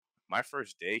my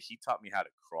first day, he taught me how to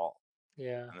crawl.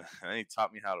 Yeah. And then he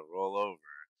taught me how to roll over.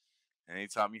 And he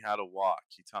taught me how to walk.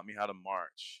 He taught me how to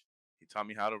march. He taught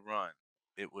me how to run.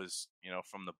 It was,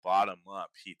 from the bottom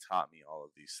up, he taught me all of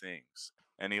these things.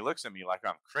 And he looks at me like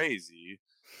I'm crazy.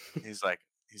 He's like,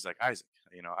 Isaac,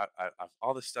 I've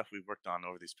all this stuff we've worked on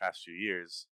over these past few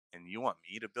years, and you want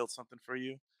me to build something for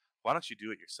you? Why don't you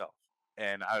do it yourself?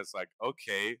 And I was like,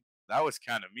 okay, that was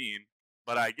kind of mean,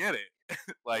 but I get it.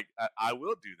 Like, I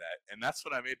will do that. And that's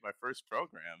when I made my first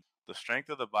program. The strength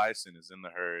of the bison is in the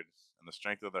herd, and the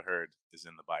strength of the herd is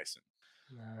in the bison.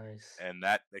 Nice. And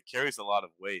that carries a lot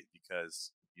of weight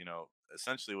because,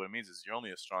 essentially what it means is you're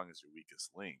only as strong as your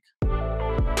weakest link.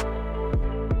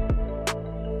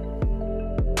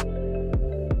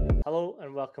 Hello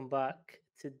and welcome back.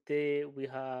 Today we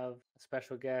have a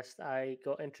special guest. I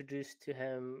got introduced to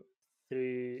him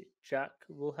through Jack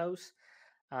Woolhouse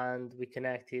and we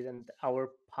connected, and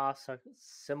our paths are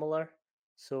similar.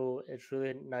 So it's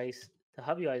really nice to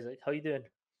have you, Isaac. How you doing?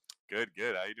 Good.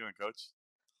 How you doing, Coach?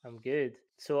 I'm good.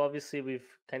 So obviously we've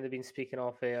kind of been speaking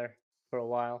off air for a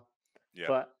while, Yeah.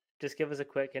 but just give us a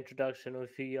quick introduction of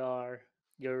who you are,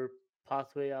 your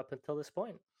pathway up until this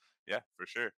point. Yeah, for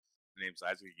sure. My name's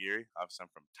Isaac Aguirre. Obviously, I'm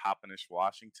from Toppenish,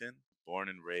 Washington. Born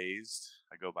and raised.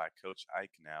 I go by Coach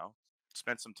Ike now.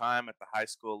 Spent some time at the high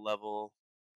school level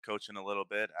coaching a little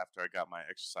bit after I got my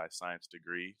exercise science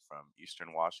degree from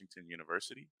Eastern Washington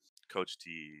University. Coached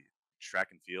the track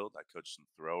and field. I coached some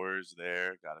throwers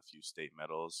there, got a few state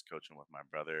medals coaching with my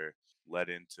brother. Led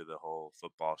into the whole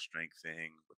football strength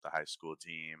thing with the high school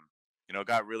team.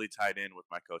 Got really tied in with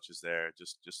my coaches there.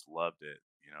 Just loved it.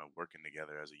 Working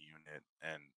together as a unit.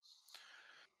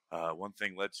 And one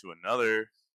thing led to another.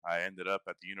 I ended up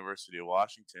at the University of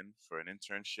Washington for an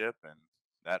internship, and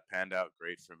that panned out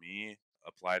great for me.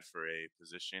 Applied for a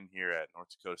position here at North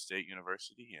Dakota State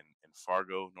University in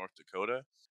Fargo, North Dakota,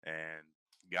 and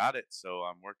got it. So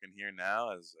I'm working here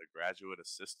now as a graduate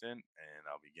assistant, and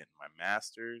I'll be getting my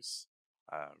master's.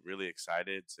 Really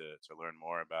excited to learn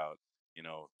more about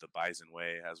the Bison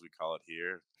way, as we call it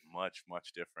here. Much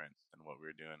different than what we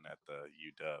were doing at the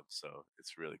UW. So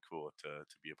it's really cool to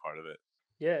be a part of it.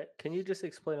 Yeah, can you just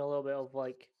explain a little bit of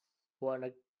like what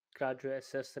a graduate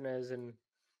assistant is and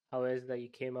how it is that you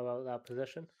came about that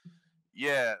position?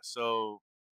 Yeah. So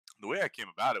the way I came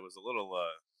about it was a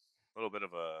little bit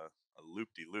of a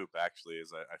loop-de-loop, actually.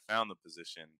 Is I found the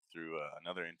position through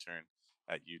another intern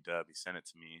at UW. He sent it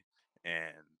to me,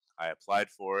 and I applied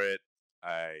for it.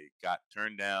 I got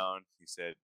turned down. He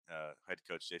said, head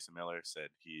coach Jason Miller said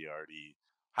he already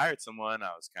hired someone.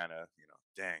 I was kind of,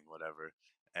 dang, whatever.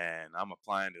 And I'm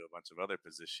applying to a bunch of other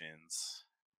positions.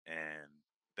 And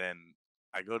then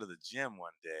I go to the gym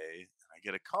one day and I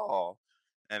get a call,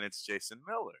 and it's Jason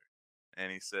Miller.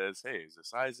 And he says, hey, is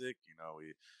this Isaac?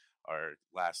 Our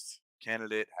last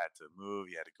candidate had to move.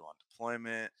 He had to go on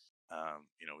deployment.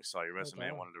 We saw your resume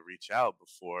and wanted to reach out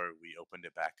before we opened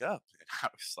it back up. And I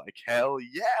was like, hell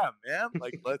yeah, man.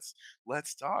 Like,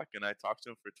 let's talk. And I talked to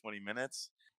him for 20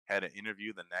 minutes, had an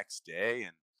interview the next day,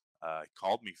 and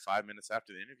called me 5 minutes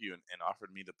after the interview and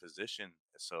offered me the position.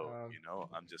 So,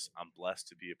 I'm blessed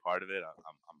to be a part of it.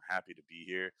 I'm happy to be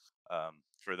here.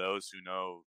 For those who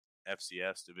know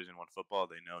FCS Division I football,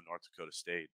 they know North Dakota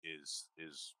State is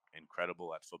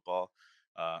incredible at football.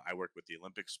 I work with the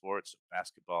Olympic sports: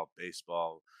 basketball,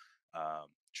 baseball,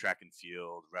 track and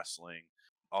field, wrestling,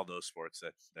 all those sports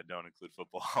that don't include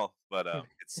football. But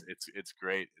it's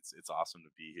great. It's awesome to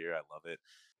be here. I love it.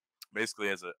 Basically,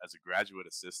 as a graduate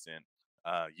assistant,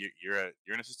 you're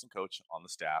an assistant coach on the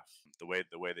staff. The way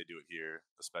they do it here,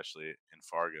 especially in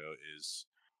Fargo, is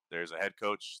there's a head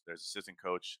coach, there's assistant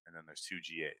coach, and then there's two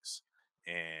GAs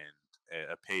and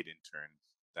a paid intern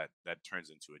that turns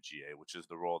into a GA, which is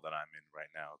the role that I'm in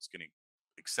right now. It's getting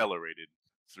accelerated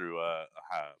through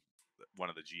one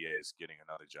of the GAs getting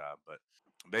another job, but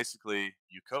basically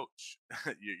you coach.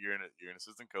 you're an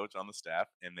assistant coach on the staff,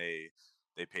 and they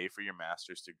pay for your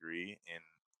master's degree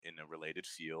in a related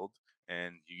field,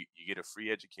 and you get a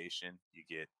free education, you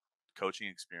get coaching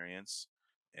experience,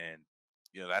 and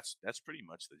that's pretty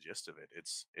much the gist of it.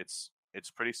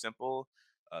 It's pretty simple.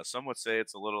 Some would say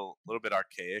it's a little bit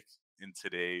archaic in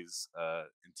today's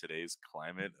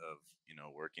climate of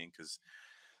working, because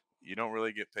you don't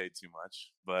really get paid too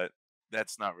much, but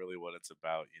that's not really what it's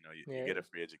about. You get a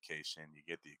free education, you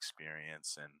get the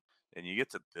experience, and you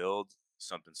get to build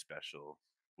something special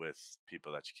with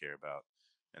people that you care about.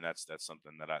 And that's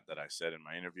something that I said in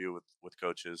my interview with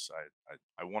coaches.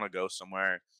 I want to go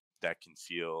somewhere that can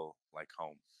feel like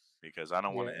home, because I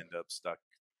don't want to end up stuck,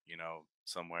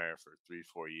 somewhere for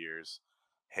 3-4 years,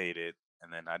 hate it,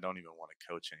 and then I don't even want to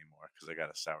coach anymore because I got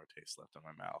a sour taste left in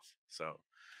my mouth. So,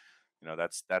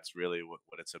 that's really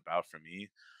what it's about for me.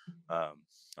 Um,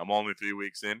 I'm only 3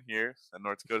 weeks in here at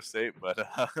North Dakota State, but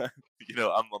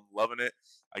I'm loving it.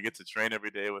 I get to train every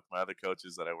day with my other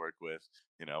coaches that I work with.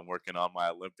 I'm working on my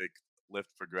Olympic lift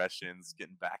progressions,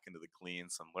 getting back into the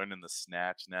cleans. I'm learning the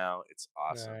snatch now. It's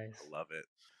awesome. Nice. I love it.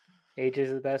 AJ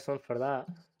is the best one for that.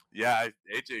 Yeah,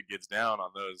 AJ gets down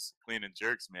on those clean and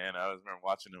jerks, man. I was remember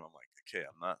watching him. I'm like, okay,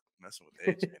 I'm not messing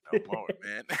with AJ no more,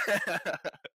 man.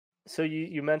 So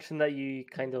you mentioned that you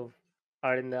kind of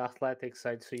are in the athletic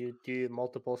side, so you do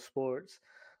multiple sports.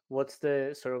 What's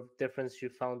the sort of difference you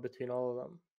found between all of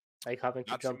them? Like having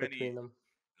to not too jump many, between them.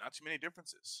 not too many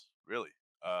differences, really.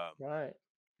 Um, Right.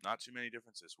 Not too many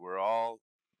differences. We're all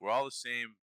the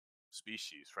same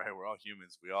species, right? We're all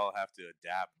humans. We all have to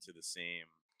adapt to the same,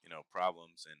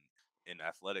 problems, and in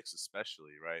athletics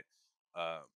especially, right?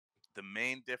 Uh, the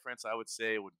main difference I would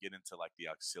say would get into like the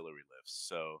auxiliary lifts.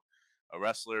 So a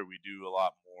wrestler, we do a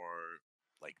lot more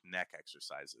like neck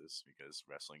exercises because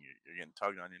wrestling, you're getting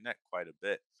tugged on your neck quite a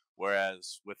bit.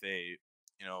 Whereas with a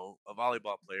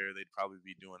volleyball player, they'd probably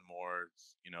be doing more,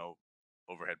 you know,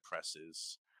 overhead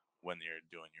presses when you're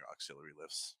doing your auxiliary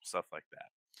lifts, stuff like that.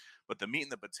 But the meat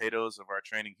and the potatoes of our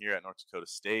training here at North Dakota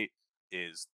State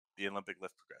is the Olympic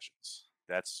lift progressions.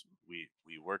 That's we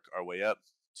work our way up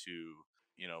to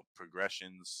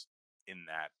progressions in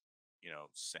that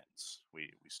sense. We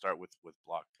start with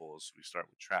block pulls. We start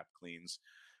with trap cleans.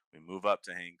 We move up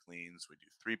to hang cleans. We do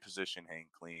 3 position hang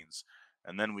cleans,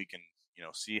 and then we can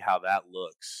see how that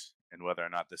looks and whether or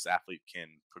not this athlete can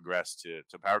progress to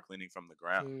power cleaning from the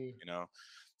ground. Mm, You know,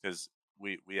 because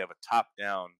we have a top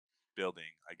down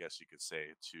building, I guess you could say,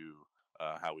 to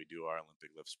how we do our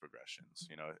Olympic lifts progressions.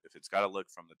 If it's got to look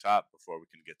from the top before we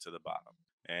can get to the bottom,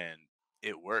 and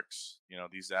it works.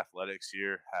 These athletics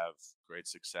here have great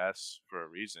success for a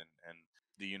reason, and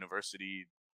the university,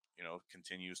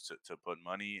 continues to put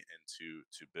money into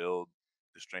to build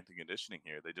the strength and conditioning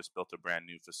here. They just built a brand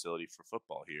new facility for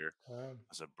football here. wow.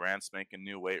 It's a brand spanking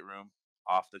new weight room,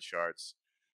 off the charts,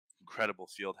 incredible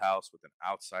field house with an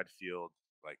outside field,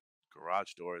 like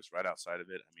garage doors right outside of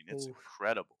it. I mean, it's Oof.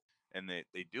 incredible. And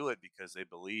they do it because they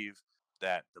believe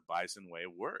that the Bison way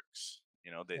works.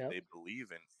 Yep. They believe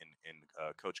in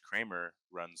Coach Kramer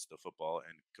runs the football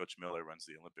and Coach Miller runs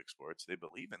the Olympic sports. They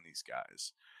believe in these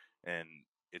guys. And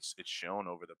it's shown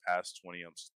over the past 20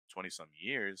 some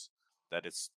years that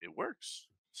it works.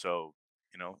 So,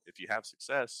 if you have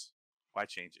success, why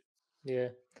change it? Yeah.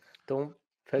 Don't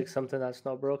fix something that's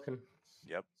not broken.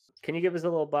 Yep. Can you give us a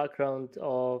little background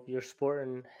of your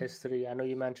sporting history? I know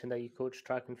you mentioned that you coached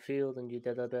track and field and you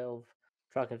did a bit of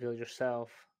track and field yourself.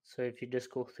 So if you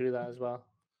just go through that as well.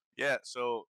 Yeah,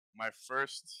 so my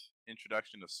first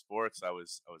introduction to sports, I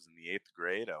was in the 8th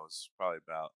grade. I was probably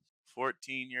about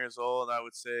 14 years old, I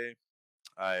would say.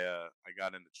 I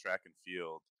got into track and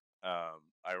field.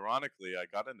 Ironically, I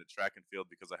got into track and field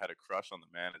because I had a crush on the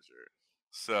manager.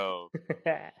 So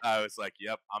I was like,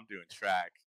 "Yep, I'm doing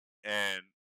track." And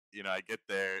I get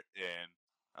there and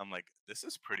I'm like, "This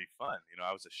is pretty fun."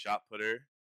 I was a shot putter,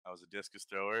 I was a discus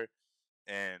thrower,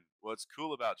 and what's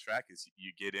cool about track is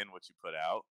you get in what you put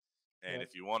out. And Yep.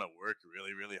 if you want to work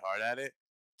really, really hard at it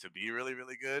to be really,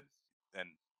 really good,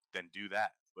 then do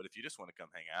that. But if you just want to come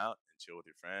hang out and chill with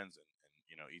your friends and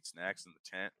eat snacks in the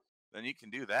tent, then you can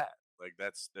do that. Like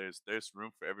there's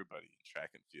room for everybody in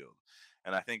track and field.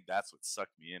 And I think that's what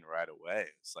sucked me in right away.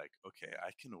 It's like, okay,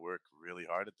 I can work really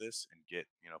hard at this and get,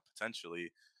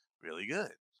 potentially really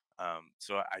good.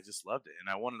 So I just loved it, and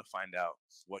I wanted to find out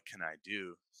what can I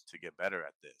do to get better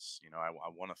at this. I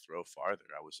want to throw farther.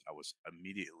 I was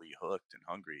immediately hooked and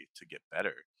hungry to get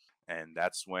better, and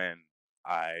that's when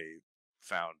I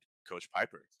found Coach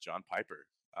Piper, John Piper,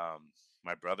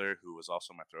 my brother, who was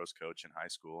also my throws coach in high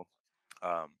school.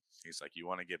 He's like, "You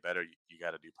want to get better, you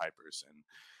got to do Pipers,"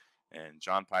 and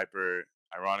John Piper,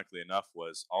 ironically enough,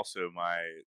 was also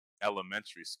my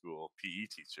elementary school PE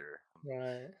teacher,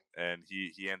 Right. and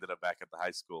he ended up back at the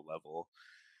high school level,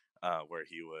 where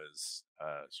he was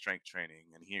strength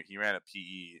training, and he ran a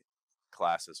PE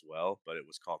class as well, but it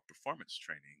was called performance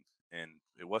training, and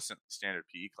it wasn't standard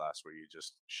PE class where you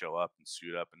just show up and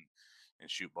suit up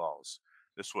and shoot balls.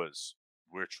 This was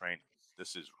we're training.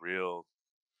 This is real,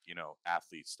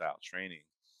 athlete style training.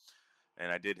 And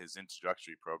I did his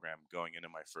introductory program going into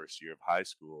my first year of high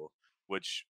school,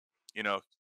 which, you know,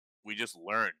 we just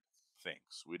learned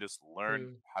things. We just learned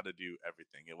Mm, how to do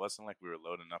everything. It wasn't like we were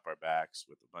loading up our backs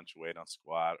with a bunch of weight on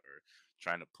squat or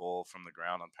trying to pull from the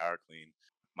ground on power clean.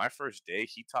 My first day,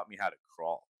 he taught me how to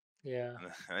crawl, yeah.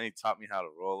 and then he taught me how to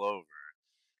roll over,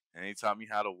 and he taught me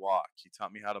how to walk. He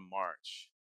taught me how to march.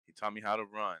 He taught me how to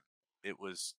run. It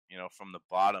was, from the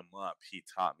bottom up, he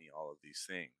taught me all of these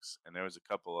things. And there was a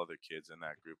couple other kids in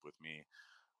that group with me.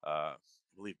 I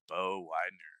believe Bo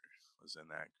Widener was in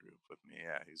that group with me.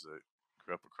 Yeah,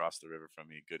 grew up across the river from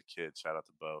me. Good kid. Shout out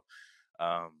to Bo.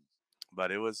 Um,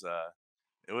 but it was a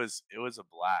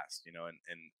blast,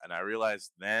 and I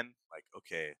realized then, like,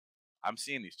 okay, I'm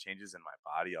seeing these changes in my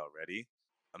body already.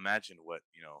 Imagine what,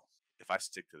 if I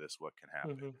stick to this, what can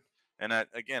happen.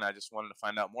 Mm-hmm. And I just wanted to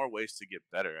find out more ways to get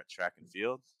better at track and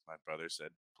field. My brother said,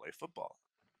 play football,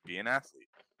 be an athlete,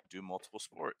 do multiple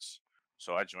sports.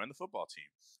 So I joined the football team,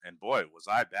 and boy, was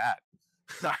I bad.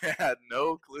 I had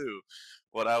no clue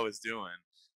what I was doing,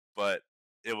 but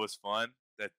it was fun.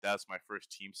 That's my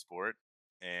first team sport,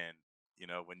 and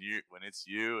when it's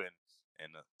you and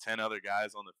 10 other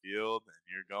guys on the field, and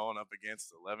you're going up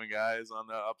against 11 guys on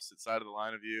the opposite side of the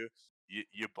line of you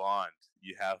bond,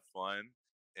 you have fun,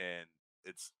 and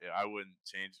I wouldn't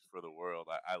change it for the world.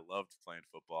 I loved playing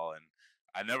football, and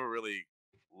I never really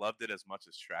loved it as much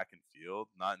as track and field.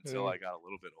 Not until Mm. I got a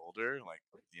little bit older, like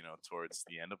towards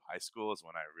the end of high school is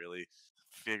when I really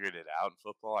figured it out in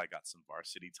football. I got some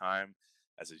varsity time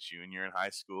as a junior in high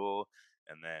school,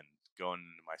 and then going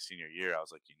into my senior year, I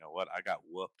was like, you know what? I got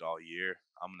whooped all year.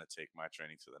 I'm going to take my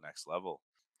training to the next level.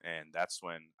 And that's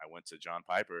when I went to John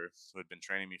Piper, who had been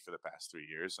training me for the past 3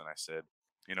 years. And I said,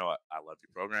 I love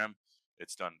your program.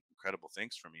 It's done incredible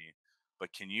things for me,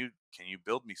 but can you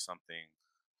build me something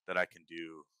that I can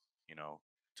do,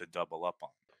 to double up on?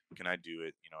 Can I do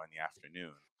it, in the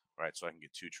afternoon, right? So I can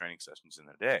get 2 training sessions in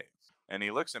a day. And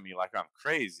he looks at me like I'm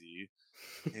crazy.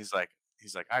 He's like,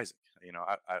 Isaac,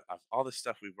 all this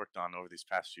stuff we've worked on over these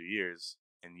past few years,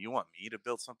 and you want me to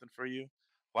build something for you?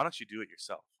 Why don't you do it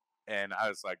yourself? And I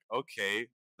was like, okay,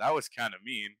 that was kind of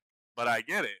mean, but I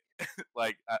get it.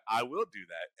 Like, I will do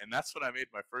that. And that's when I made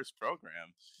my first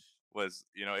program.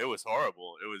 It was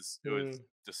horrible. It was Mm.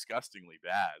 disgustingly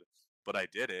bad, but I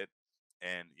did it.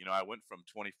 And I went from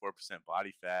 24%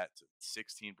 body fat to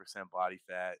 16% body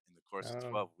fat in the course of Oh,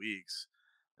 12 weeks.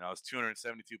 And I was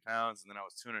 272 pounds, and then I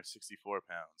was 264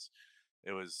 pounds.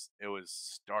 It was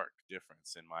stark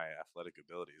difference in my athletic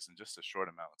abilities in just a short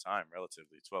amount of time.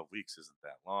 Relatively, 12 weeks isn't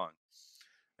that long,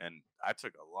 and I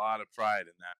took a lot of pride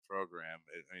in that program.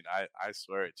 I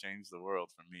swear it changed the world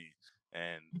for me,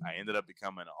 and I ended up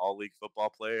becoming an all league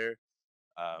football player.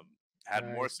 Had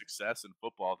more nice. success in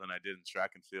football than I did in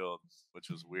track and field, which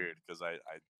was weird because I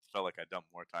felt like I dumped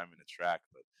more time into track,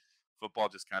 but football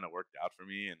just kind of worked out for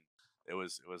me, and it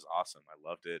was awesome. I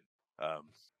loved it. Um,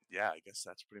 yeah, I guess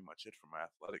that's pretty much it for my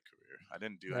athletic career. I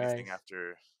didn't do anything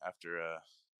Nice. after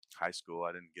high school.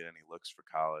 I didn't get any looks for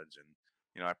college,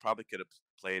 and I probably could have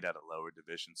played at a lower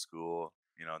division school.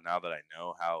 Now that I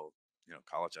know how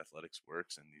college athletics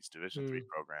works and these Division 3 Mm.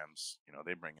 programs,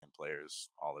 they bring in players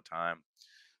all the time.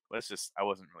 But it's just I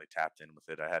wasn't really tapped in with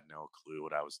it. I had no clue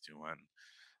what I was doing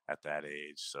at that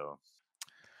age. So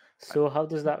I, So how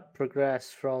does that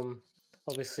progress from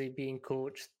obviously being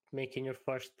coached, making your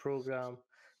first program,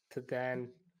 to then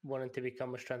wanting to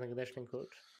become a strength and conditioning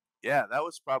coach? yeah, that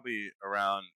was probably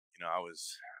around, I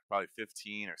was probably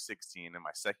 15 or 16 in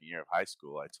my second year of high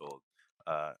school. I told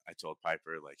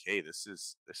Piper, like, hey, this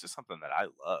is something that I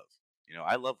love.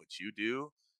 I love what you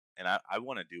do, and I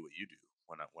want to do what you do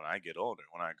when I get older,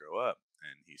 when I grow up.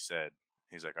 And he's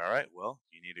like, all right, well,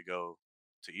 you need to go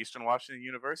to Eastern Washington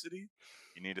University.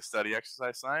 You need to study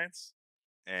exercise science,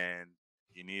 and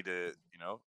you need to,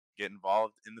 get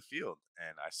involved in the field.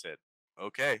 And I said,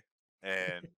 okay.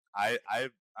 And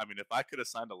I mean, if I could have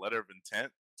signed a letter of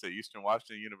intent to Eastern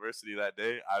Washington University that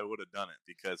day, I would have done it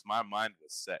because my mind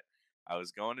was set. I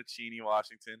was going to Cheney,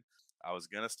 Washington. I was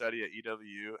going to study at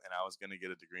EW, and I was going to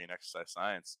get a degree in exercise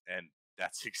science. And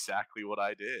that's exactly what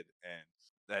I did. And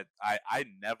that I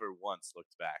never once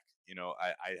looked back.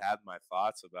 I had my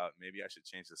thoughts about maybe I should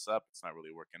change this up. It's not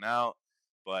really working out,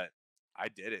 but I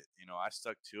did it. I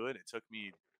stuck to it. It took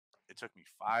me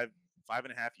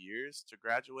 5.5 years to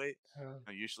graduate.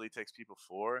 Uh, Usually it takes people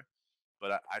 4,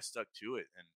 but I stuck to it,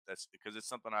 and that's because it's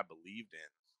something I believed in.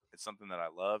 It's something that I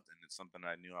loved, and it's something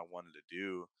I knew I wanted to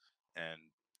do. And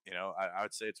I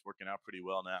would say it's working out pretty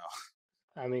well now.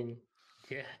 I mean,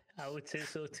 yeah, I would say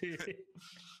so too.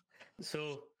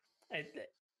 So, I,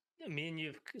 me and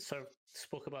you've sort of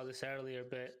spoke about this earlier,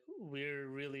 but we're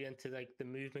really into like the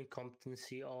movement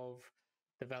competency of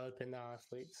developing the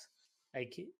athletes.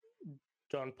 Like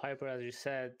John Piper, as you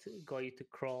said, got you to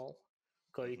crawl,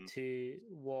 got you hmm to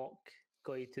walk,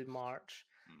 got you to march.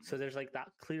 So hmm there's like that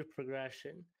clear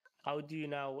progression. How do you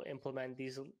now implement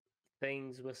these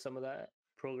things with some of the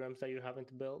programs that you're having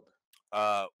to build?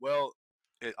 Well,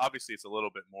 Obviously it's a little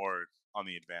bit more on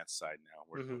the advanced side now,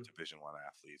 working with Hmm. Division 1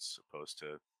 athletes opposed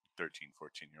to 13,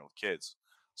 14-year-old kids.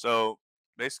 So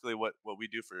basically what we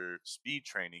do for speed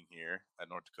training here at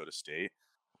North Dakota State,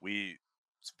 we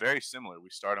it's very similar. We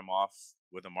start them off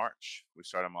with a march. We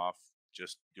start them off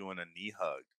just doing a knee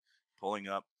hug, pulling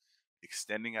up,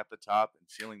 extending at the top, and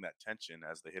feeling that tension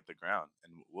as they hit the ground.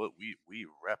 And what we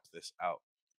rep this out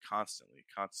constantly,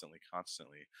 constantly,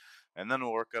 constantly, and then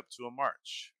we'll work up to a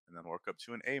march, and then work up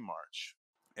to an A march.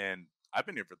 And I've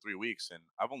been here for 3 weeks, and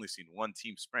I've only seen one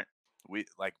team sprint. We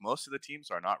like most of the teams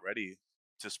are not ready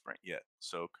to sprint yet,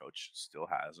 so coach still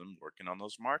has them working on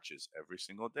those marches every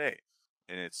single day.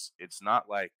 And it's not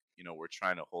like we're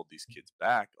trying to hold these kids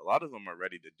back. A lot of them are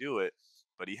ready to do it,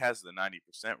 but he has the 90%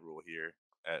 rule here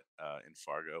at in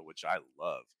Fargo, which I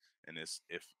love. And is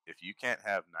if you can't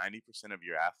have 90% of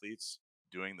your athletes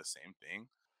doing the same thing,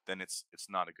 then it's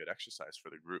not a good exercise for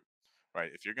the group,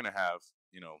 right? If you're gonna have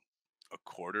a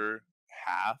quarter,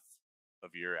 half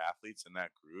of your athletes in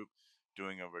that group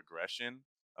doing a regression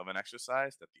of an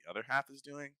exercise that the other half is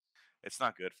doing, it's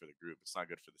not good for the group. It's not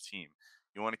good for the team.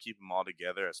 You want to keep them all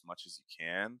together as much as you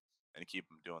can and keep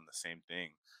them doing the same thing.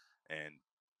 And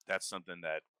that's something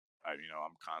that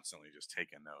I'm constantly just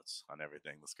taking notes on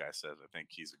everything this guy says. I think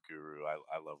he's a guru.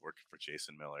 I love working for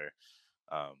Jason Miller.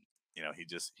 He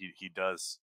just he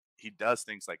does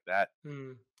things like that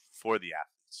Mm. for the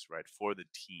athletes, right? For the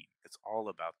team. It's all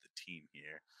about the team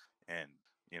here. And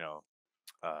you know,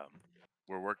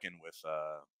 we're working with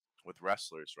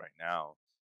wrestlers right now,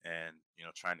 and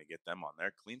trying to get them on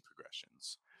their clean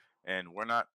progressions. And we're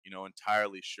not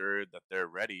entirely sure that they're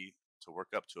ready to work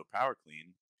up to a power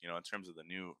clean. In terms of the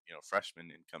new freshman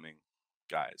incoming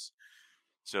guys.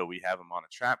 So we have them on a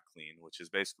trap clean, which is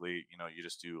basically, you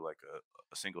just do like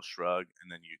a single shrug,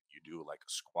 and then you do like a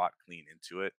squat clean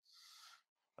into it.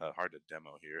 Hard to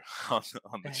demo here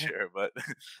on the chair, but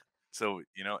so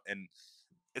and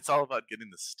it's all about getting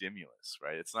the stimulus,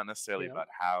 right? It's not necessarily Yeah. about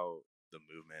how the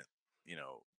movement, you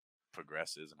know,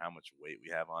 progresses and how much weight we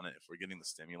have on it. If we're getting the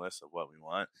stimulus of what we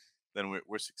want, then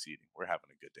we're succeeding. We're having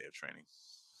a good day of training.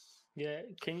 Yeah.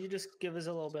 Can you just give us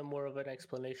a little bit more of an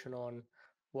explanation on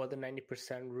what the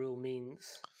 90% rule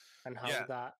means and how Yeah.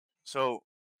 that? So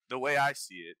the way I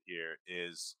see it here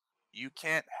is you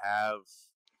can't have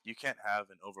you can't have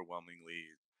an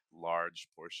overwhelmingly large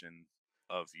portion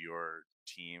of your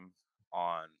team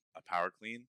on a power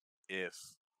clean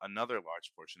if another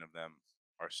large portion of them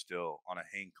are still on a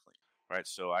hang clean, right?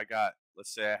 So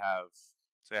let's say I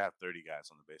have 30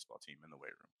 guys on the baseball team in the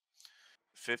weight room.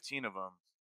 15 of them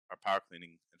are power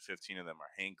cleaning and 15 of them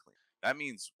are hang clean. That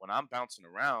means when I'm bouncing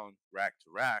around rack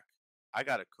to rack, I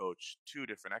got to coach two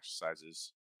different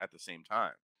exercises at the same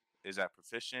time. Is that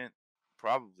proficient?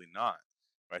 Probably not.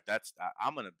 Right?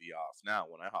 I'm going to be off now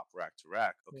when I hop rack to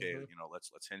rack. Okay, Hmm.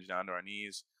 let's hinge down to our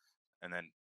knees, and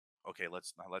then okay,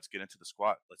 let's get into the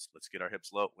squat. Let's get our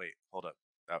hips low. Wait, hold up.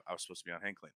 I was supposed to be on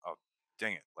hang clean. Oh,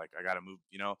 dang it. Like I got to move,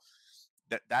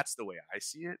 that's the way I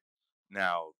see it.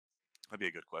 Now, that'd be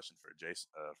a good question for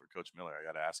Jason, for Coach Miller. I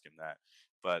got to ask him that.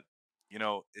 But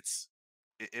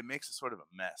it makes a sort of a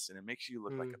mess, and it makes you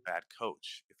look like Mm. a bad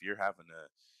coach if you're having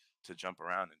to jump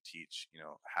around and teach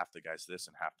half the guys this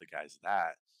and half the guys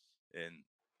that, and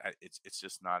it's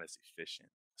just not as efficient.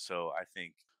 So I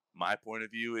think my point of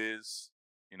view is,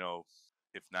 you know,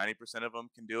 if 90% of them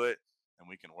can do it, and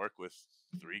we can work with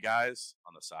three guys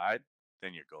on the side,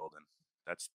 then you're golden.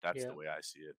 That's Yeah. the way I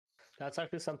see it. That's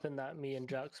actually something that me and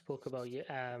Jack spoke about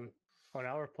on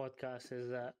our podcast. Is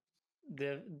that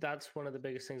that's one of the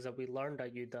biggest things that we learned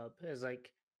at UW is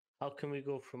like how can we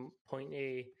go from point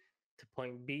A to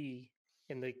point B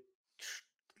in the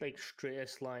like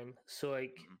straightest line? So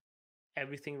like Hmm.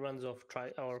 everything runs off tri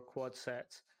or quad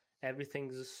sets.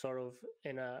 Everything's sort of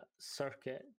in a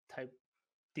circuit type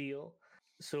deal.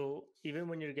 So even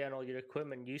when you're getting all your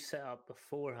equipment, you set up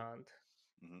beforehand,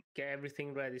 Hmm. get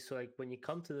everything ready. So like when you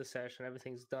come to the session,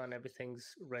 everything's done,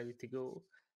 everything's ready to go.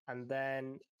 And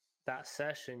then that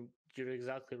session, you're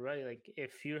exactly right. Like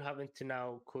if you're having to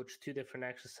now coach two different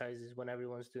exercises when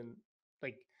everyone's doing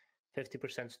like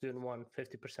 50% doing one,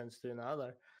 50% doing the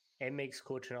other, it makes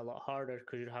coaching a lot harder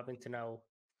because you're having to now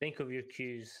think of your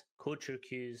cues, coach your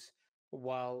cues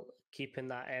while keeping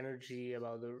that energy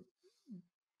about the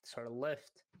sort of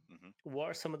lift. Hmm. What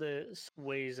are some of the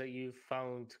ways that you've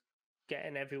found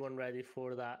getting everyone ready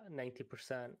for that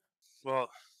 90%? Well,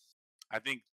 I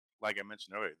think, like I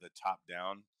mentioned earlier, the top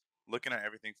down, looking at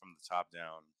everything from the top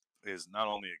down is not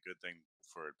only a good thing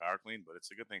for power clean, but it's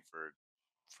a good thing for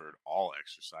all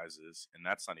exercises, and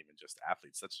that's not even just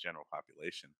athletes; that's general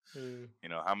population. Mm.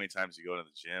 How many times you go to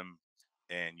the gym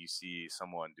and you see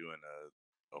someone doing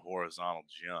a horizontal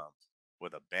jump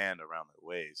with a band around their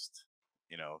waist,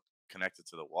 you know, connected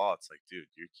to the wall. It's like, dude,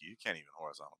 you can't even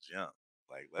horizontal jump.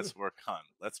 Like, let's work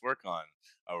on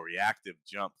a reactive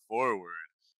jump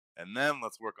forward, and then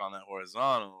let's work on that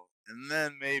horizontal, and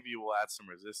then maybe we'll add some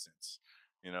resistance.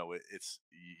 You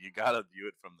got to view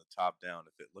it from the top down.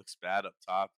 If it looks bad up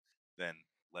top, then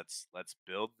let's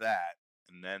build that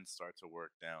and then start to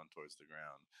work down towards the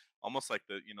ground. Almost like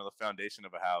the foundation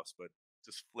of a house, but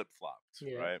just flip flopped,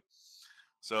 Yeah. right?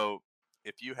 So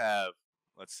if you have,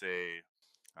 let's say,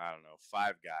 I don't know,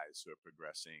 five guys who are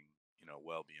progressing,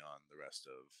 well beyond the rest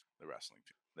of the wrestling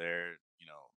team. They're,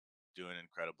 doing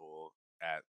incredible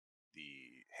at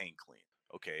the hang clean.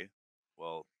 Okay,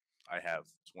 well, I have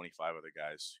 25 other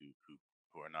guys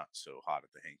who are not so hot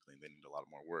at the hang clean. They need a lot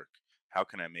more work. How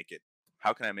can I make it?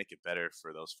 How can I make it better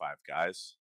for those five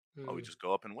guys? Well, we Mm. just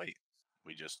go up and wait.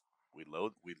 We just we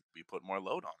load. We put more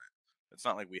load on it. It's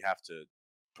not like we have to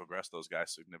progress those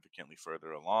guys significantly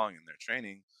further along in their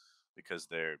training because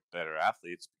they're better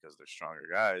athletes, because they're stronger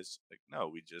guys. Like, no,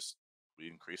 we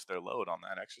increase their load on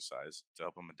that exercise to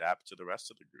help them adapt to the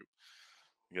rest of the group.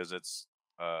 Because it's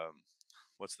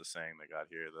what's the saying they got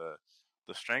here?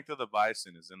 The strength of the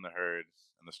bison is in the herd,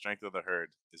 and the strength of the herd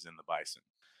is in the bison.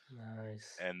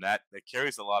 Nice. And that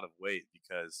carries a lot of weight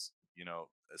because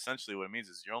essentially what it means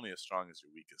is you're only as strong as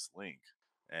your weakest link.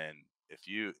 And if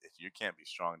you can't be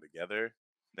strong together,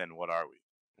 then what are we?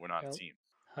 We're not a Yep. team.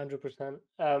 100%.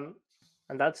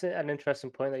 And that's an interesting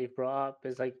point that you've brought up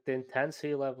is like the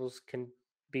intensity levels can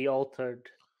be altered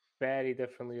very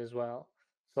differently as well.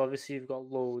 So obviously you've got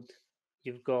load,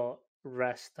 you've got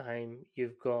rest time,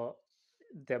 you've got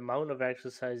the amount of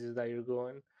exercises that you're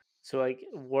going. So like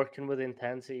working with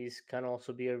intensities can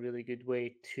also be a really good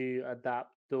way to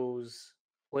adapt those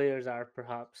players that are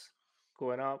perhaps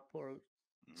going up or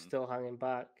Hmm. still hanging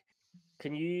back.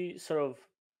 Can you sort of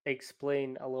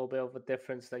explain a little bit of a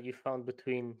difference that you found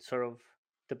between sort of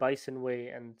the bison way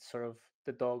and sort of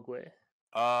the dog way?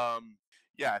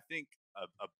 Yeah, I think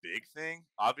a big thing,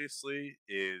 obviously,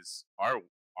 is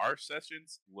our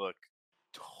sessions look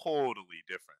totally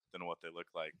different than what they look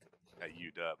like at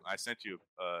UW. I sent you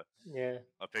Yeah,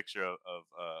 a picture of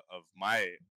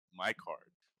my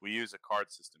card. We use a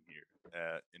card system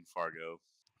here in Fargo,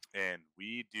 and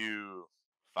we do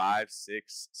 5,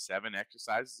 6, 7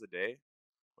 exercises a day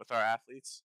with our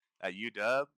athletes. At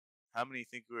UW, how many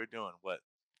think we were doing? What,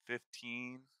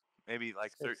 15, maybe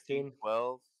like 13, 16.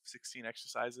 12, 16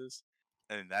 exercises?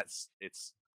 And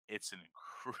it's an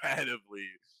incredibly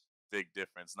big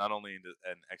difference, not only in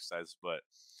exercise, but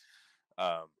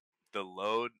um, the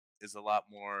load is a lot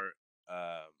more.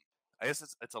 I guess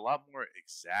it's a lot more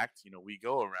exact. We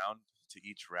go around to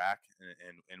each rack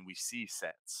and we see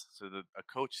sets. So a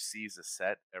coach sees a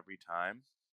set every time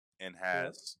and Yep.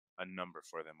 has a number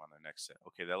for them on their next set.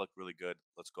 Okay, that looked really good.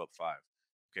 Let's go up 5.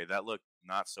 Okay, that looked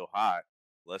not so hot.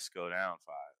 Let's go down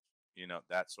 5.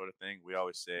 That sort of thing. We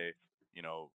always say,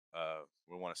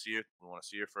 we want to see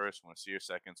your first, we want to see your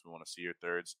seconds, we want to see your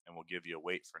thirds, and we'll give you a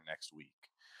weight for next week.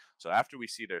 So after we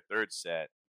see their third set,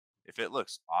 if it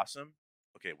looks awesome,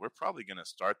 okay, we're probably going to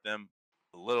start them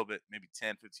a little bit, maybe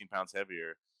 10, 15 pounds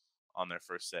heavier on their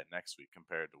first set next week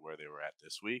compared to where they were at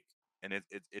this week. And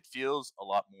it feels a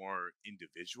lot more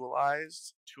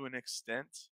individualized to an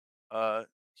extent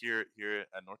here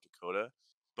at North Dakota.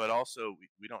 But also,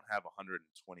 we don't have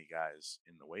 120 guys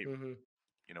in the weight room.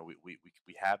 Mm-hmm.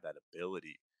 We have that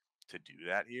ability to do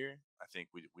that here. I think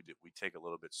we take a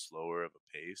little bit slower of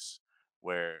a pace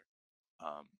where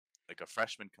um, like a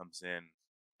freshman comes in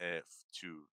to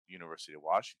University of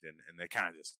Washington and they kind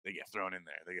of just they get thrown in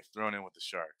there. They get thrown in with the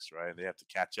Sharks, right? They have to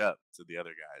catch up to the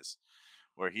other guys.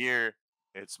 Where here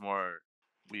it's more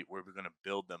we're going to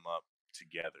build them up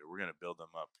together. We're going to build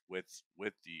them up with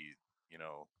you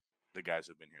know the guys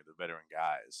who've been here, the veteran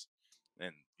guys,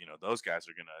 and those guys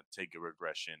are going to take a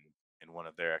regression in one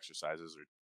of their exercises or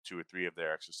 2 or 3 of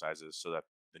their exercises so that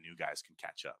the new guys can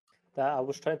catch up. That I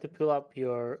was trying to pull up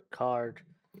your card,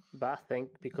 but I think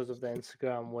because of the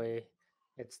Instagram way,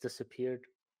 it's disappeared.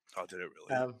 Oh, did it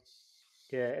really? Um,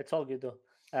 yeah, it's all good though.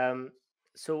 Um,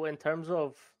 so in terms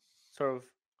of sort of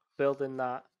building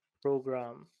that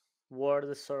program, what are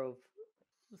the sort of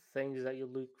things that you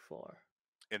look for?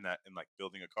 In like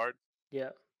building a card?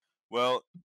 Yeah. Well,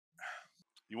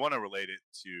 you want to relate it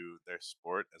to their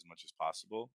sport as much as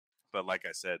possible. But like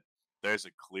I said, there's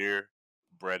a clear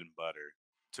bread and butter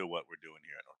to what we're doing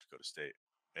here at North Dakota State,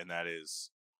 and that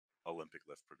is Olympic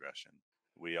lift progression.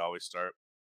 We always start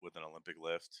with an Olympic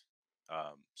lift,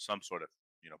 some sort of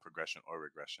progression or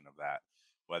regression of that,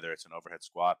 whether it's an overhead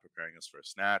squat preparing us for a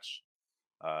snatch,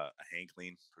 a hang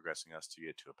clean progressing us to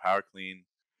get to a power clean.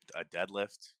 a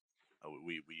deadlift.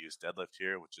 We use deadlift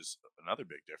here, which is another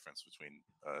big difference between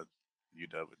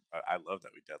UW. I love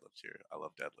that we deadlift here. I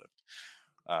love deadlift.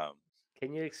 Um,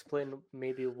 Can you explain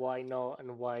maybe why not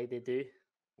and why they do?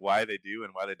 why they do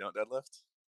and why they don't deadlift?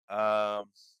 Um,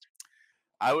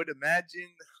 I would imagine.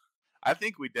 I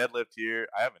think we deadlift here.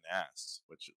 I haven't asked,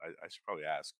 which I should probably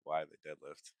ask why they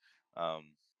deadlift.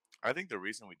 Um, I think the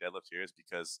reason we deadlift here is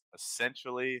because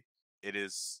essentially it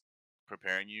is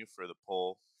preparing you for the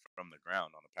pull from the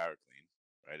ground on a power clean,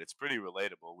 right? It's pretty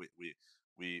relatable.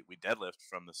 We deadlift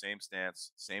from the same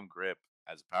stance, same grip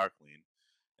as a power clean,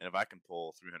 and if I can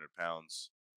pull 300 pounds,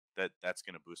 that's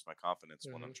going to boost my confidence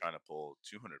when I'm Hmm. trying to pull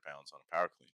 200 pounds on a power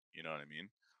clean. You know what I mean?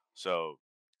 So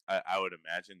I would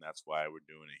imagine that's why we're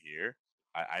doing it here.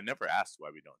 I never asked why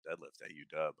we don't deadlift at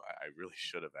UW. I really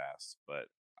should have asked, but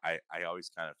I always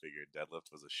kind of figured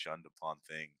deadlift was a shunned upon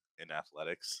thing in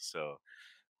athletics. So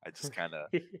I just kind of,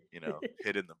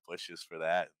 hid in the bushes for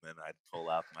that. And then I'd pull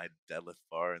out my deadlift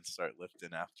bar and start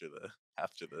lifting after the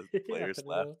After players the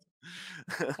left.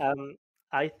 bell. Um,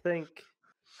 I think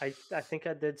I think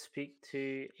I did speak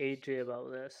to AJ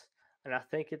about this, and I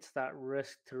think it's that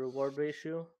risk to reward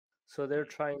ratio. So they're Mm,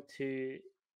 trying to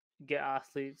get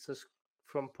athletes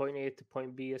from point A to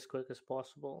point B as quick as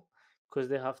possible because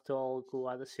they have to all go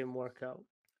at the same workout.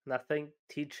 And I think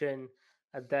teaching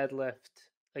a deadlift,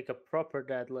 like a proper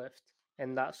deadlift,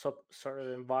 in that sort of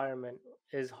environment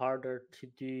is harder to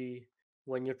do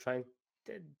when you're trying.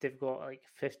 They've got like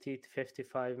 50 to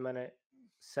 55-minute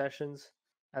sessions,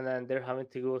 and then they're having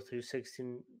to go through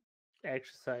 16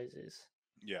 exercises.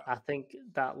 yeah, I think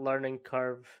that learning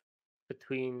curve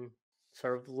between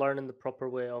sort of learning the proper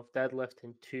way of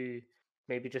deadlifting to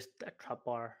maybe just a trap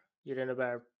bar, you're in a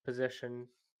better position.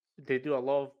 They do a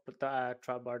lot of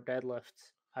trap bar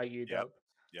deadlifts at yep, UW.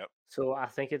 yep. So I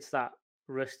think it's that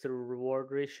risk to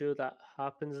reward ratio that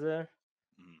happens there.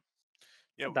 Mhm.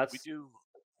 Yeah, we That's do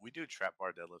we do trap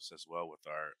bar deadlifts as well with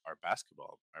our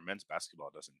basketball. Our men's basketball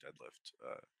doesn't deadlift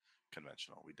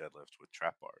conventional. We deadlift with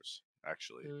trap bars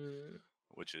actually, mm,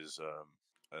 which is a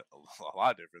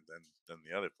lot different than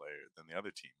the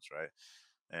other teams, right?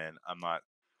 And I'm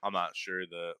not sure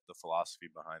the philosophy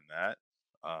behind that.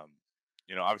 Um,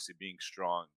 obviously being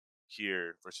strong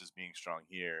here versus being strong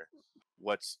here.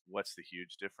 What's the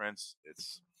huge difference?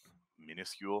 It's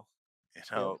minuscule.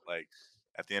 yep. Like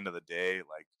at the end of the day,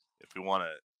 like if we want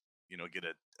to, get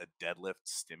a deadlift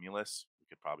stimulus, we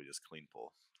could probably just clean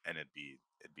pull, and it'd be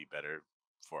better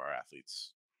for our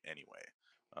athletes anyway.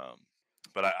 Um,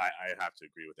 but I have to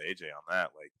agree with AJ on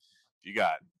that. Like if you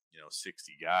got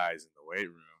 60 guys in the weight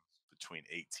room between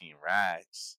 18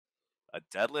 racks, a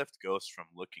deadlift goes from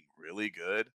looking really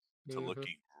good to Hmm.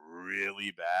 looking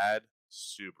really bad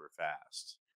super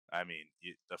fast. I mean,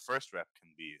 the first rep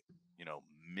can be,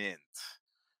 mint,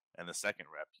 and the second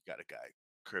rep, you got a guy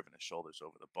curving his shoulders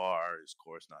over the bar, his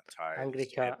core's not tight, Angry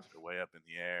his cat. hips are way up in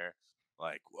the air.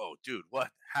 Like, whoa, dude,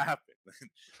 what happened?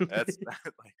 that's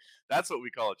like that's what we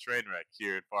call a train wreck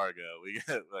here in Fargo. We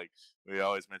get like we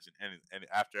always mention and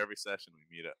after every session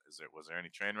we meet up. Was there any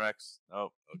train wrecks?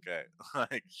 Nope. Okay.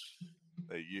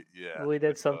 Yeah. We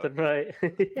did So something right.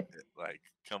 like,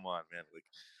 come on, man. Like,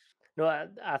 No,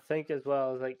 I think as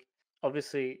well, like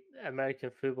obviously American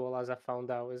football, as I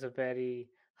found out, is a very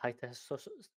high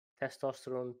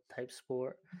testosterone type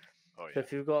sport. oh So yeah.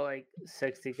 if you've got like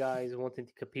 60 guys wanting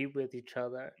to compete with each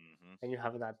other Hmm. and you're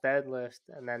having that deadlift,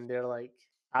 and then they're like,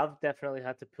 I've definitely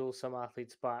had to pull some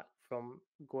athletes back from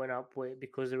going up weight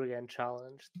because they were getting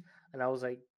challenged. And I was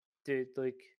like, dude,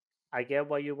 like, I get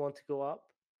why you want to go up,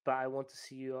 but I want to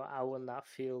see you out on that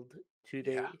field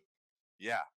Yeah. today.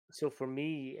 Yeah. So for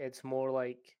me, it's more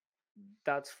like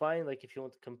that's fine, like if you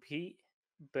want to compete,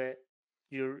 but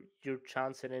your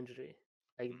chance and injury.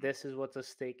 Like Hmm. this is what's at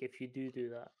stake if you do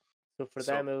that. So for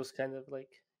So them, it was kind of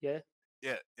like, yeah,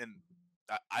 yeah, and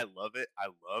I love it. I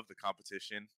love the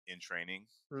competition in training.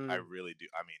 I mm, really do.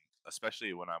 I mean,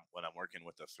 especially when I'm working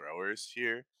with the throwers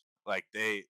here, like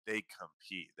they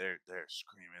compete. They're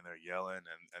screaming, they're yelling,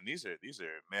 and these are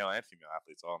male and female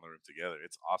athletes all in the room together.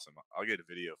 It's awesome. I'll get a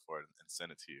video for it and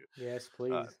send it to you yes,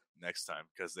 please. next time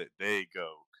because they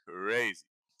go crazy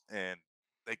and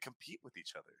they compete with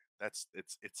each other.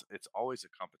 It's always a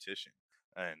competition,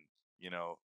 and you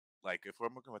know like if we're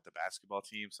working with the basketball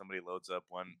team, somebody loads up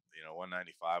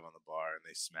 195 on the bar and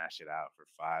they smash it out for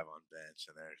 5 on bench,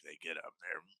 and they get up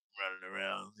there running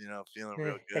around, feeling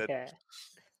real good,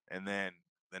 and then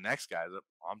the next guy's up,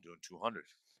 I'm doing 200,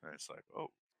 and it's like, oh,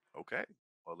 okay,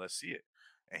 well let's see it,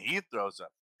 and he throws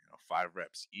up 5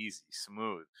 reps, easy,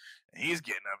 smooth, and he's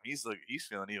getting up, he's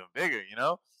feeling even bigger,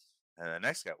 and the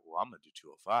next guy, well, I'm gonna do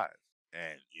 205.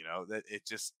 and that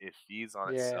it feeds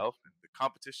on Yeah. itself. And the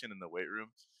competition in the weight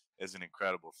room is an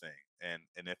incredible thing, and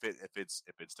if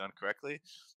it's done correctly,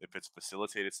 if it's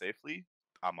facilitated safely,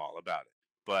 I'm all about it.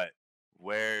 But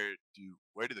where do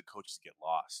the coaches get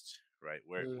lost, right?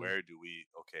 where Mm. where do we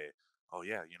okay, oh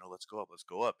yeah, let's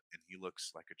go up, and he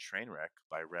looks like a train wreck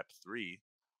by rep 3.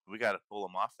 We got to pull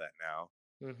him off that now.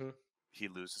 Mhm. He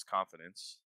loses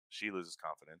confidence, she loses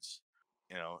confidence,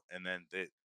 and then they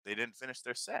didn't finish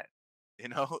their set.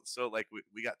 So like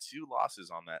we got 2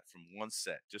 losses on that from one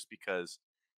set just because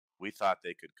we thought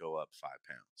they could go up 5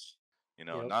 pounds.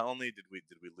 Yep. Not only did we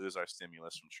lose our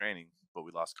stimulus from training, but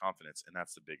we lost confidence, and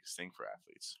that's the biggest thing for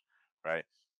athletes, right?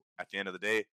 At the end of the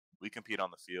day, we compete on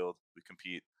the field, we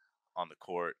compete on the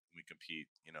court, we compete,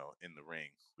 in the ring.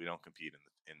 We don't compete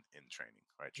in training,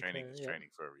 right? Training Okay. is Yeah.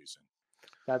 training for a reason.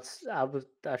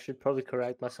 I should probably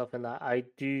correct myself in that. I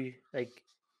do like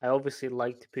I obviously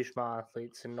like to push my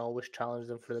athletes and always challenge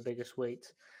them for the biggest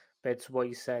weights. But it's what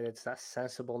you said, it's that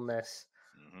sensibleness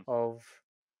Hmm. of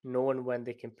knowing when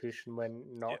they can push and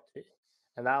when not Yep. to.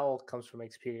 And that all comes from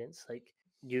experience. Like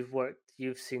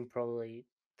you've seen probably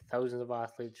thousands of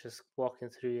athletes just walking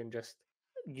through and just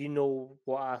you know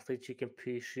what athletes you can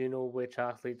push, you know which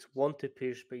athletes want to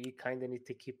push, but you kind of need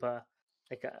to keep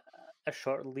like a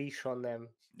short leash on them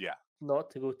Yeah.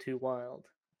 not to go too wild.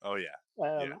 Oh yeah.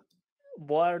 Yeah. Um,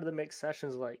 what are the mixed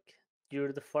sessions like?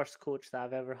 You're the first coach that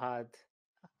I've ever had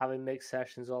having mixed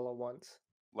sessions all at once,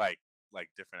 Like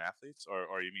different athletes,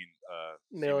 or you mean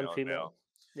male and female and male?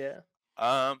 female.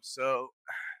 Yeah. So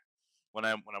when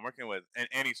I'm working with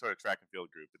any sort of track and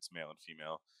field group, it's male and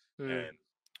female, Mm, and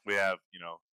we have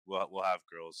we'll have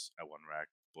girls at one rack,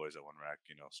 boys at one rack,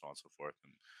 so on and so forth,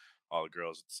 and all the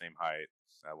girls at the same height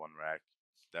at one rack,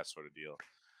 that sort of deal.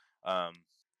 Um,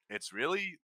 it's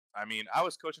really, I mean, I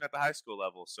was coaching at the high school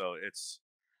level, so it's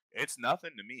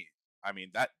nothing to me. I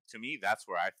mean, that to me, that's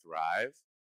where I thrive.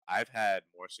 I've had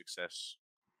more success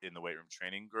in the weight room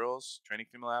training girls, training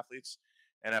female athletes,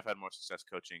 and I've had more success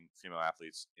coaching female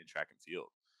athletes in track and field.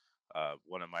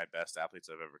 One of my best athletes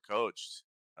I've ever coached,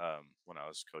 when I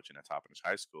was coaching at Toppenish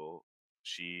High School,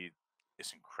 she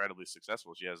is incredibly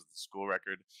successful. She has the school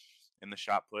record in the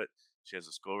shot put. She has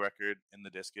a school record in the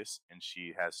discus, and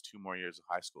she has 2 more years of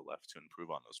high school left to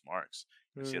improve on those marks.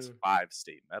 And she has mm, 5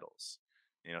 state medals.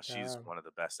 She's damn. one of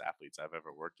the best athletes I've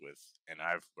ever worked with, and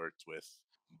I've worked with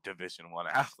Division 1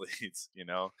 athletes.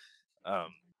 Um,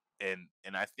 and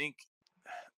I think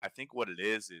what it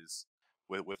is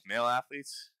with male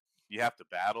athletes, you have to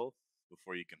battle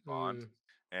before you can bond, Mm,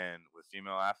 and with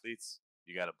female athletes,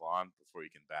 you got to bond before you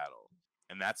can battle.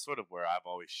 And that's sort of where I've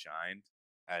always shined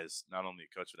as not only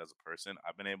a coach but as a person.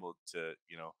 I've been able to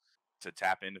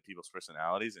tap into people's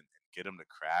personalities and get them to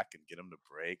crack and get them to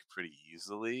break pretty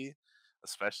easily,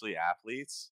 especially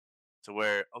athletes, to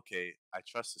where okay, I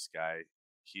trust this guy.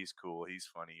 He's cool. He's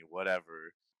funny.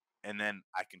 Whatever, and then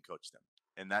I can coach them.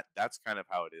 And that's kind of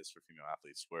how it is for female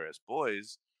athletes. Whereas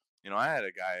boys, I had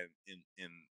a guy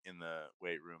in the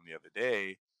weight room the other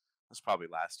day. It was probably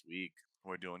last week.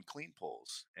 We're doing clean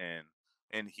pulls, and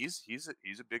he's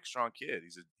a big strong kid.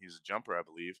 He's a jumper, I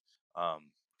believe.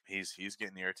 Um, he's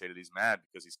getting irritated. He's mad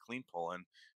because he's clean pulling,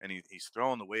 and he's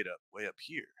throwing the weight up way up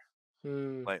here,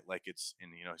 mm, like it's,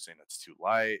 and he's saying it's too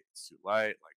light,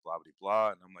 like blah blah blah.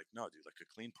 And I'm like, no dude, like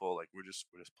a clean pull, like we're just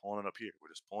pulling it up here, we're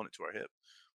just pulling it to our hip.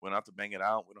 We don't have to bang it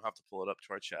out, we don't have to pull it up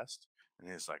to our chest. And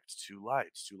he's like, it's too light,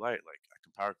 it's too light, like I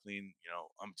can power clean,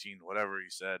 umpteen whatever he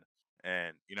said.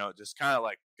 And just kind of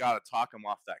like gotta talk him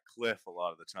off that cliff a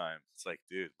lot of the time. It's like,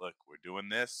 dude, look, we're doing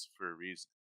this for a reason.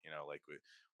 Like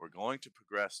we're going to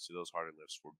progress to those harder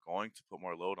lifts, we're going to put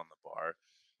more load on the bar.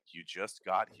 You just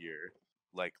got here,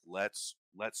 like let's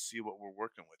see what we're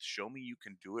working with. Show me you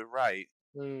can do it right,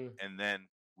 mm. and then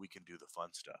we can do the fun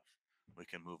stuff. We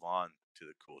can move on to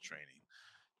the cool training.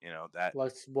 You know that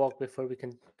Let's walk before we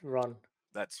can run.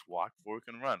 let's walk before we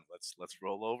can run. Let's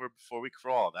roll over before we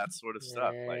crawl. That sort of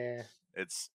stuff. Like Yeah.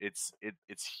 it's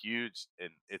huge,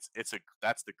 and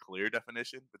that's the clear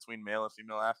definition between male and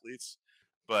female athletes.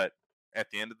 But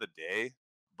at the end of the day,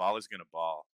 ball is gonna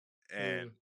ball, and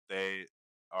Mm. they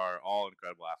are all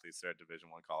incredible athletes. They're at Division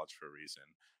 1 college for a reason,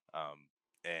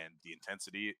 and the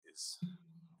intensity is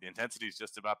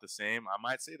just about the same. I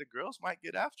might say the girls might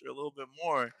get after a little bit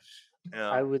more.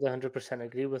 I Um, would 100%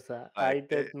 agree with that. like I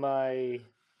did my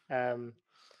um,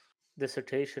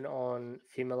 dissertation on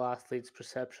female athletes'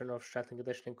 perception of strength and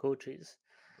conditioning coaches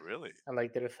really, and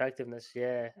like their effectiveness.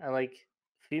 Yeah, and like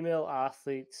female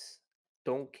athletes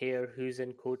don't care who's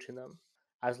in coaching them,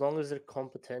 as long as they're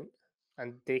competent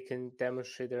and they can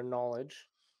demonstrate their knowledge,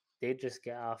 they just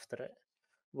get after it.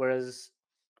 Whereas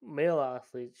male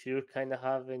athletes, you're kind of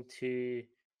having to.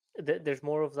 There's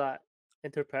more of that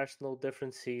interpersonal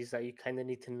differences that you kind of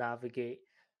need to navigate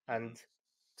Hmm. and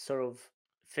sort of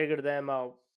figure them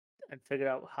out and figure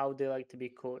out how they like to be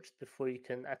coached before you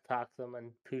can attack them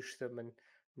and push them and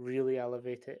really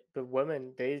elevate it. But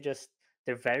women,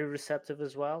 they're very receptive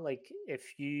as well. Like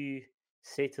if you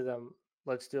say to them,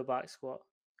 "Let's do a back squat,"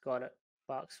 got it,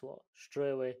 back squat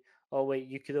straight away. Oh wait,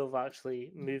 you could have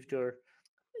actually moved your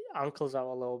ankles out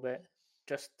a little bit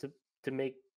just to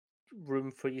make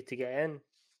room for you to get in.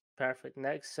 Perfect.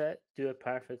 Next set, do it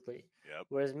perfectly. Yep.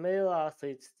 Whereas male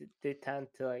athletes, they tend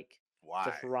to like Why?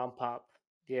 just ramp up.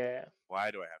 Yeah,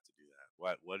 Why do I have to do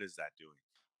that? What is that doing?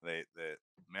 The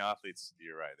male athletes,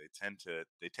 you're right. They tend to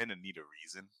need a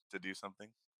reason to do something,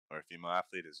 or a female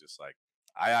athlete is just like,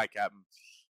 aye, captain,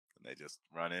 and they just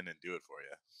run in and do it for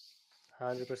you.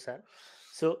 100%.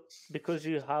 So because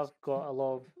you have got a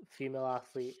lot of female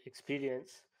athlete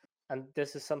experience, and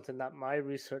this is something that my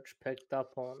research picked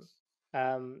up on,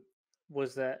 um,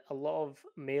 was that a lot of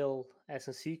male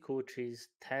S&C coaches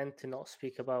tend to not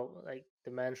speak about like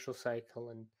the menstrual cycle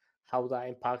and how that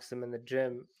impacts them in the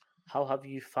gym. How have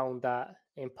you found that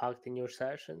impact in your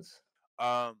sessions?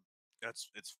 Um,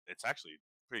 it's actually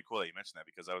pretty cool that you mentioned that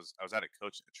because I was at a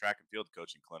track and field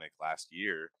coaching clinic last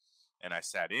year, and I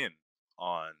sat in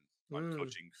on on Mm,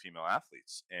 coaching female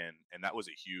athletes, and that was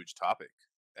a huge topic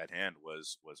at hand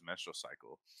was menstrual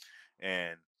cycle,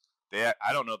 and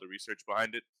I don't know the research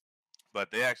behind it,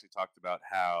 but they actually talked about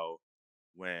how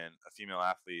when a female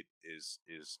athlete is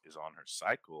on her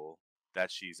cycle,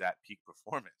 that she's at peak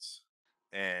performance,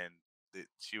 and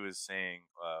she was saying,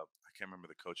 I can't remember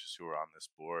the coaches who were on this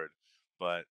board,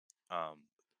 but um,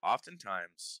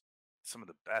 oftentimes some of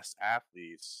the best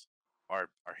athletes are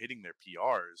hitting their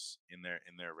PRs in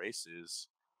their races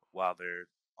while they're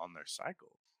on their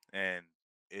cycle, and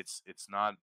it's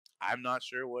not. I'm not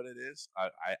sure what it is.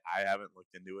 I haven't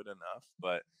looked into it enough,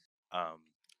 but um,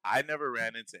 I never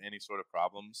ran into any sort of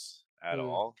problems at mm,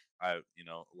 all.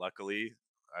 Luckily,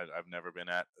 I've never been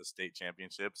at a state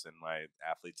championships, and my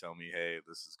athlete tell me, "Hey,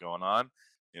 this is going on."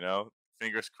 You know,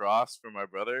 fingers crossed for my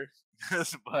brother,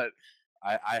 but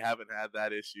I haven't had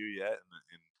that issue yet,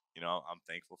 and I'm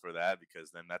thankful for that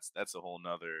because then that's a whole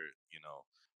nother,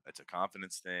 it's a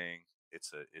confidence thing.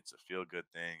 It's a feel good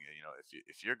thing.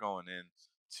 If you're going in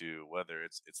to whether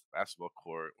it's the basketball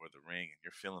court or the ring and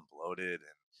you're feeling bloated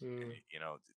and mm.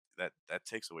 that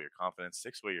takes away your confidence,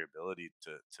 takes away your ability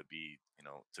to be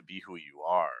to be who you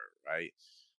are, right?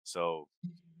 So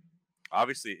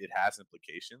obviously it has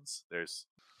implications. There's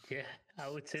Yeah, I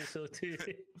would say so too.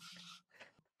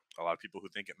 a lot of people who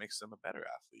think it makes them a better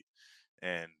athlete,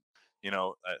 and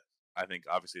I think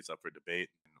obviously it's up for debate,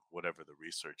 and whatever the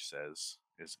research says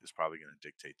is probably going to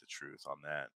dictate the truth on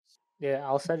that. Yeah,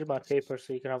 I'll send you my paper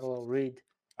so you can have a little read.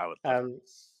 I would love Um,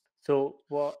 so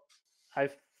what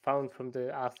I've found from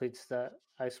the athletes that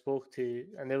I spoke to,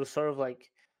 and it was sort of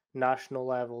like national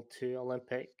level to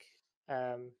Olympic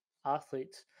um,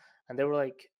 athletes, and they were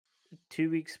like 2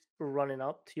 weeks running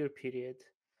up to your period,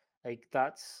 like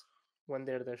that's when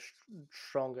they're the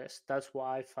strongest. That's what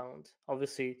I found.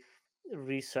 Obviously,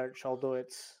 research, although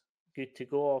it's good to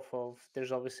go off of,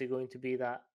 there's obviously going to be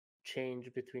that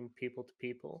change between people to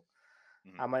people.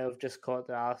 to. I might have just caught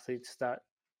the athletes that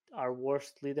are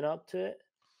worst leading up to it.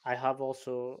 I have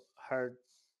also heard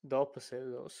the opposite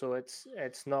though, so it's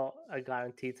not a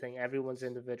guaranteed thing. Everyone's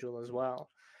individual as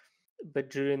well. But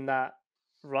during that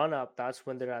run up, that's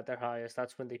when they're at their highest.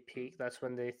 That's when they peak. That's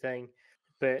when they think.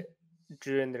 But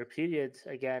during their periods,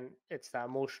 again, it's that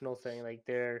emotional thing. Like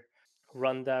they're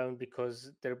run down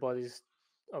because their body's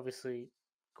obviously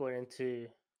going into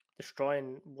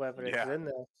destroying whatever is Yeah, in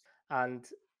there, and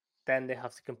then they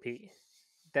have to compete.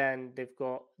 Then they've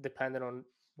got, depending on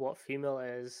what female it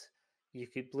is, you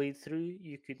could bleed through,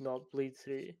 you could not bleed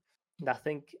through. And I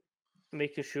think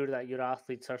making sure that your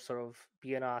athletes are sort of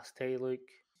being asked, hey, look,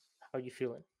 how are you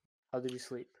feeling? How did you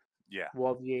sleep? yeah.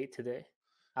 What have you ate today?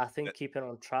 I think That keeping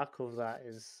on track of that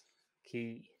is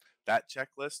key. that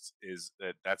checklist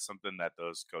that's something that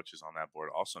those coaches on that board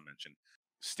also mentioned.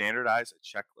 Standardize a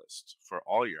checklist for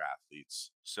all your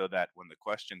athletes so that when the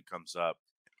question comes up,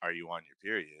 are you on your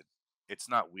period? It's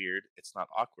not weird, it's not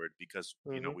awkward because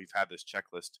Hmm. we've had this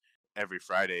checklist every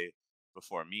Friday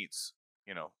before meets,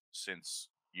 since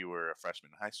you were a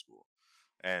freshman in high school.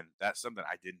 And that's something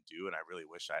I didn't do, and I really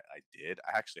wish I did.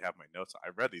 I actually have my notes. I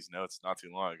read these notes not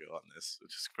too long ago on this,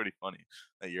 which is pretty funny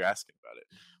that you're asking about it.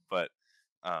 But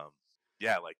um,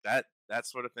 yeah, like that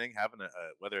sort of thing, having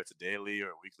whether it's a daily or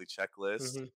a weekly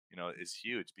checklist, Hmm. is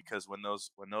huge because when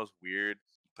those weird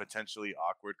potentially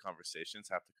awkward conversations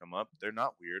have to come up, they're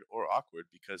not weird or awkward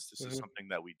because this is Hmm. something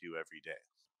that we do every day.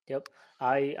 Yep.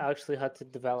 I actually had to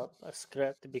develop a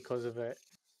script because of it,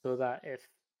 so that if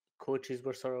coaches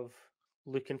were sort of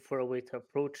looking for a way to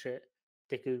approach it,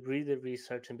 they could read the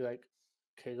research and be like,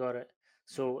 okay, got it. Mm,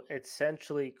 So it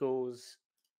essentially goes,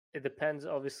 it depends,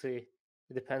 obviously,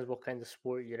 it depends what kind of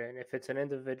sport you're in. If it's an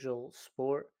individual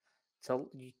sport,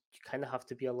 you kind of have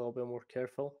to be a little bit more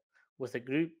careful. With a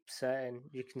group setting,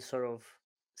 you can sort of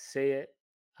say it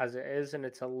as it is and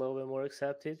it's a little bit more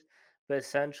accepted. But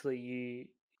essentially, you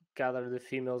gather the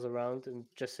females around and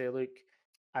just say, "Look,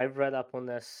 I've read up on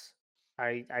this.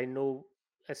 I know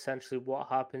essentially what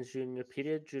happens during your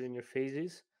period, during your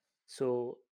phases.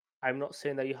 So I'm not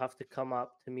saying that you have to come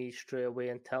up to me straight away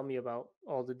and tell me about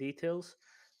all the details,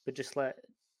 but just to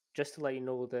let you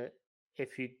know that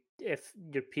if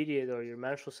your period or your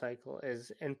menstrual cycle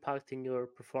is impacting your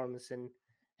performance in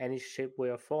any shape, way,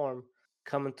 or form,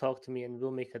 come and talk to me, and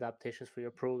we'll make adaptations for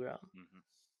your program." mhm.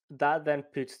 That then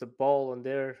puts the ball on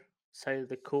their side of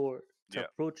the court to Yeah.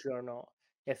 approach you or not.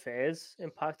 If it is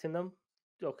impacting them,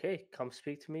 okay, come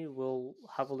speak to me. We'll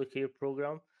have a look at your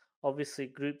program. Obviously,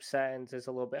 group settings is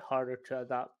a little bit harder to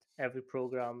adapt every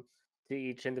program to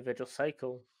each individual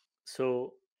cycle.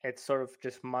 So it's sort of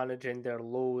just managing their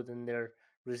load and their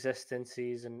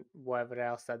resistances and whatever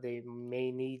else that they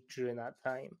may need during that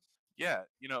time. Yeah,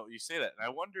 you say that, and I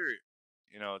wonder,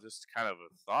 just kind of a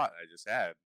thought I just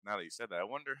had now that you said that. I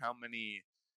wonder how many,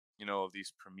 of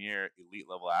these premier elite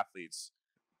level athletes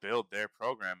build their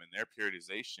program and their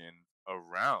periodization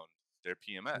around their Hmm.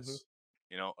 PMS.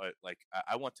 Like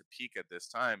I want to peak at this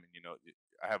time, and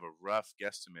I have a rough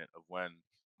guesstimate of when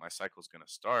my cycle is going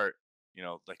to start.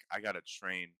 Like I got to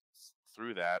train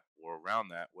through that or around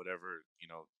that, whatever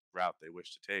route they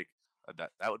wish to take.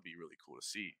 That would be really cool to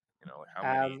see. Like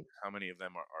Um, how many of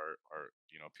them are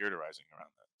periodizing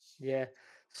around that. Yeah,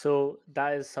 so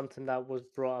that is something that was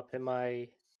brought up in my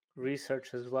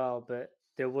research as well, but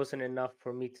there wasn't enough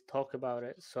for me to talk about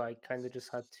it, so I kind of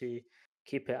just had to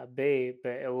keep it at bay.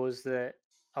 But it was that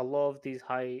a lot of these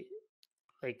high,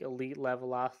 like elite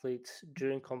level athletes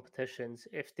during competitions,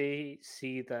 if they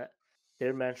see that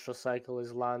their menstrual cycle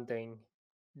is landing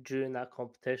during that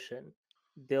competition,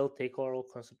 they'll take oral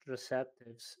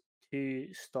contraceptives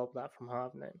to stop that from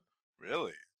happening.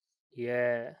 Really?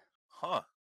 Yeah. Huh.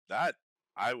 That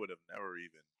I would have never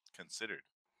even considered.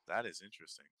 That is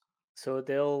interesting.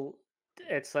 So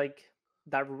it's like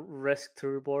that risk to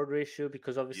reward ratio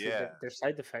because obviously Yeah. there's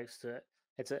side effects to it.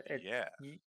 Yeah.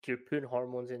 You're putting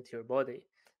hormones into your body,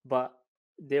 but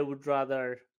they would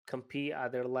rather compete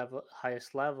at their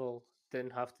highest level than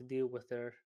have to deal with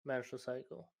their menstrual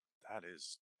cycle. That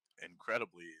is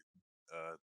incredibly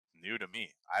uh new to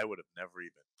me. I would have never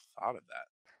even thought of that.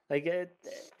 Like it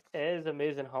is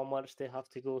amazing how much they have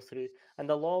to go through, and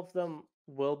a lot of them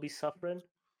will be suffering,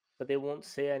 but they won't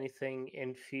say anything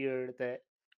in fear that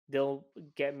they'll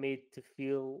get made to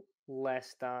feel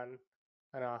less than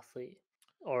an athlete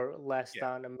or less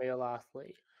Yeah. than a male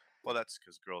athlete. Well, that's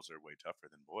because girls are way tougher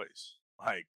than boys.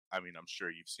 Like, I mean, I'm sure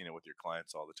you've seen it with your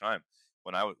clients all the time.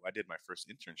 When I did my first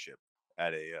internship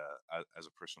at as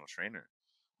a personal trainer,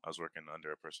 I was working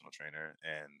under a personal trainer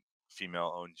and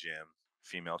female-owned gym,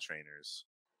 female trainers,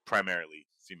 primarily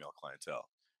female clientele,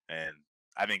 and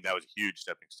I think that was a huge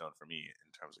stepping stone for me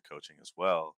in terms of coaching as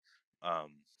well.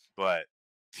 But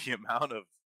the amount of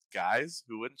guys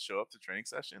who wouldn't show up to training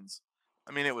sessions,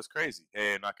 I mean, it was crazy.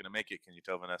 Hey, I'm not going to make it. Can you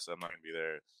tell Vanessa I'm not going to be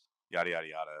there? Yada yada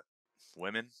yada.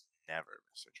 Women never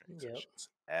miss their training Yep. sessions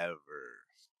ever,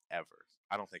 ever.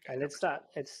 I don't think I And ever it's told that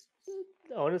it's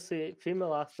honestly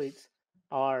female athletes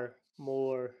are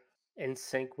more in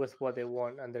sync with what they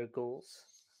want and their goals.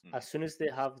 one. As soon as they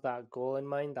have that goal in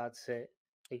mind, that's it.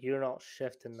 Like you're not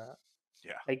shifting that.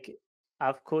 Yeah, Like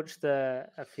I've coached a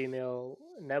female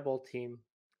netball team,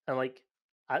 and like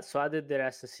so I did their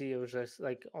S&C. It was just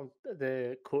like on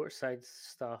the courtside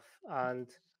stuff, and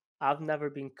I've never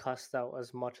been cussed out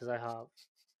as much as I have.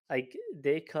 Like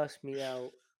they cussed me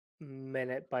out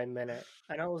minute by minute,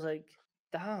 and I was like,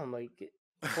 "Damn! Like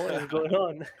what is going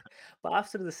on?" But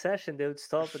after the session, they would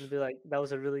stop and be like, "That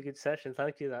was a really good session.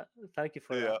 Thank you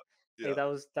for yeah, that. Like yeah,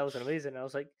 that was amazing." I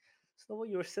was like, "It's not what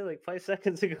you were saying like 5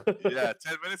 seconds ago." yeah.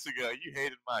 10 minutes ago, you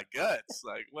hated my guts.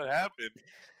 Like, what happened?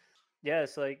 Yeah,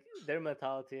 it's like their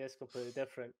mentality is completely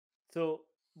different. So,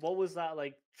 what was that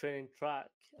like training track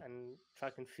and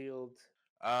field?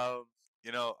 Um,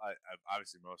 I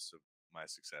obviously most of my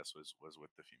success was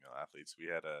with the female athletes.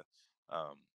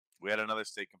 We had another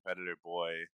state competitor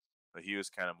boy, but he was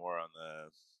kind of more on the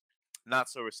not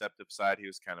so receptive side. He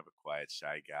was kind of a quiet,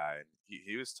 shy guy, and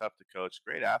he was tough to coach.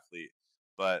 Great athlete,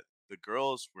 but the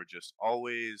girls were just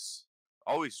always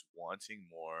wanting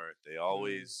more. They Mm.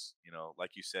 always,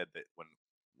 like you said, that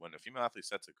when a female athlete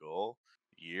sets a goal,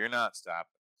 you're not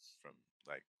stopping from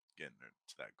like getting her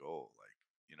to that goal. Like,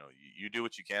 you do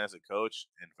what you can as a coach,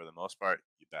 and for the most part,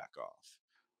 you back off.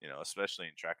 Especially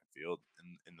in track and field,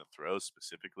 in the throws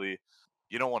specifically,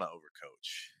 you don't want to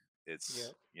overcoach.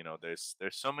 Yep.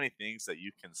 There's so many things that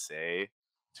you can say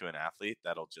to an athlete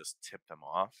that'll just tip them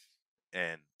off,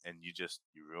 and you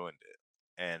ruined it.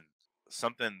 And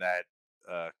something that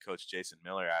Coach Jason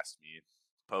Miller asked me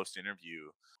post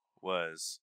interview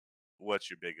was, "What's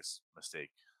your biggest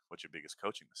mistake? What's your biggest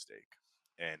coaching mistake?"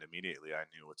 And immediately I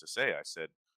knew what to say. I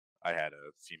said, "I had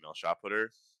a female shot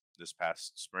putter this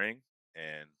past spring,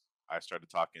 and I started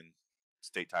talking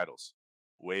state titles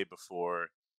way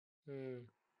before Mm.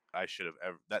 I should have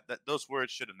ever. That those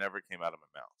words should have never came out of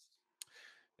my mouth."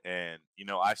 And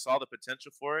I saw the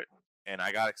potential for it, and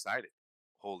I got excited.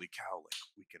 Holy cow, like,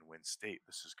 we can win state,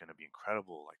 this is going to be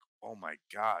incredible, like, oh my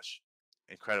gosh.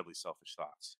 Incredibly selfish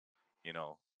thoughts,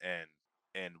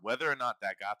 and whether or not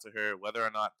that got to her, whether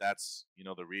or not that's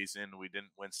the reason we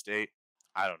didn't win state,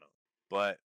 I don't know.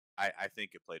 But I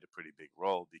think it played a pretty big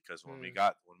role, because Mm. when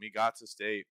we got to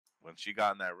state, when she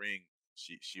got in that ring,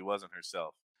 she wasn't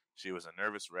herself. She was a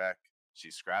nervous wreck. She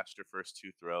scratched her first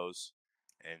two throws,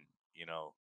 and you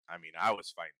know I mean, I was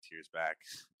fighting tears back.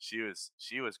 She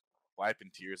was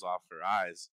wiping tears off her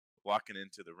eyes walking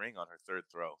into the ring on her third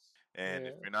throw. And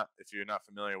Yeah. if you're not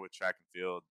familiar with track and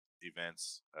field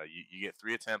events, you get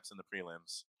 3 attempts in the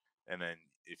prelims, and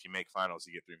then if you make finals,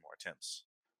 you get 3 more attempts.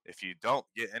 If you don't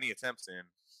get any attempts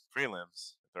in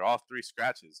prelims, if they're all three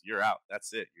scratches, you're out.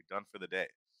 That's it. You're done for the day.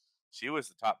 She was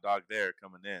the top dog there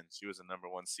coming in. She was the number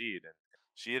one seed, and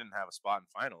she didn't have a spot in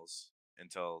finals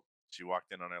until she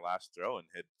walked in on her last throw and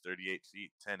hit 38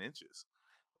 feet 10 inches.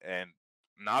 And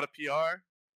not a PR,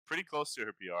 pretty close to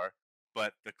her PR,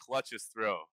 but the clutchest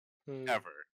throw Mm.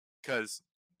 ever, because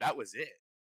that was it.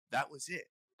 That was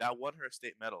it. That won her a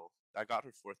state medal. That got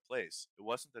her fourth place. It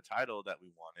wasn't the title that we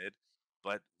wanted,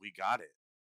 but we got it,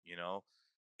 you know?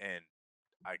 And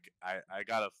I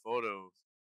got a photo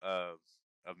of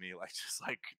of me, like, just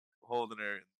like holding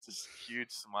her, just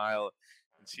huge smile,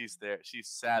 and she's there. She's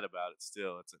sad about it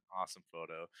still. It's an awesome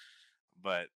photo,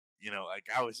 but like,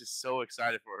 I was just so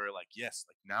excited for her. Like, yes,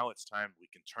 like, now it's time. We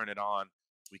can turn it on.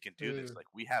 We can do this. Mm. Like,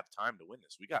 we have time to win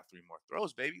this. We got 3 more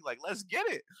throws, baby. Like, let's get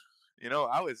it.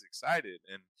 I was excited,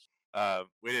 and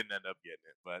we didn't end up getting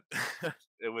it, but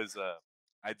it was.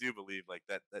 I do believe, like,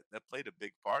 that played a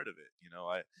big part of it.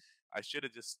 I should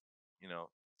have just you know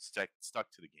stuck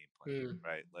to the game plan. Mm.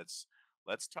 Right.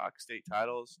 Let's talk state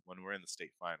titles when we're in the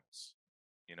state finals.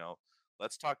 You know,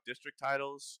 let's talk district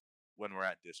titles when we're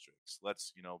at districts.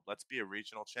 Let's be a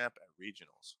regional champ at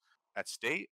regionals. At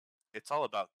state, it's all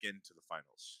about getting to the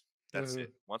finals. That's Mm.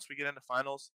 it. Once we get into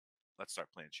finals, let's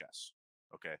start playing chess.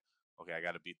 Okay. Okay, I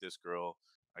got to beat this girl.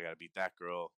 I got to beat that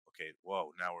girl. Okay,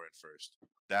 whoa, now we're in first.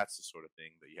 That's the sort of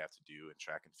thing that you have to do in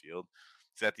track and field.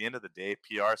 So at the end of the day,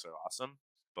 PRs are awesome,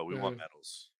 but we want Mm.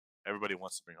 medals. Everybody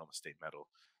wants to bring home a state medal.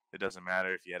 It doesn't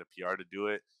matter if you had a PR to do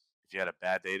it, if you had a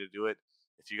bad day to do it.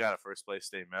 If you got a first place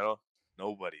state medal,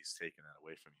 nobody's taking that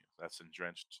away from you. That's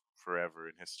entrenched forever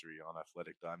in history on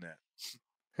athletic.net.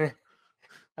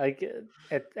 Like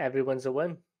everyone's a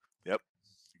win, Yep,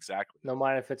 exactly. no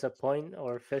matter if it's a point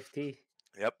or 50.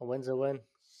 Yep. A win's a win.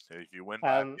 If you win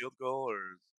by a Um. field goal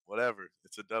or whatever,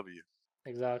 it's a W.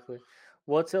 Exactly.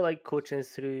 What's it like coaching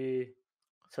through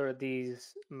sort of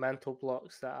these mental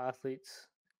blocks that athletes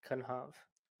can have?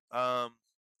 Um,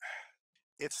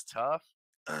 it's tough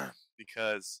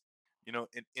because in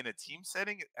a team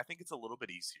setting, I think it's a little bit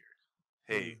easier.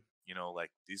 Hey, Mm.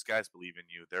 like, these guys believe in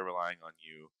you, they're relying on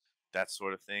you, that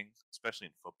sort of thing. Especially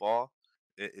in football,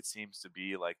 it seems to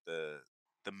be like the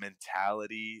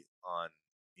mentality on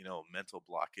mental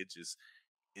blockage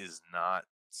is not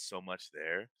so much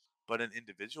there. But in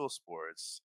individual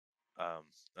sports,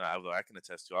 although I can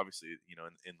attest to, obviously,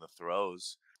 in the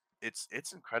throws, it's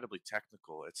incredibly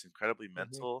technical, it's incredibly Hmm.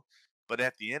 mental. But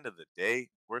at the end of the day,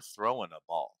 we're throwing a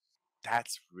ball.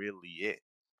 That's really it.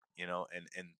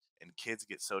 And kids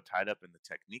get so tied up in the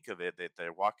technique of it that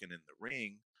they're walking in the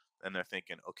ring, and they're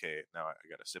thinking, okay, now I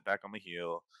got to sit back on my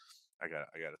heel. I got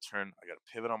to turn. I got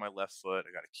to pivot on my left foot.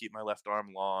 I got to keep my left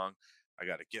arm long. I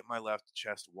got to get my left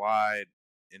chest wide.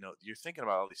 You're thinking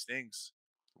about all these things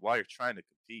while you're trying to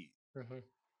compete. Hmm.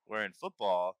 Where in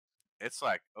football, it's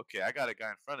like, okay, I got a guy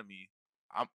in front of me.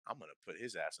 I'm gonna put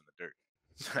his ass in the dirt.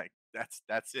 Like,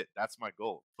 that's it. That's my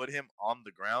goal. Put him on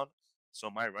the ground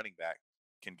so my running back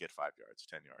can get 5 yards,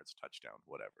 10 yards, touchdown,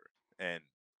 whatever. And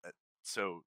uh,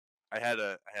 so I had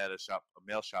a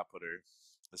male shot putter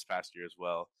this past year as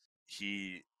well.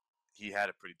 He he had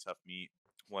a pretty tough meet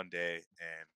one day,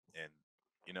 and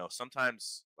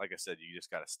sometimes, like I said, you just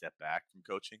got to step back from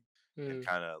coaching and Mm.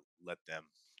 kind of let them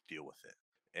deal with it.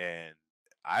 And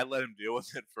I let him deal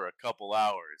with it for a couple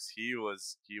hours. He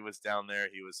was down there.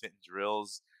 He was hitting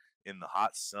drills in the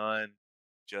hot sun,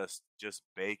 just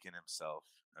baking himself.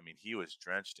 I mean, he was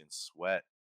drenched in sweat.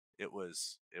 It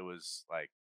was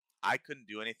like I couldn't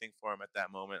do anything for him at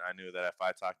that moment. I knew that if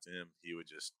I talked to him, he would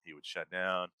shut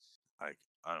down. Like,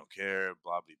 I don't care,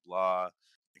 blah blah blah.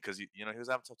 Because he was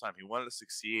having a tough time. He wanted to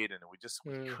succeed, and we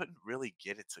Mm. couldn't really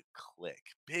get it to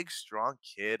click. Big, strong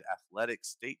kid, athletic,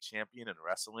 state champion in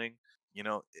wrestling.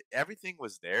 Everything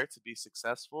was there to be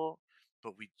successful,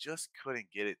 but we just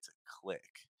couldn't get it to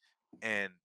click.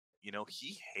 And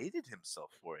he hated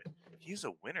himself for it. He's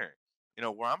a winner.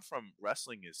 Where I'm from,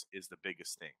 wrestling is the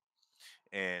biggest thing.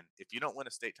 And if you don't win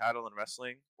a state title in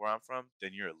wrestling where I'm from,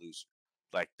 then you're a loser.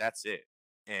 Like, that's it.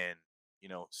 And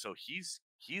so he's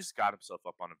got himself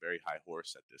up on a very high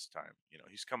horse at this time.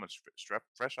 He's coming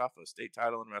fresh off of a state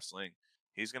title in wrestling.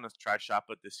 He's gonna try shot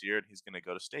put this year, and he's gonna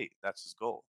go to state. That's his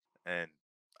goal. And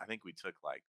I think we took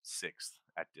like sixth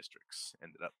at districts.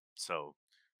 Ended up. So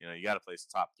you got to place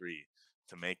top three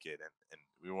to make it, and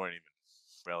we weren't even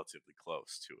relatively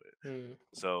close to it. Mm.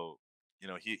 So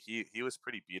he was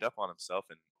pretty beat up on himself,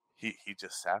 and he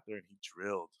just sat there and he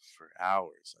drilled for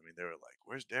hours. I mean, they were like,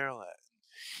 "Where's Daryl at?"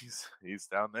 He's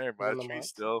down there by On the the tree mat.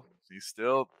 still. He's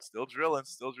still drilling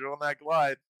that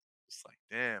glide. It's like,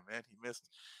 damn, man, he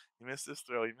missed this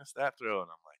throw, he missed that throw, and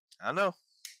I'm like, I know,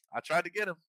 I tried to get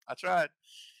him, I tried,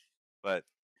 but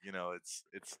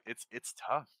it's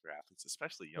tough for athletes,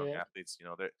 especially young Yeah. athletes.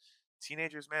 They're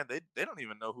teenagers, man. They don't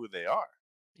even know who they are.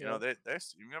 Yeah.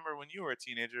 You remember when you were a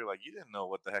teenager, like you didn't know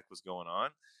what the heck was going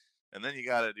on, and then you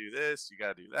got to do this, you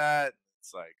got to do that.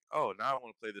 It's like, oh, now I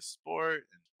want to play this sport,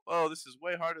 and oh, this is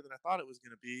way harder than I thought it was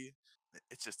going to be.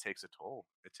 It just takes a toll.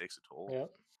 It takes a toll. Yeah.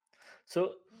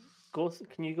 So,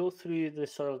 can you go through the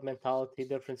sort of mentality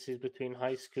differences between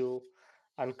high school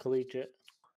and collegiate?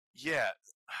 Yeah,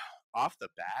 off the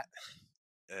bat,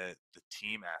 the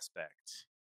team aspect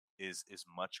is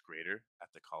much greater at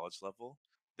the college level.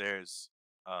 There's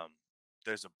um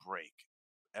there's a break.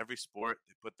 Every sport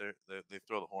they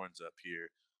throw the horns up here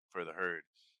for the herd.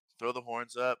 Throw the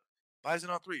horns up.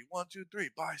 Bison on three. 1, 2, 3.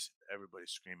 Bison.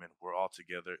 Everybody's screaming. We're all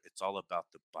together. It's all about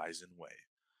the Bison way.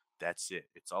 That's it.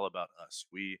 It's all about us.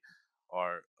 We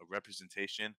are a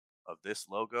representation of this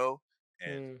logo,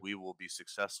 and Mm. we will be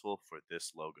successful for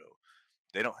this logo.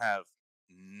 They don't have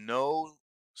no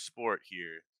sport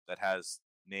here that has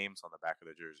names on the back of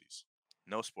their jerseys.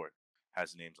 No sport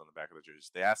has names on the back of their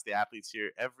jerseys. They ask the athletes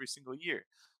here every single year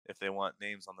if they want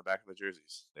names on the back of their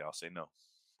jerseys. They all say no.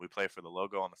 We play for the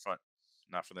logo on the front,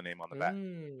 not for the name on the back.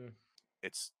 Mm.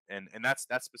 And that's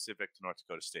specific to North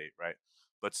Dakota State, right?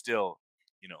 But still,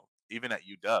 even at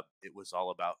UW, it was all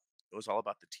about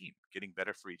the team getting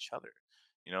better for each other,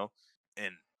 you know,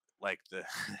 and like the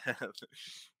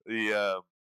the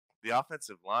the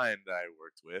offensive line that I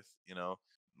worked with,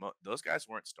 those guys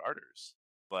weren't starters,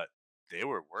 but they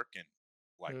were working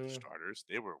like the Mm. starters.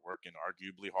 They were working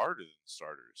arguably harder than the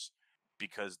starters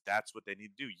because that's what they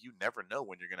need to do. You never know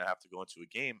when you're going to have to go into a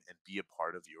game and be a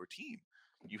part of your team.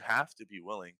 You have to be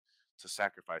willing to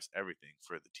sacrifice everything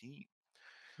for the team.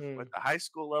 But Mm. the high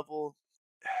school level,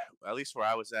 at least where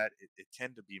I was at, it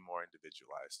tended to be more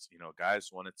individualized.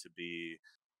 Guys wanted to be,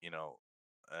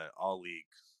 all league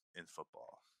in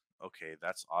football. Okay,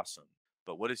 that's awesome.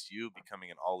 But what does you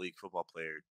becoming an all league football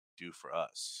player do for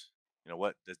us?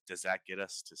 What does that get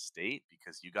us to state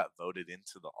because you got voted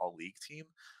into the all league team?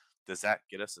 Does that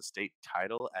get us a state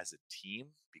title as a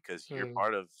team because you're Mm.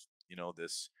 part of,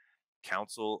 this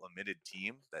council omitted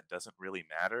team that doesn't really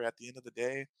matter at the end of the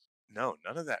day? No,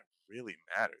 none of that really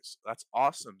matters. That's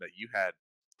awesome that you had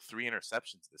 3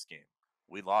 interceptions this game.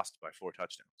 We lost by 4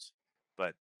 touchdowns,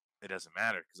 but it doesn't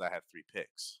matter because I had 3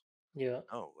 picks. Yeah.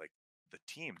 No, like the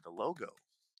team, the logo.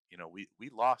 We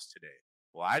lost today.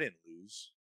 Well, I didn't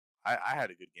lose. I had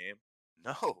a good game.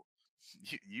 No,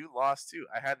 you lost too.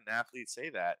 I had an athlete say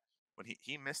that when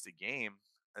he missed a game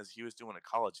as he was doing a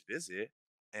college visit,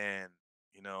 and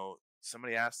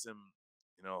somebody asked him,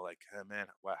 like, hey, man,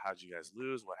 how'd you guys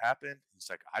lose? What happened? He's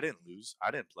like, I didn't lose.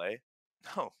 I didn't play.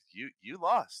 No, you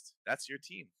lost. That's your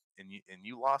team, and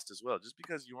you lost as well. Just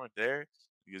because you weren't there,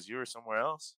 because you were somewhere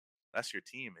else, that's your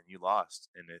team, and you lost.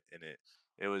 And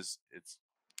it was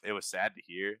sad to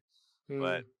hear,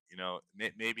 but Mm.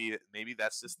 maybe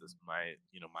that's just my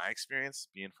experience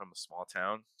being from a small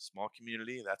town, small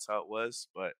community. That's how it was,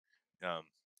 but um,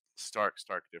 stark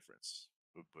difference.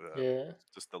 Yeah.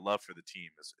 just the love for the team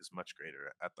is much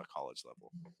greater at the college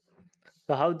level.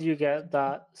 So how do you get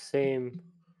that same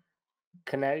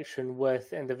connection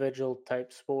with individual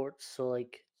type sports? So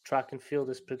like track and field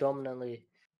is predominantly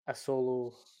a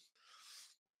solo.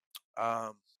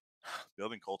 Um,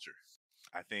 building culture.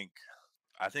 I think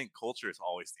I think culture is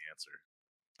always the answer.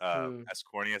 Hmm. As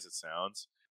corny as it sounds,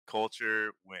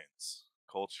 culture wins.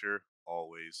 Culture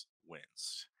always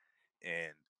wins.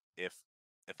 And if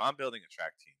if I'm building a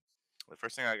track team, the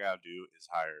first thing I gotta do is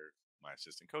hire my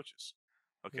assistant coaches.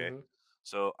 Okay, Mm-hmm.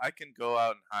 so I can go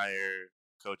out and hire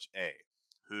Coach A,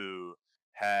 who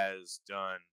has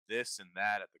done this and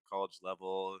that at the college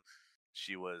level.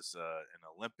 She was an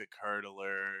Olympic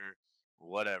hurdler,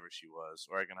 whatever she was.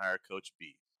 Or I can hire Coach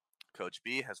B. Coach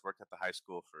B has worked at the high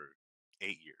school for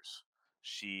 8 years.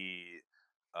 She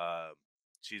um,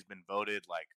 she's been voted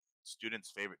like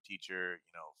student's favorite teacher,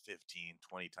 15,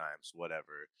 20 times,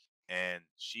 whatever. And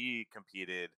she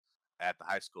competed at the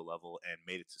high school level and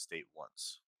made it to state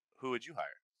once. Who would you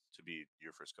hire to be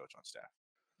your first coach on staff?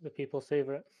 The people's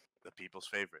favorite. The people's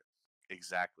favorite.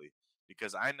 Exactly.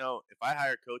 Because I know if I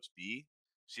hire Coach B,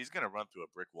 she's going to run through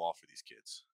a brick wall for these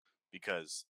kids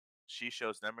because she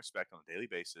shows them respect on a daily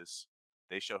basis.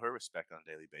 They show her respect on a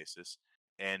daily basis.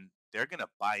 And they're going to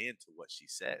buy into what she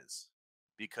says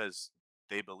because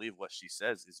they believe what she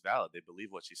says is valid. They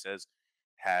believe what she says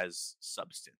has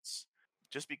substance.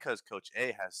 Just because Coach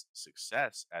A has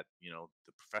success at,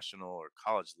 the professional or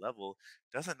college level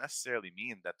doesn't necessarily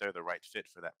mean that they're the right fit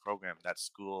for that program, that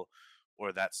school,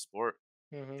 or that sport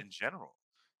Mm-hmm. in general.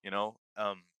 You know,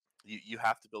 um, you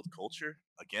have to build culture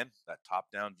again, that top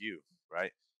down view,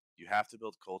 right? You have to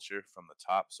build culture from the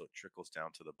top so it trickles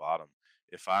down to the bottom.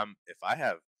 If I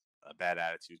have a bad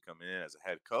attitude coming in as a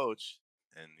head coach,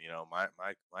 and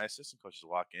my assistant coaches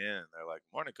walk in and they're like,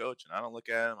 "Morning, coach," and I don't look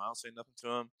at them, I don't say nothing to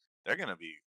them, they're gonna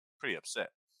be pretty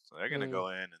upset. So they're gonna Mm. go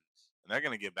in and they're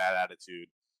gonna give bad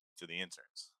attitude to the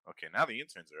interns. Okay, now the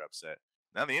interns are upset.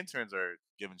 Now the interns are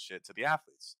giving shit to the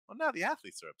athletes. Well, now the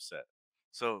athletes are upset.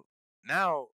 So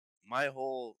now my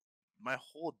whole my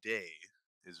whole day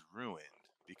is ruined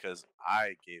because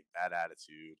I gave bad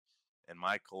attitude and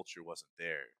my culture wasn't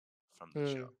there from the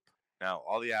Mm. jump. Now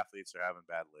all the athletes are having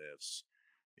bad lifts.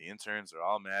 The interns are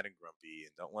all mad and grumpy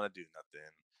and don't want to do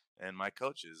nothing. And my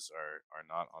coaches are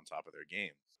not on top of their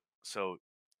game. So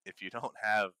if you don't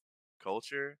have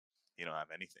culture, you don't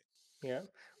have anything. Yeah,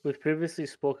 we've previously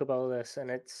spoke about this,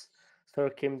 and it's sort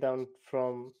of came down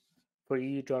from for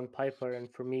you, John Piper,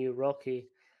 and for me, Rocky,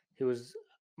 who was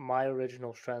my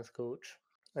original strength coach,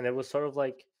 and it was sort of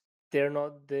like they're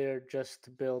not there just to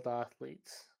build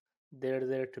athletes; they're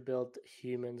there to build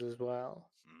humans as well.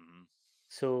 Hmm.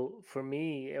 So for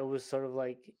me, it was sort of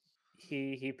like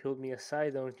he pulled me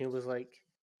aside and he was like,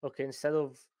 okay, instead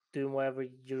of doing whatever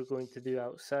you're going to do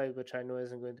outside, which I know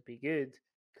isn't going to be good,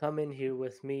 come in here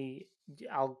with me.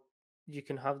 I'll you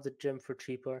can have the gym for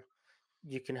cheaper.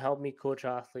 You can help me coach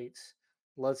athletes.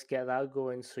 Let's get that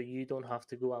going so you don't have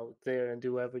to go out there and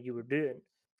do whatever you were doing.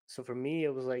 So for me,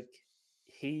 it was like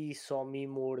he saw me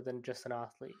more than just an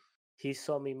athlete. He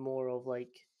saw me more of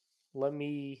like, let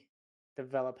me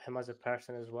develop him as a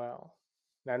person as well.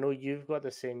 And I know you've got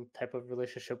the same type of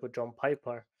relationship with John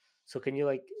Piper. So can you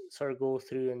like sort of go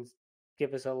through and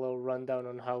give us a little rundown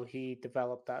on how he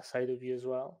developed that side of you as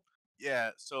well?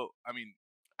 Yeah, so I mean,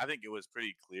 I think it was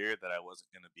pretty clear that I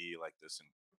wasn't going to be like this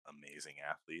amazing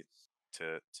athlete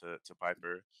to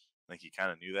Piper. I think he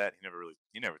kind of knew that.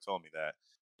 He never told me that,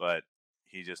 but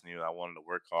he just knew I wanted to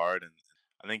work hard, and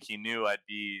I think he knew I'd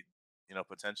be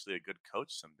potentially a good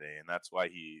coach someday, and that's why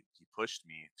he pushed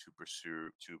me to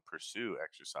pursue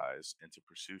exercise and to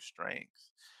pursue strength.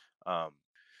 Um,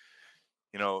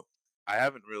 you know, I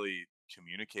haven't really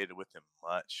communicated with him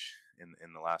much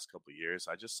in the last couple of years.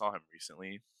 I just saw him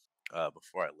recently,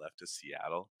 before I left to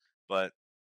Seattle. But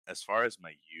as far as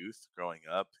my youth growing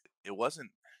up, it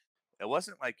wasn't it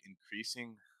wasn't like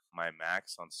increasing my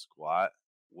max on squat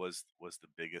was the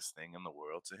biggest thing in the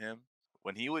world to him.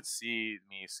 When he would see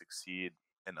me succeed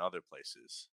in other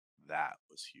places, that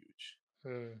was huge.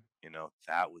 Hmm.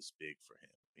 That was big for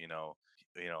him.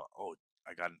 Oh,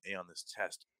 I got an A on this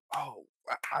test. Oh,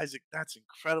 Isaac, that's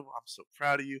incredible. I'm so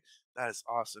proud of you. That is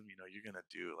awesome. You're gonna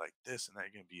do like this and that.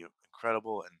 You're gonna be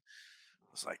incredible. And I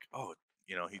was like, oh,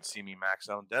 he'd see me max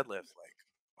out on deadlift. Like,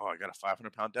 oh, I got a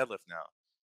 500-pound deadlift now.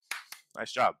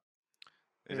 Nice job.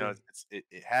 Hmm.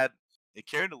 It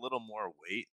carried a little more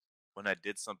weight when I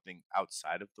did something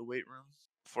outside of the weight room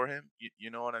for him. You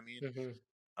know what I mean?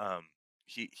 Mm-hmm. um,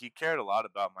 he cared a lot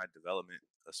about my development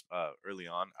early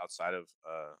on outside of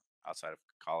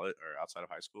college or outside of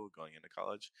high school going into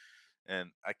college.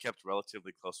 and I kept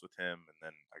relatively close with him. And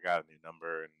then I got a new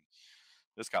number and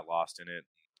just got lost in it.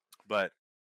 But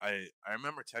I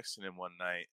remember texting him one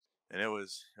night, and it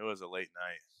was a late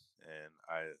night, and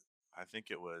I think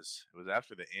it was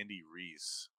after the Andy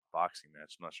Reese boxing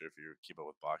match. I'm not sure if you keep up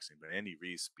with boxing, but Andy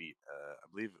Reese beat I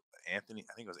believe Anthony.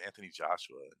 I think it was Anthony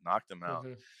Joshua, knocked him out,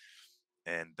 Hmm.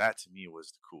 and that to me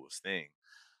was the coolest thing.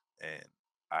 And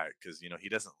because he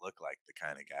doesn't look like the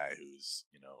kind of guy who's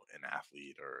an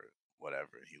athlete or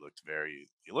whatever. He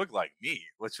looked like me,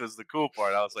 which was the cool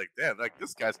part. I was like, damn, like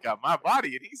this guy's got my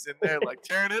body, and he's in there like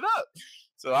tearing it up.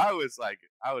 So I was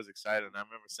excited, and I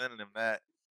remember sending him that,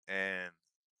 and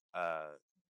uh,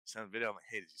 sent a video. I'm like,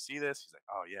 hey, did you see this? He's like,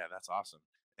 oh yeah, that's awesome.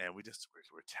 And we're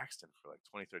texting for like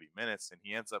 20, 30 minutes, and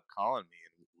he ends up calling me,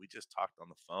 and we just talked on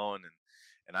the phone,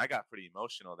 and I got pretty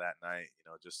emotional that night.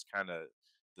 Just kind of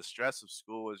the stress of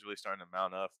school was really starting to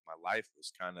mount up. My life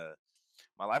was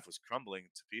crumbling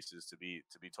to pieces, to be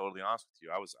totally honest with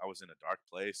you. I was in a dark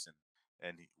place,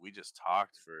 and we just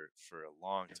talked for a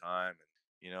long time.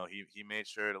 And he made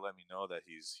sure to let me know that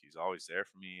he's always there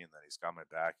for me, and that he's got my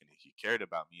back, and he cared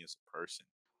about me as a person.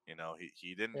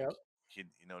 He didn't Yep. he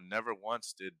never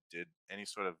once did any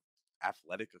sort of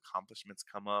athletic accomplishments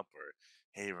come up, or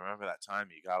hey, remember that time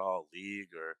you got all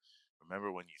league, or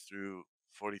remember when you threw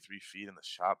 43 feet in the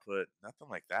shot put. Nothing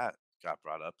like that got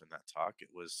brought up in that talk. It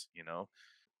was,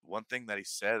 one thing that he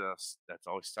said that's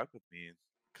always stuck with me,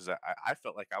 because I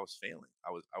felt like I was failing.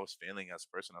 I was failing as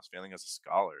a person. I was failing as a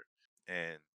scholar,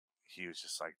 and he was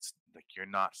just like you're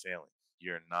not failing.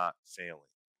 You're not failing.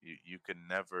 You can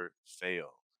never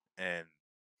fail. And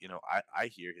I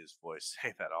hear his voice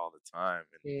say that all the time,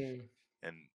 Mm.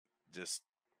 and just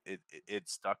it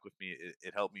stuck with me.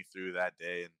 It helped me through that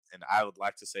day, and I would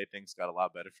like to say things got a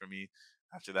lot better for me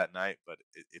after that night, but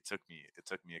it took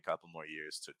me a couple more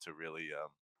years to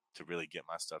really get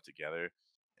my stuff together.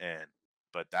 And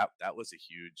but that was a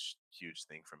huge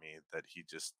thing for me, that he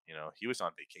just he was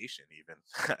on vacation even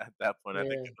at that point. I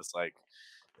think Yeah.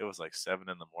 it was like 7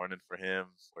 in the morning for him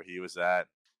where he was at.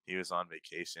 He was on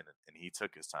vacation, and he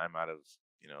took his time out of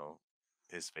you know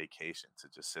his vacation to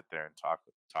just sit there and talk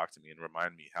to me and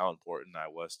remind me how important I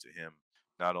was to him,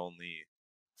 not only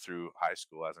through high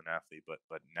school as an athlete,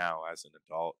 but now as an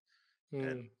adult.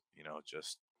 And Mm.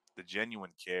 just the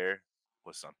genuine care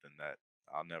was something that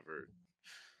I'll never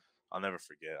I'll never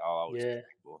forget. I'll always be Yeah.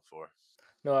 thankful for.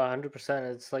 No, 100%.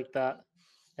 It's like that.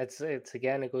 It's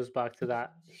again, it goes back to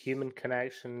that human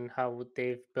connection, how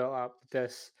they've built up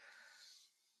this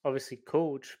obviously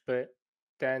coach, but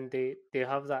then they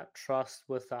have that trust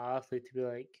with the athlete to be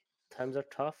like, times are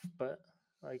tough, but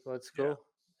like let's Yeah. go.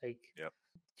 Like Yep.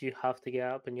 you have to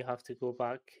get up and you have to go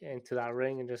back into that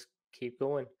ring and just keep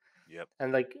going. Yep.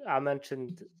 And like I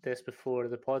mentioned this before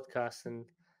the podcast, and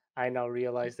I now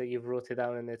realize that you've wrote it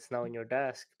down and it's now in your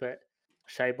desk. But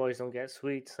shy boys don't get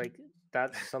sweets. Like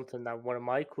that's something that one of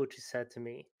my coaches said to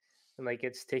me, and like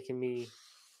it's taken me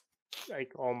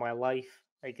like all my life.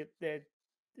 Like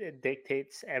it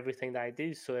dictates everything that I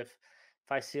do. So if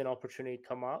I see an opportunity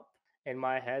come up in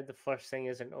my head, the first thing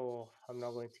isn't, oh, I'm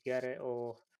not going to get it,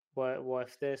 or what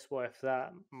if this, what if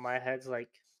that. My head's like,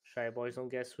 shy boys don't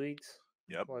get sweets.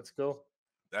 Yep. Let's go.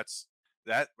 That's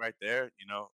that right there.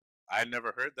 I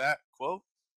never heard that quote,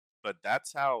 but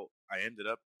that's how I ended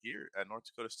up here at North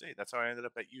Dakota State. That's how I ended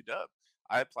up at UW.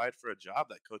 I applied for a job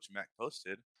that Coach Mack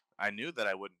posted. I knew that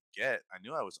I wouldn't get. I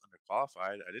knew I was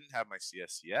underqualified. I didn't have my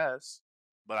CSCS,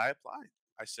 but I applied.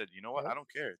 I said, you know what? I Yep.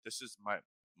 don't care. This is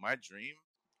my dream.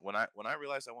 When I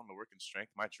realized I wanted to work in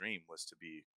strength, my dream was to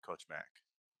be Coach Mack.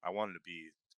 I wanted to be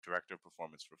director of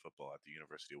performance for football at the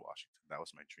University of Washington. That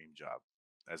was my dream job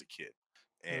as a kid,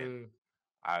 and Mm.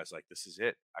 I was like, "This is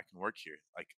it. I can work here.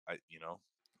 Like,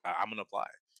 I'm gonna apply."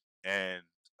 And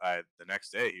the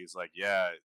next day, he was like,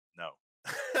 "Yeah, no."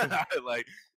 like,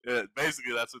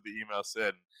 basically, that's what the email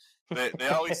said. They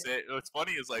always say. What's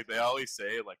funny is like they always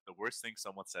say like the worst thing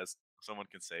someone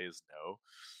can say is no,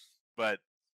 but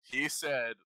he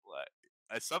said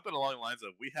like something along the lines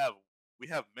of we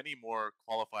have many more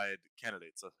qualified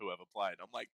candidates who have applied.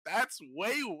 I'm like, that's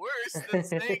way worse than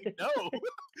saying no.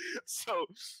 So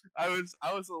I was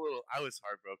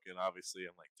heartbroken. Obviously,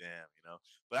 I'm like, damn.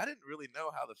 But I didn't really know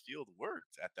how the field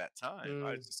worked at that time.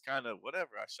 I Mm. was just kind of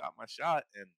whatever. I shot my shot,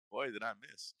 and boy, did I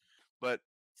miss. But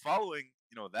following,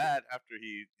 that after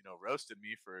he, roasted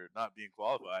me for not being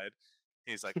qualified,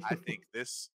 he's like, I think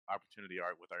this opportunity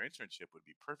art with our internship would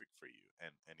be perfect for you.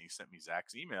 And he sent me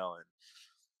Zach's email, and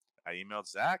I emailed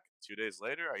Zach. 2 days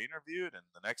later, I interviewed, and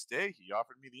the next day he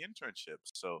offered me the internship.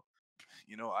 So,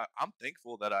 I'm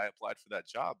thankful that I applied for that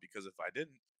job, because if I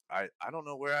didn't, I don't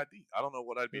know where I'd be. I don't know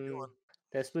what I'd be Mm. doing.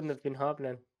 this wouldn't have been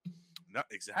happening. No,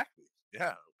 exactly.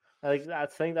 Yeah. Like I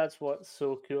think that's what's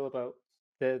so cool about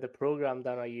the program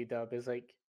down at UW is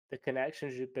like the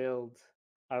connections you build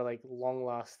are like long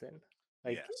lasting.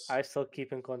 Like Yes. I still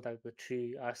keep in contact with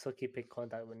Tree. I still keep in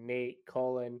contact with Nate,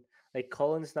 Colin. Like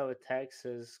Colin's now at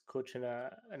Texas coaching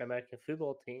an American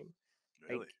football team.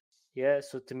 Like Really. yeah,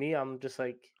 so to me, I'm just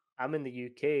like I'm in the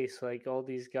UK, so like all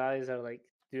these guys are like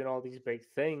doing all these big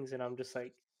things, and I'm just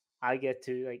like I get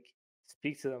to like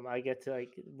speak to them. I get to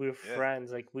like we're Yeah.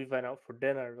 friends. Like we went out for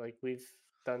dinner. Like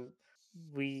done.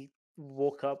 We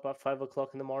woke up at 5 o'clock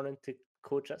in the morning to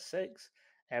coach at 6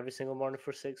 every single morning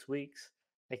for 6 weeks.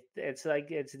 Like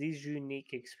it's these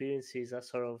unique experiences that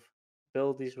sort of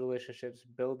build these relationships,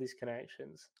 build these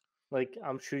connections. Like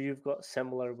I'm sure you've got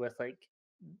similar with like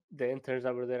the interns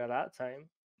that were there at that time.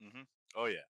 Oh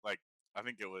yeah. Like I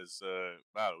think it was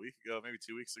about a week ago, maybe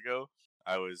 2 weeks ago.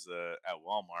 I was at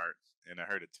Walmart and I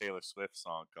heard a Taylor Swift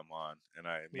song come on, and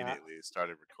I Nah. immediately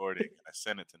started recording. And I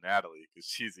sent it to Natalie because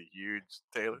she's a huge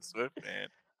Taylor Swift fan,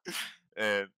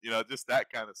 and just that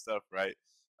kind of stuff, right?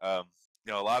 Um,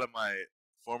 a lot of my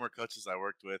former coaches I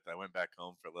worked with, I went back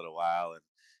home for a little while and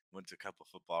went to a couple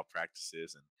football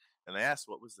practices, and they asked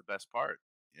what was the best part,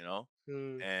 you know,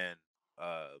 Mm, and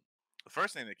uh, the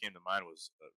first thing that came to mind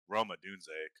was Roma Dunze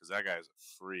because that guy's a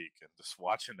freak, and just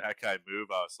watching that guy move,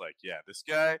 I was like, yeah, this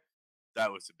guy,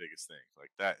 that was the biggest thing.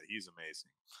 Like that, he's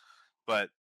amazing. But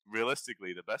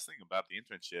realistically, the best thing about the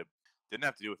internship didn't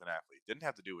have to do with an athlete, didn't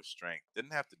have to do with strength,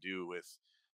 didn't have to do with,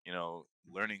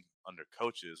 learning under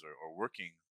coaches or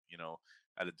working, you know,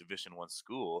 at a Division 1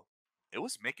 school. It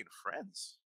was making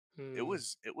friends. It mm,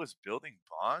 was it was building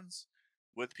bonds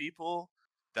with people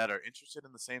that are interested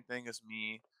in the same thing as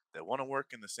me, that want to work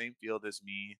in the same field as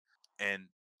me, and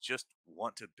just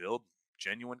want to build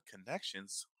genuine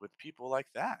connections with people like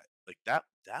that. Like that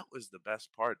was the best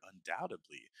part,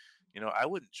 undoubtedly. I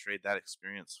wouldn't trade that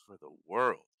experience for the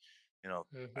world. You know,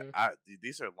 mm-hmm.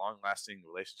 these are long lasting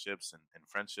relationships and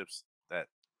friendships that,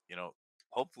 you know,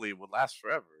 hopefully would last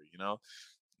forever.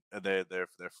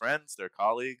 They're friends, they're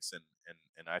colleagues,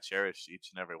 and I cherish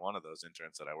each and every one of those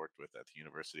interns that I worked with at the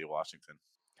University of Washington.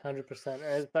 100%.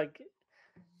 And it's like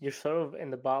you're sort of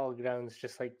in the battlegrounds,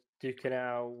 just like duking it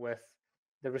out with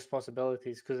the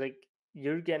responsibilities, because like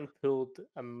you're getting pulled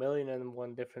a million and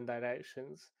one different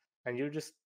directions, and you're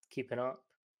just keeping up.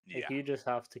 Like Yeah. you just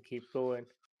have to keep going.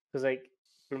 Because like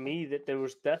for me, that there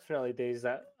was definitely days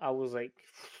that I was like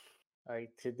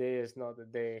today is not the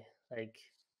day. Like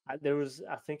there was,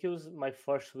 I think it was my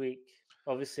first week.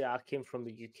 Obviously, I came from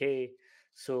the UK,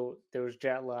 so there was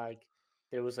jet lag.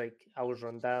 There was like I was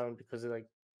run down because of like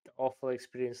the awful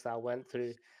experience that I went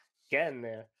through getting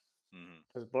there. hmm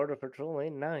Because border patrol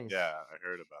ain't nice. Yeah, I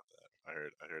heard about that.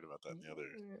 I heard about that in the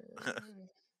other.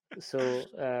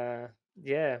 So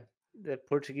yeah, the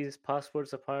Portuguese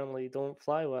passports apparently don't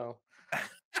fly well.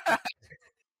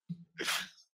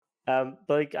 But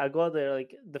like I got there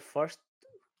like the first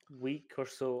week or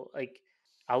so, like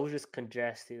I was just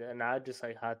congested and I just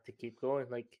like had to keep going.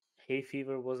 Like hay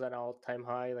fever was at an all time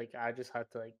high. Like I just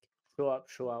had to like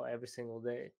show out every single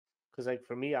day. Cause like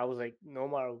for me, I was like, no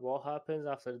matter what happens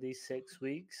after these 6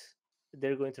 weeks,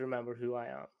 they're going to remember who I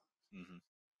am. hmm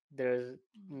There's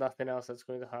nothing else that's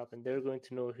going to happen. They're going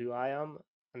to know who I am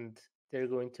and they're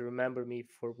going to remember me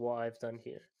for what I've done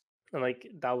here. And like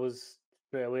that was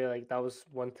straight away, like that was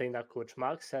one thing that Coach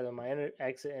Max said on my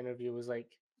exit interview was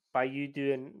like, by you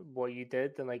doing what you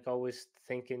did and like always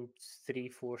thinking 3,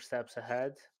 4 steps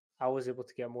ahead, I was able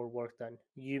to get more work done.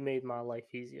 You made my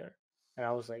life easier, and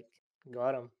I was like,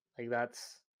 got him. Like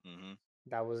hmm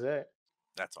that was it.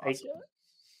 That's Like awesome.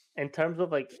 in terms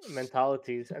of like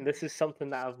mentalities, and this is something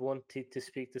that I've wanted to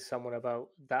speak to someone about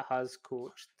that has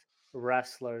coached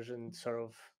wrestlers and sort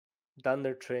of done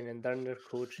their training, done their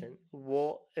coaching.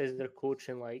 What is their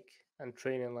coaching like and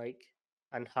training like,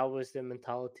 and how is their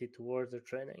mentality towards their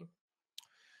training?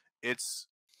 It's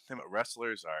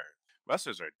wrestlers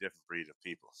are a different breed of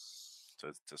people.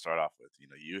 To start off with,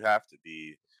 you have to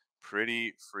be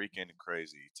pretty freaking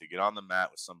crazy to get on the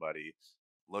mat with somebody,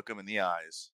 look them in the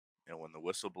eyes, and when the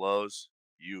whistle blows,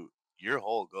 your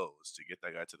whole goal is to get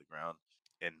that guy to the ground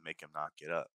and make him not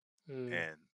get up. Mm,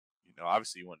 And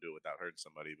obviously you want to do it without hurting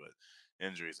somebody, but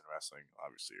injuries in wrestling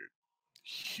obviously are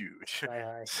huge. sky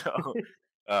high. So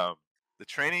um, the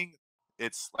training,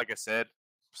 it's like I said,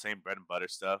 same bread and butter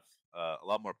stuff. A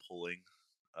lot more pulling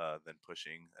than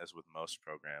pushing, as with most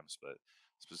programs, but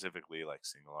specifically like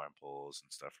single arm pulls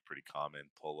and stuff are pretty common.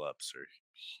 Pull ups are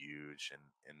huge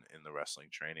in the wrestling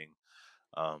training.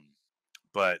 Um,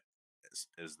 but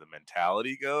as the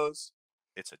mentality goes,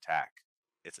 it's attack.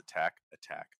 It's attack,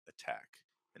 attack, attack.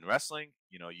 In wrestling,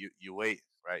 you wait,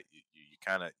 right? You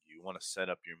kind of you want to set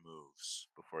up your moves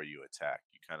before you attack.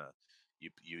 You kind of you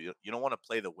don't want to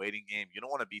play the waiting game. You don't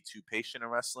want to be too patient in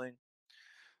wrestling.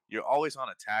 You're always on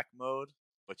attack mode,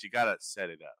 but you gotta set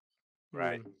it up,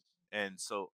 right? Mm. And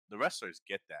so the wrestlers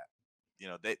get that.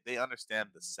 They understand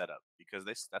the setup because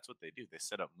that's what they do. They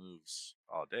set up moves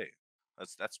all day.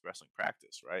 That's wrestling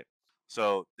practice, right?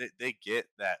 So they get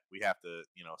that we have to,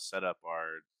 set up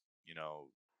our, you know,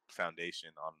 foundation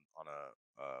on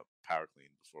a power clean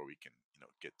before we can,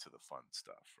 get to the fun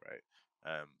stuff,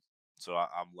 right? So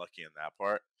I'm lucky in that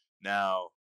part. Now,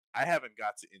 I haven't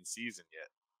got to in season yet,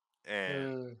 and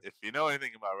Mm. if you know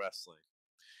anything about wrestling,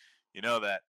 you know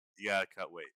that you gotta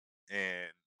cut weight,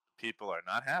 and people are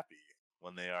not happy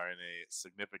when they are in a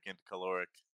significant caloric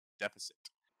deficit.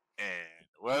 And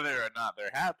whether or not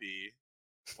they're happy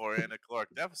or in a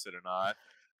caloric deficit or not,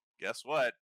 guess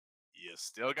what? You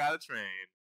still gotta train,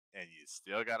 and you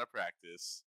still gotta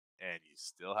practice, and you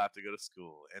still have to go to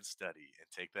school and study and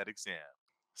take that exam.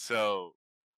 So,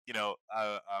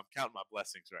 I'm counting my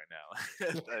blessings right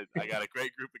now. I got a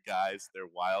great group of guys. They're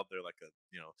wild. They're like a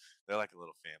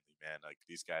little family, man. Like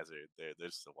these guys they're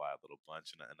just a wild little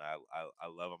bunch, and I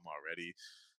love them already.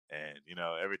 And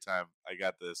every time I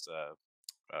got this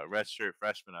red shirt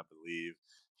freshman, I believe.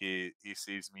 He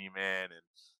sees me, man,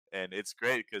 and it's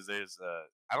great because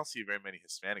I don't see very many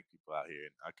Hispanic people out here,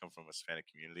 and I come from a Hispanic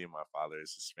community, and my father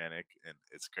is Hispanic, and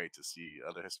it's great to see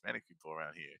other Hispanic people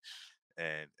around here.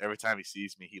 And every time he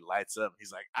sees me, he lights up.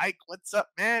 He's like, "Ike, what's up,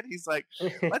 man?" He's like,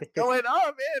 "What's going on,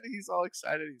 man?" He's all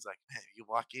excited. He's like, "Man, you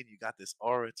walk in, you got this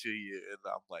aura to you," and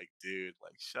I'm like, "Dude,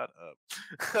 like, shut up."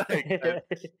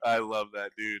 I love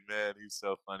that dude, man. He's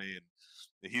so funny,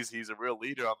 and he's a real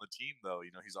leader on the team, though.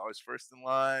 He's always first in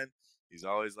line. He's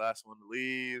always last one to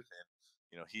leave,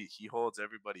 and he holds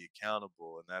everybody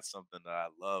accountable, and that's something that I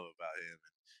love about him.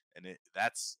 And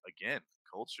that's again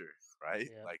culture, right?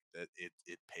 Yeah. Like that,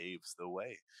 it paves the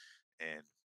way, and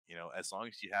as long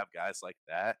as you have guys like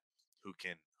that who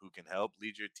can help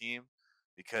lead your team,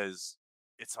 because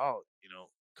it's all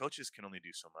coaches can only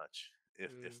do so much.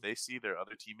 If Mm. they see their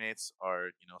other teammates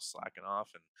are slacking off,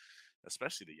 and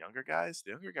especially the younger guys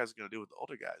are going to do what the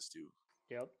older guys do.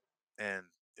 Yep. And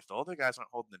if the older guys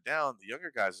aren't holding it down, the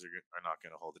younger guys are not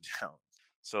going to hold it down.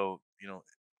 So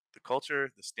the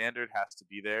culture, the standard has to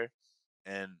be there,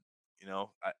 and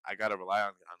I got to rely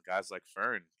on guys like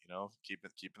Fern. Keeping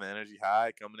the energy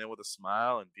high, coming in with a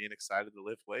smile, and being excited to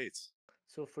lift weights.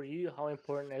 So for you, how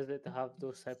important is it to have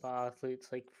those type of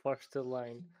athletes like first to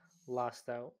line, last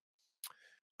out?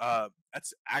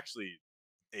 That's actually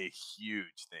a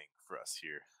huge thing for us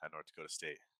here at North Dakota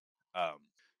State. Um,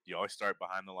 you always start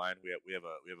behind the line. We have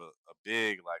a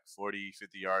big like 40,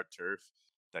 50 yard turf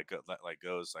that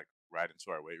goes like right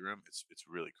into our weight room. It's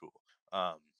really cool.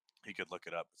 You could look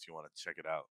it up if you want to check it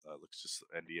out. Looks just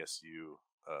NDSU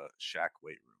Shack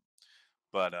weight room.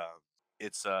 But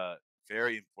it's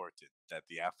very important that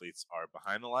the athletes are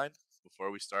behind the line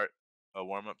before we start a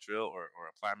warm up drill or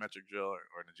a plyometric drill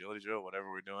or an agility drill, whatever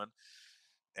we're doing,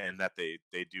 and that they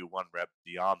do one rep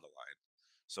beyond the line.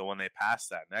 So when they pass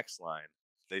that next line,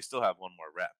 they still have one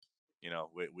more rep.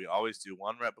 We always do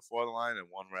one rep before the line and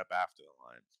one rep after the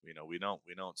line.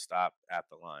 We don't stop at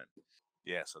the line.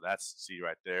 Yeah, so that's see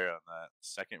right there on that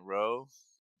second row.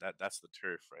 That's the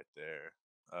turf right there.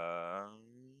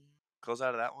 Close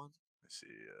out of that one. Let's see.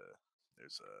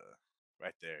 There's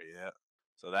right there. Yeah.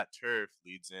 So that turf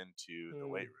leads into the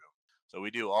weight Mm. room. So we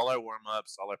do all our warm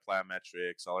ups, all our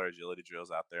plyometrics, all our agility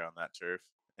drills out there on that turf,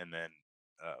 and then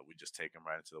we just take them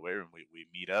right into the weight room. We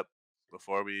meet up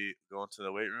before we go into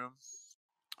the weight room,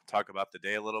 talk about the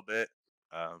day a little bit,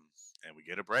 um, and we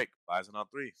get a break. Bison on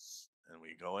three, and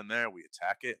we go in there, we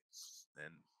attack it,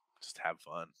 and just have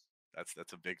fun. That's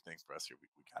a big thing for us here.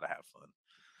 We gotta have fun.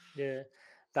 Yeah,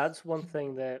 that's one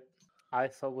thing that I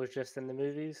thought was just in the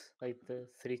movies, like the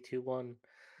 3, 2, 1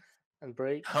 and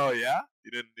break. Oh yeah,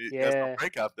 you guys don't Yeah,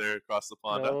 break out there across the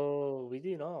pond, huh? no, we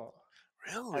do not.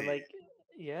 And Really? like,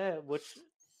 yeah, which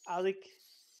I like.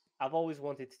 I've always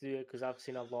wanted to do it because I've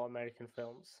seen a lot of American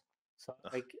films. So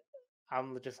like,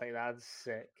 I'm just like that's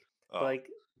sick. But Oh, like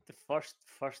the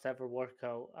first ever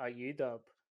workout at UW,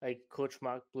 like Coach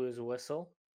Mac blew his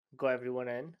whistle, got everyone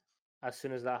in. As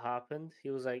soon as that happened, he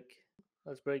was like,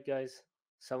 "Let's break, guys."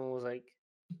 Someone was like,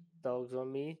 "Dogs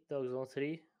on me, dogs on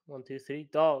three, 1, 2, 3,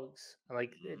 dogs," and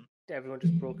like mhm. everyone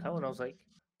just broke out, and I was like,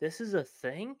 "This is a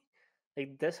thing."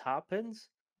 Like this happens,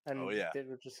 Oh and yeah, they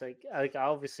were just like I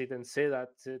obviously didn't say that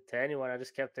to anyone. I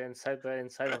just kept it inside, but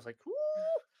inside I was like, "Woo,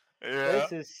 yeah.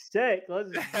 this is sick.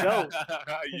 Let's go."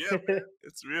 Yeah, man,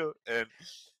 it's real, and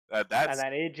And that's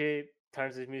then AJ,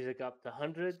 turns his music up to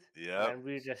 100, and Yep. then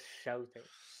we're just shouting.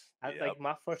 Yep. Like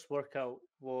my first workout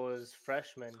was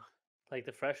freshman, like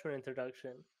the freshman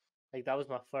introduction. Like that was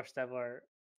my first ever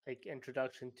like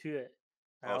introduction to it,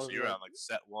 and Oh, I so was you're like, on like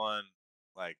set one,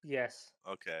 like yes,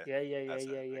 okay, yeah, yeah, yeah, that's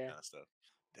yeah, that yeah, kind of stuff.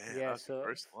 Damn, that yeah. was your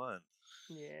So first one.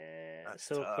 yeah, That's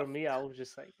so for tough. me, I was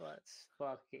just like, let's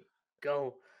fucking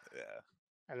go. Yeah,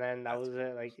 And then that that's was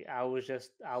it. Like I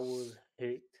was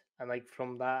hooked. And like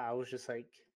from that, I was just like,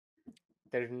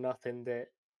 there's nothing that,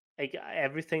 like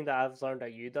everything that I've learned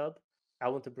at UW, I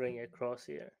want to bring it across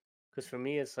here. Because for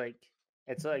me, it's like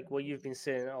what you've been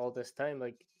saying all this time.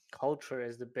 Like culture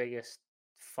is the biggest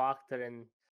factor in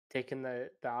taking the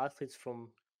athletes from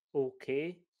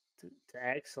okay to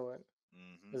excellent.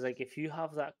 hmm It's like if you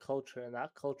have that culture and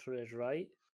that culture is right,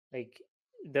 like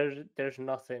there's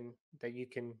nothing that you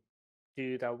can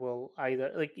do that will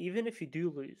either, like even if you do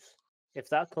lose, if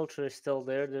that culture is still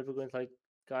there, they're going to like,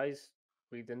 guys,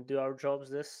 we didn't do our jobs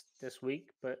this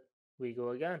week, but we go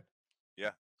again.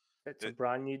 yeah. It's a Th-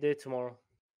 brand new day tomorrow.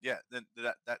 yeah, then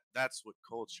that's what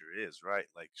culture is, right?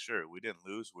 Like, sure, we didn't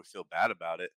lose, we feel bad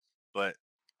about it, but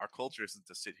our culture isn't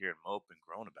to sit here and mope and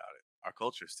groan about it. Our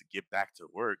culture is to get back to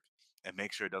work and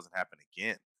make sure it doesn't happen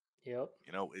again. Yep.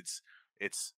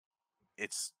 It's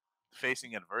it's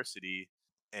facing adversity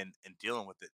and dealing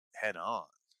with it head on.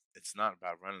 It's not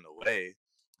about running away,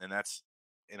 and that's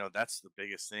the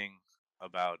biggest thing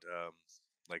about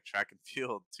like track and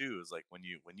field too. Is like when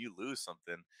you lose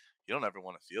something, you don't ever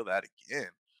want to feel that again.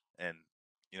 And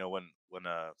when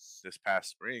this past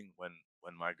spring when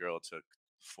my girl took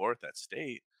fourth at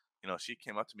state, she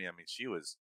came up to me. I mean, she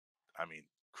was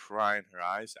crying her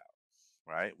eyes out,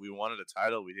 right? We wanted a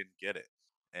title, we didn't get it.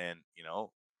 And,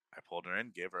 I pulled her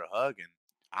in, gave her a hug, and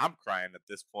I'm crying at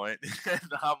this point. And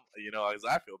because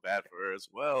I feel bad for her as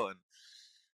well. And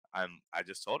I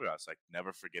just told her, I was like,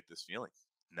 never forget this feeling.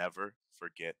 Never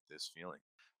forget this feeling.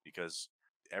 Because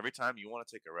every time you want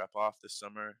to take a rep off this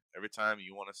summer, every time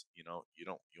you want to,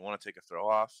 you want to take a throw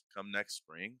off come next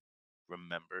spring,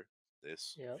 remember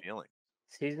this Yep. feeling.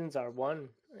 Seasons are won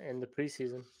in the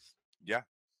preseason. Yeah,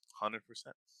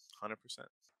 100%. 100%.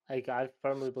 Like I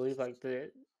firmly believe, like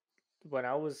the when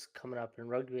I was coming up in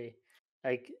rugby,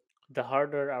 like the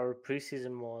harder our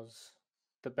preseason was,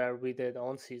 the better we did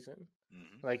on season.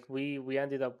 hmm Like we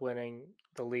ended up winning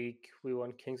the league. We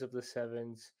won Kings of the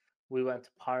Sevens. We went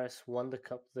to Paris, won the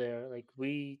cup there. Like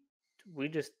we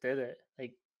just did it.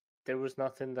 Like there was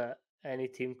nothing that any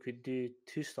team could do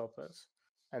to stop us.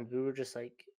 And we were just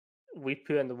like, we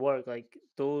put in the work. Like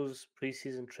those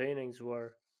preseason trainings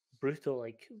were brutal.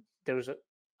 Like there was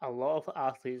a lot of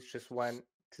athletes just went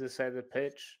to the side of the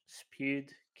pitch,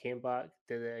 spewed, came back,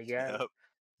 did it again. Yep.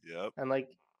 Yep. And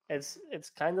like it's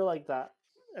kind of like that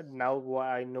now, what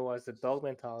I know as the dog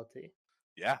mentality.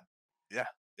 Yeah. Yeah.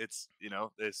 It's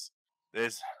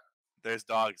there's there's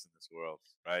dogs in this world,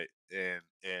 right? And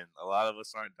a lot of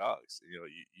us aren't dogs.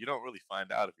 You don't really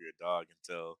find out if you're a dog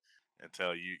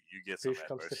until you get some Push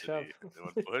comes to adversity. shove. And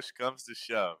when push comes to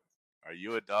shove, are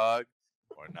you a dog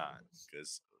or not?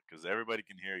 Because everybody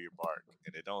can hear your bark,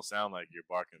 and it don't sound like you're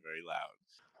barking very loud.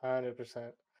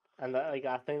 100%. And that, like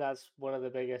I think that's one of the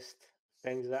biggest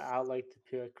things that I like to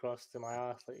put across to my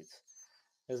athletes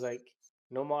is like,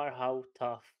 no matter how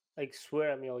tough, like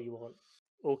swear at me all you want,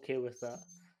 okay with that.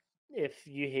 If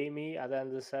you hate me at the end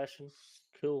of the session,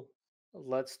 cool.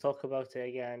 Let's talk about it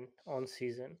again on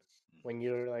season hmm when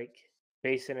you're like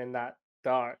facing in that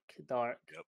dark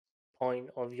Yep. point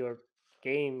of your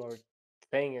game or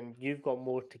thing, and you've got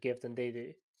more to give than they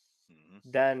do. hmm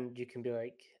Then you can be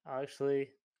like,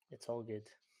 actually, it's all good.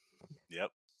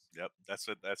 Yep. Yep. That's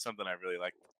something I really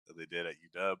liked that they did at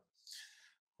UW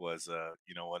was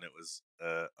when it was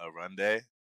a run day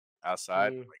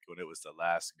outside, Mm, like when it was the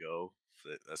last go,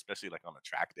 especially like on a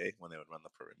track day when they would run the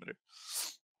perimeter.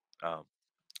 Um,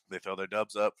 they throw their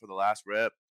dubs up for the last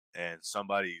rep, and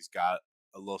somebody's got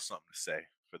a little something to say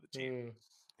for the team. mm,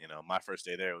 My first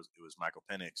day there it was Michael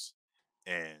Penix,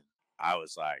 and I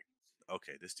was like,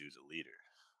 okay, this dude's a leader.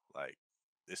 Like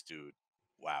this dude,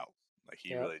 wow. Like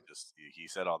he yep. really just he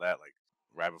said all that like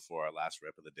right before our last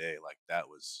rep of the day. Like that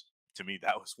was to me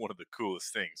that was one of the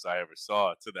coolest things I ever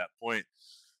saw to that point.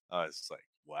 It's like,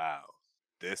 wow,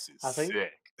 this is I think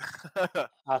sick.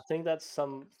 I think that's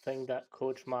something that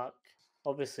Coach Mark,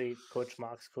 obviously Coach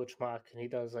Mark, and he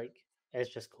does like, it's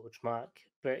just Coach Mark.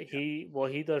 But Yeah.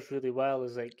 what he does really well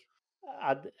is like,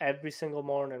 every single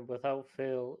morning without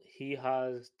fail, he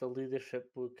has the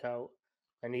leadership book out,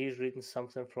 and he's reading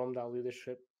something from that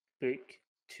leadership book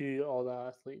to all the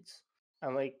athletes.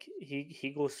 And like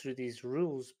he goes through these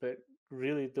rules, but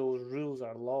really those rules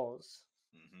are laws.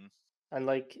 hmm And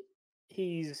like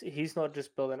he's not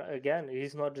just building, again,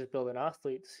 he's not just building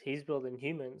athletes, he's building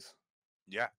humans.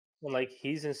 Yeah. And like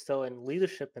he's instilling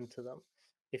leadership into them.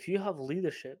 If you have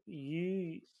leadership,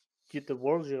 you the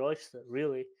world's your oyster,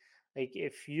 really. Like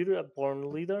if you're a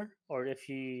born leader, or if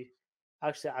you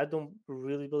actually, I don't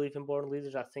really believe in born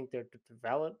leaders. I think they're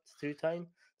developed through time,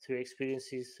 through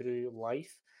experiences, through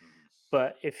life. Mhm.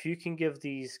 But if you can give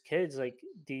these kids like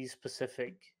these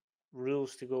specific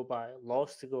rules to go by,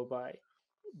 laws to go by,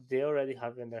 they already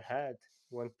have in their head.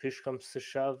 When push comes to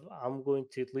shove, I'm going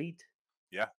to lead.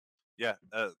 Yeah. Yeah.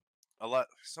 A lot,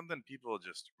 something people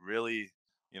just really,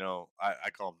 I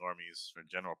call them normies or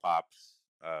general pop,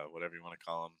 whatever you want to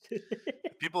call them.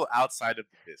 People outside of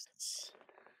the business,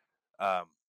 um,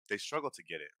 they struggle to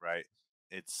get it right.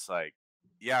 It's like,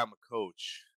 yeah, I'm a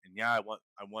coach, and yeah,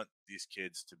 I want these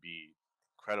kids to be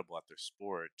incredible at their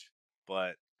sport,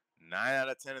 but 9 out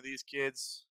of 10 of these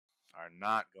kids are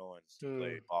not going to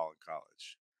play Hmm. ball in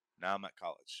college. Now I'm at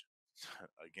college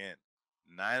again.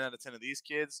 9 out of 10 of these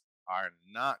kids are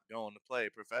not going to play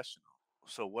professional.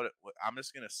 So what I'm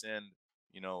just gonna send,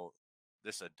 you know,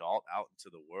 this adult out into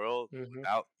the world Hmm.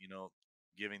 without,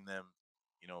 giving them,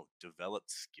 developed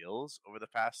skills over the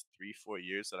past 3, 4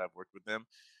 years that I've worked with them.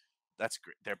 That's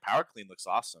great. Their power clean looks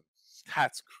awesome.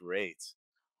 That's great.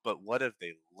 But what have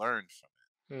they learned from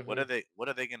it? Hmm. What are they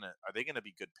gonna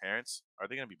be good parents? Are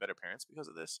they gonna be better parents because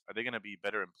of this? Are they gonna be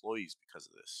better employees because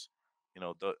of this? You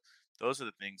know, those are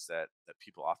the things that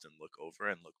people often look over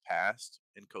and look past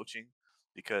in coaching,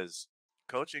 because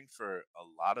coaching for a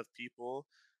lot of people,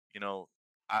 you know,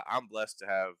 I'm blessed to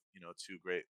have, two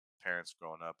great parents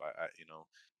growing up.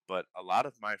 But a lot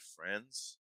of my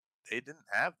friends, they didn't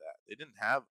have that. They didn't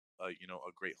have a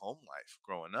great home life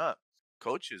growing up.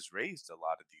 Coaches raised a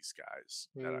lot of these guys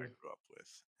that I Mm. grew up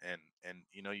with, and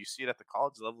you see it at the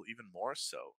college level even more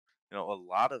so. A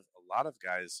lot of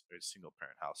guys are single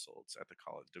parent households at the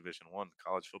college Division 1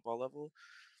 college football level,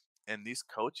 and these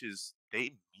coaches,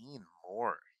 they mean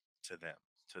more to them,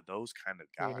 to those kind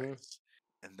of Mhm. guys,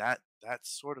 and that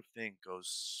sort of thing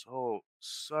goes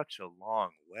such a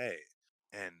long way.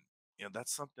 And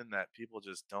that's something that people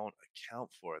just don't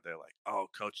account for. They're like, oh,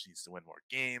 coach needs to win more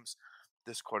games,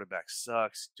 this quarterback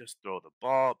sucks, just throw the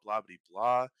ball, blah blah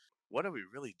blah. What are we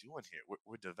really doing here?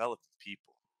 We're developing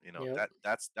people. Yep.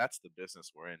 That's the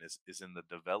business we're in, is in the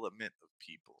development of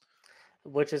people.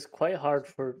 Which is quite hard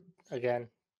for,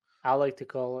 again, I like to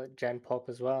call it Gen Pop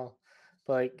as well.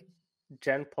 But like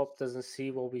Gen Pop doesn't see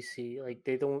what we see. Like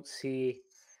they don't see,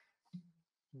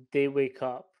 they wake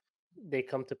up, they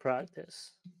come to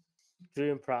practice.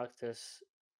 During practice,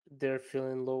 they're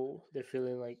feeling low. They're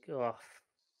feeling like, oh,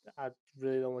 I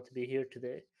really don't want to be here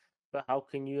today. But how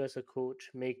can you as a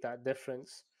coach make that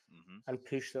difference Hmm. and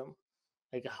push them?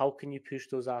 Like, how can you push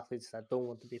those athletes that don't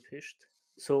want to be pushed?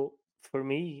 So for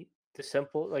me, the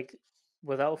simple, like,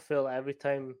 without fail, every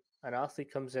time an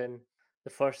athlete comes in, the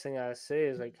first thing I say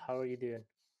is like, "How are you doing?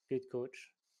 Good,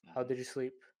 coach. How Hmm. did you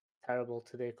sleep? Terrible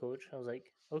today, coach." I was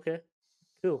like, "Okay,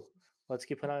 cool. Let's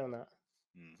keep an eye on that.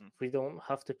 Hmm. If we don't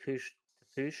have to push,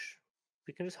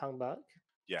 we can just hang back,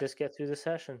 Yeah. just get through the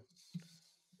session.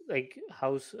 Like,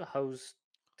 how's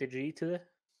did you eat today?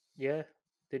 Yeah.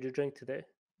 Did you drink today?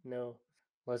 No.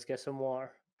 Let's get some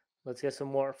more. Let's get some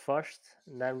more first,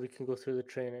 and then we can go through the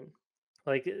training.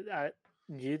 Like at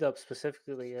UW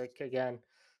specifically, like again,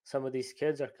 some of these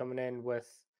kids are coming in with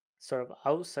sort of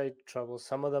outside trouble.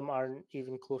 Some of them aren't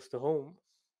even close to home,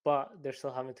 but they're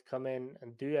still having to come in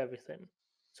and do everything.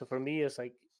 So for me, it's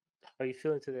like, how are you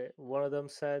feeling today? One of them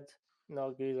said,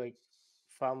 "No, good, like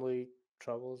family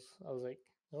troubles." I was like,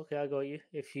 "Okay, I got you.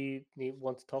 If you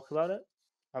want to talk about it,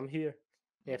 I'm here.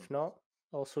 Hmm. If not,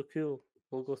 also cool.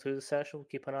 We'll go through the session. We'll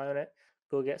keep an eye on it.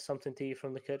 Go get something to eat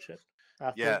from the kitchen."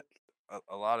 I Yeah. think.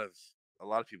 A lot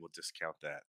of people discount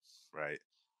that, right?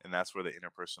 And that's where the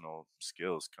interpersonal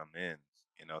skills come in.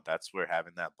 That's where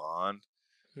having that bond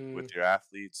with Mm. your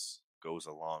athletes goes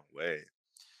a long way.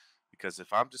 Because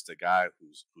if I'm just a guy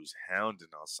who's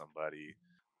hounding on somebody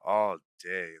all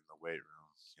day in the weight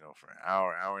room, for an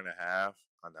hour, hour and a half,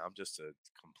 and I'm just a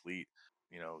complete,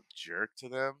 jerk to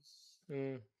them,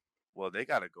 Mm. well, they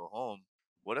got to go home.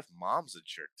 What if mom's a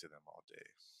jerk to them all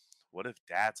day? What if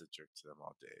dad's a jerk to them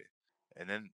all day? And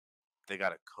then they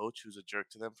got a coach who's a jerk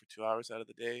to them for 2 hours out of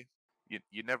the day.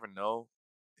 You never know.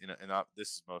 This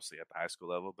is mostly at the high school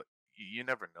level, but you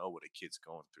never know what a kid's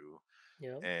going through.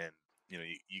 Yep. And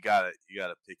you gotta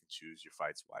pick and choose your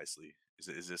fights wisely.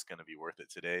 Is this going to be worth it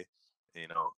today? You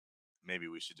know, Maybe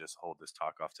we should just hold this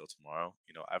talk off till tomorrow.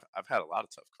 I've had a lot of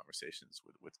tough conversations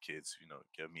with kids.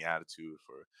 Give me attitude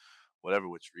for whatever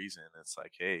which reason. It's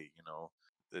like, hey,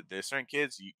 there's certain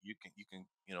kids you can.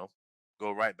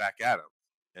 go right back at them.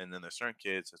 And then there's certain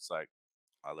kids, it's like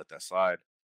I let that slide,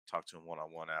 talk to them one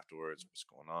on one afterwards. What's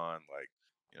going on? Like,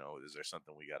 is there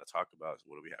something we got to talk about?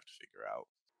 What do we have to figure out?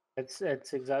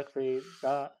 It's exactly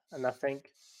that, and I think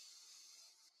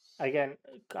again,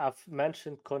 I've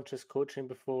mentioned conscious coaching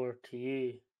before to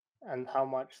you, and how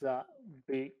much that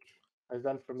book has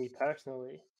done for me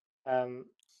personally. Um,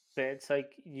 but it's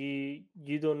like you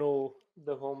don't know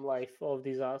the home life of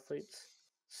these athletes,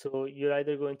 so you're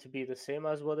either going to be the same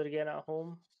as what they're getting at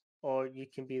home, or you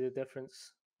can be the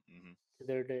difference Hmm. to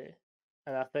their day.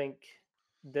 And I think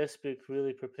this book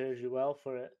really prepares you well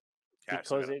for it Yeah, I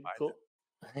still because got to it find go. it.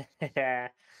 Yeah,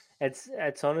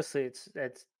 it's honestly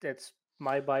it's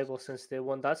my Bible since day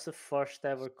one. That's the first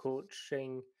ever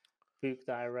coaching book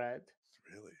that I read,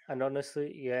 Really? and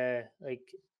honestly, yeah,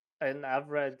 like, and I've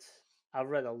read a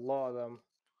lot of them.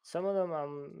 Some of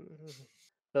them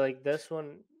but like this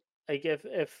one, like if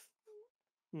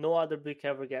no other book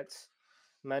ever gets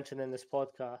mentioned in this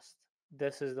podcast,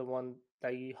 this is the one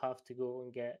that you have to go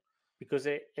and get because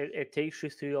it takes you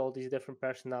through all these different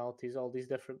personalities, all these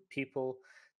different people,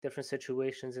 different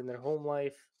situations in their home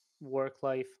life, work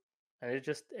life, and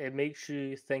it makes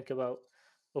you think about,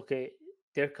 okay,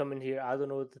 they're coming here. I don't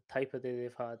know the type of day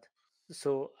they've had,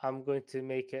 so I'm going to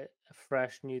make it a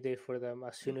fresh new day for them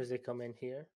as soon Hmm. as they come in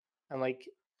here. And like,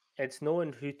 it's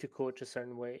knowing who to coach a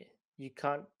certain way. You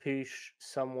can't push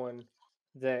someone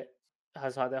that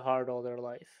has had it hard all their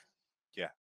life. Yeah.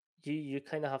 You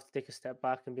kind of have to take a step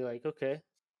back and be like, okay,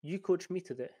 you coach me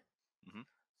today. Hmm.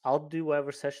 I'll do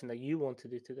whatever session that you want to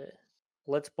do today.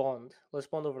 Let's bond. Let's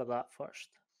bond over that first.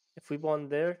 If we bond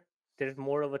there, there's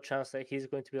more of a chance that he's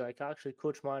going to be like, actually,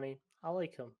 Coach Manny, I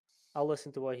like him. I'll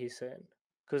listen to what he's saying.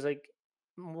 Because, like,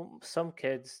 some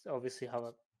kids obviously have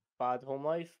a bad home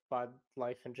life, bad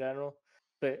life in general.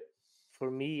 But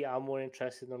for me, I'm more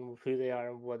interested in who they are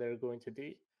and what they're going to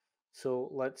do. So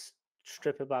let's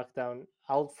strip it back down.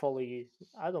 I'll follow you.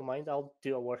 I don't mind. I'll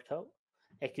do a workout.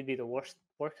 It could be the worst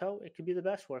workout, it could be the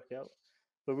best workout,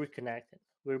 but we're connecting,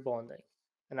 we're bonding.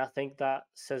 And I think that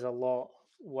says a lot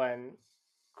when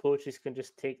coaches can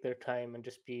just take their time and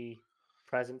just be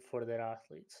present for their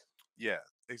athletes. Yeah,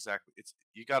 exactly. It's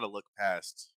you got to look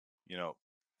past, you know,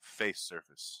 face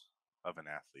surface of an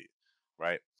athlete,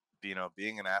 right?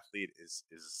 Being an athlete is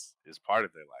part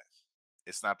of their life.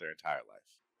 It's not their entire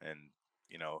life. And,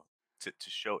 you know, to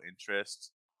show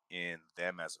interest in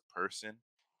them as a person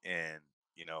and,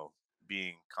 you know,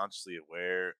 being consciously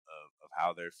aware of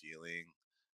how they're feeling,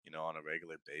 on a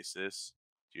regular basis,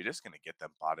 you're just going to get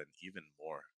them bought in even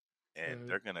more. And Mm,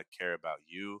 they're going to care about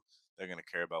you. They're going to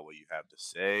care about what you have to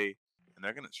say and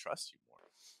they're gonna trust you more.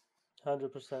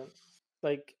 100%.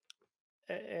 Like,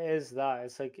 it is that.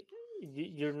 It's like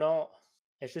you're not,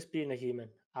 it's just being a human.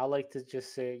 I like to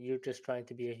just say you're just trying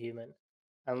to be a human.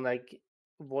 And like,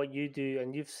 what you do,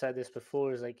 and you've said this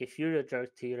before, is like if you're a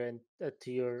jerk to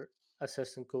to your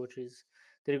assistant coaches,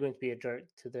 they're going to be a jerk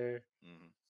to their Hmm.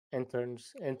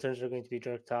 interns. Interns are going to be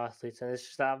jerk to athletes, and it's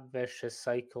just that vicious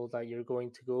cycle that you're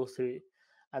going to go through.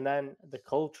 And then the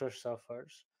culture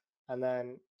suffers, and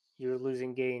then you're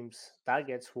losing games. That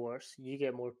gets worse. You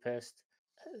get more pissed.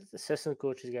 Assistant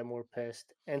coaches get more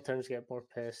pissed. Interns get more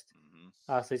pissed. Hmm.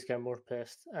 Athletes get more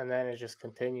pissed, and then it just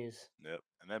continues. Yep.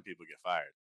 And then people get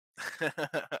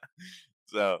fired.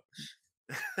 So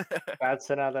That's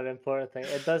another important thing.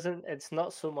 It's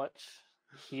not so much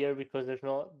here because there's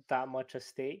not that much at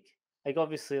stake. Like,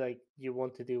 obviously, like, you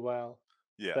want to do well,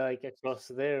 yeah. but like across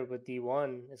there with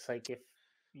D1, it's like if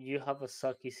you have a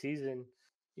sucky season,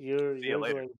 See you you're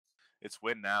later. going. It's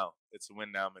win now. It's a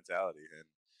win now mentality,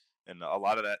 and a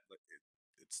lot of that like,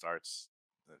 it starts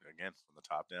again from the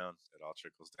top down. It all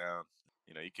trickles down.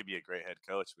 You could be a great head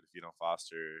coach, but if you don't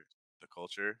foster the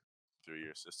culture through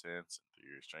your assistants and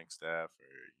through your strength staff or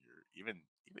your even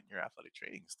your athletic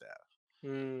training staff,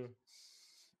 Mm,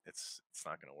 it's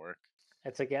not going to work.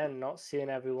 it's again not seeing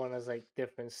everyone as like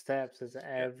different steps. As Yeah.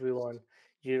 everyone,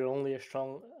 you're only as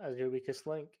strong as your weakest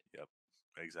link. Yep,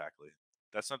 exactly.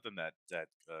 That's something that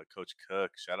Coach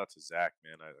Cook. Shout out to Zach,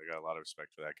 man. I got a lot of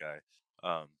respect for that guy.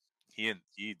 He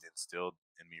instilled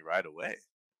in me right away.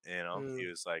 He Mm,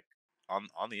 was like on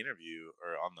the interview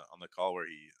or on the call where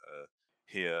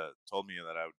he told me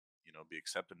that I would be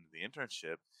accepted into the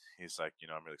internship. He's like,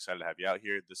 I'm really excited to have you out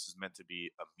here. This is meant to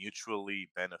be a mutually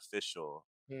beneficial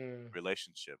mm,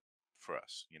 relationship for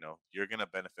us. You're gonna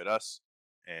benefit us,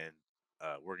 and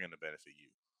we're gonna benefit you.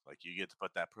 Like you get to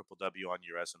put that purple W on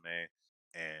your resume,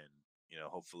 and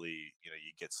hopefully,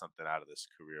 you get something out of this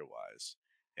career wise.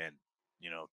 And you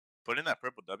know, putting that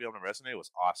purple W on my resume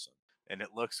was awesome. and it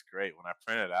looks great. When I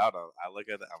print it out, I look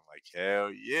at it, I'm like,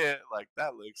 hell yeah, like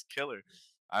that looks killer.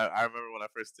 I remember when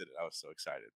I first did it, I was so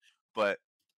excited. But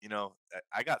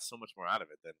I got so much more out of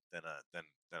it than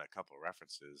a couple of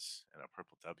references and a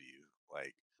purple W.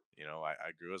 Like,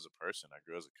 I grew as a person, I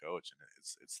grew as a coach, and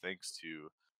it's thanks to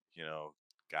you know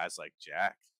guys like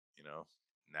Jack, you know,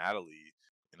 Natalie,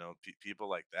 people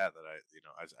like that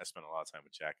I spent a lot of time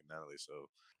with Jack and Natalie. So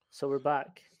So we're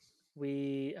back.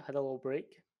 We had a little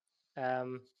break,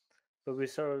 um, but we're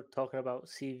sort of talking about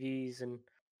CVs and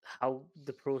how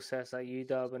the process at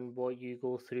UW and what you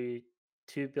go through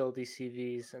to build these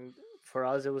CVs. And for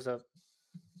us, it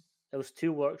was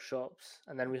two workshops,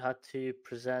 and then we had to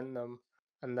present them,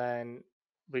 and then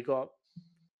we got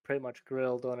pretty much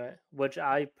grilled on it, which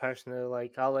I personally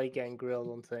like. I like getting grilled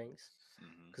on things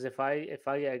mhm. because if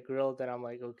I get grilled, then I'm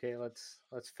like, okay, let's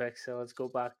fix it. Let's go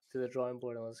back to the drawing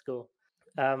board and let's go.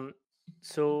 Um,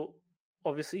 so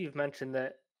obviously you've mentioned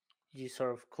that you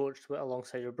sort of coached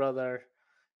alongside your brother,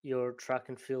 your track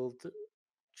and field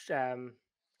um,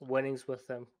 winnings with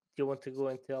them. Do you want to go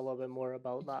into a little bit more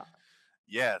about that?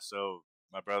 Yeah, so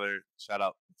my brother, shout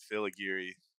out Phil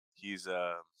Aguirre. He's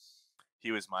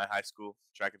he was my high school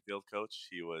track and field coach.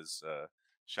 He was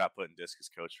shot put and discus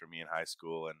coach for me in high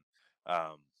school,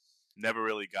 and never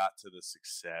really got to the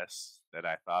success that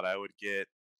I thought I would get.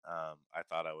 I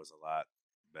thought I was a lot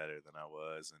better than I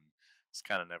was, and it's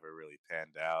kind of never really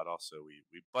panned out. Also,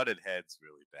 we butted heads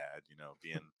really bad.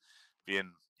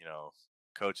 Being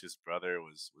coach's brother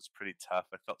was pretty tough.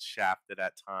 I felt shafted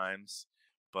at times,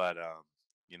 but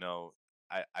you know,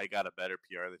 I got a better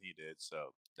PR than he did,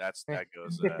 so that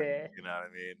goes. You know what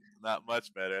I mean? Not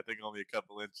much better. I think only a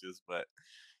couple inches, but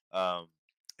um,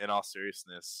 in all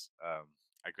seriousness,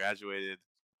 I graduated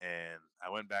and I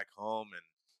went back home,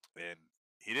 and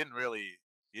he didn't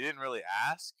really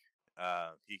ask.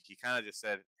 He kind of just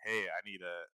said, "Hey, I need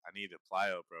a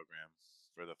plyo program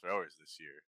for the throwers this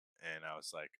year," and I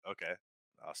was like, "Okay,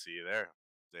 I'll see you there,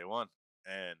 day one."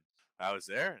 And I was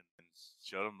there and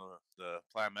showed him the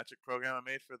plyometric program I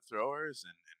made for the throwers,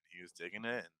 and he was digging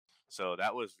it. And so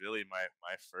that was really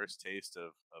my first taste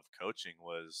of coaching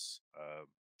was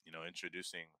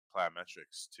introducing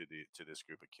plyometrics to this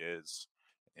group of kids.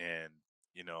 And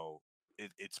you know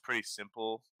it's pretty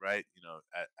simple, right?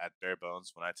 At bare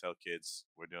bones, when I tell kids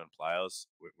we're doing plyos,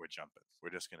 we're jumping. We're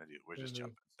just Hmm.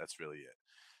 jumping. That's really it.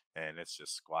 And it's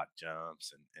just squat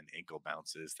jumps and ankle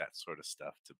bounces, that sort of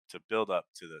stuff, to build up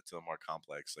to the more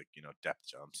complex, like depth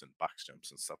jumps and box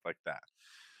jumps and stuff like that.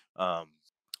 Um,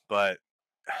 but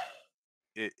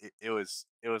it was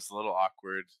a little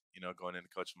awkward, going into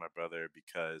coaching my brother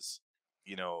because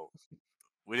you know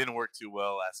we didn't work too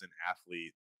well as an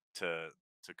athlete to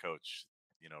coach,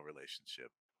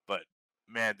 relationship. But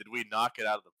man, did we knock it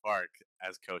out of the park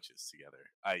as coaches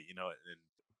together. And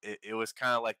it was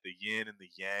kind of like the yin and the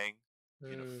yang.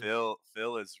 Mm,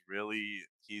 Phil is really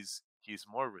he's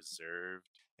more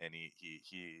reserved, and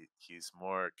he's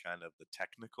more kind of the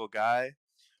technical guy,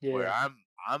 where yeah.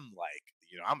 I'm like,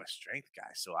 I'm a strength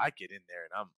guy, so I get in there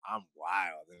and I'm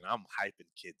wild and I'm hyping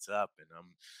kids up and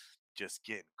I'm just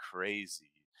getting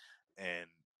crazy. And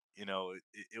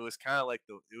it was kind of like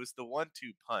the 1-2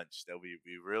 punch that we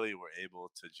really were able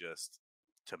to just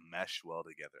to mesh well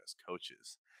together as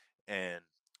coaches. And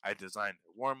I designed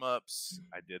their warm-ups,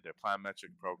 I did their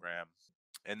plyometric program,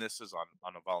 and this is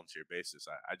on a volunteer basis.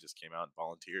 I just came out and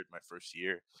volunteered my first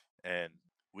year, and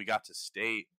we got to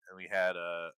state, and we had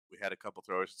a couple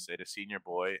throwers in state, a senior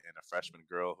boy and a freshman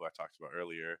girl who I talked about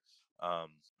earlier.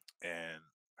 And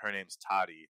her name's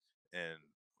Toddy, and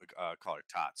we call her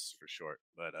Tots for short.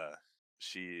 But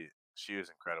she she was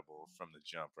incredible from the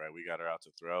jump. Right, we got her out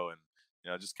to throw, and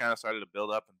just kind of started to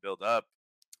build up and build up.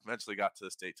 Eventually got to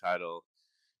the state title,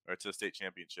 or to the state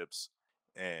championships,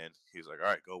 and he's like, "All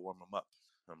right, go warm them up."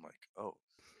 I'm like, "Oh,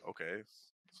 okay."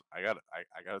 So I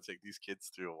gotta take these kids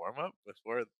through a warm up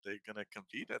before they're gonna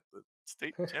compete at the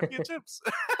state championships.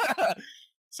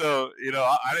 So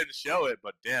I didn't show it,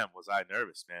 but damn, was I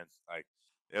nervous, man. Like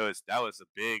that was a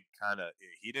big kind of.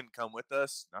 He didn't come with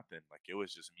us, nothing. Like it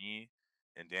was just me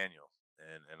and Daniel,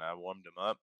 and I warmed him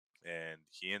up, and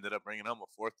he ended up bringing home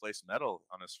a fourth place medal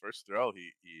on his first throw.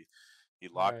 He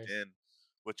locked Nice. in,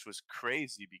 which was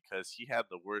crazy because he had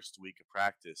the worst week of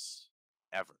practice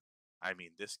ever. I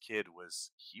mean, this kid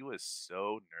he was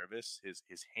so nervous.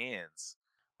 His hands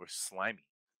were slimy.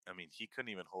 I mean, he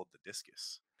couldn't even hold the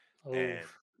discus, Oh, and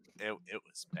it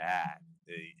was bad.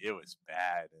 It was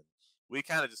bad, and we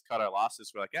kind of just cut our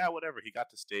losses. We're like, yeah, whatever. He got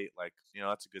to state, like,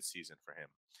 that's a good season for him.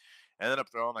 Ended up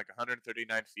throwing like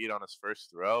 139 feet on his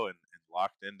first throw, and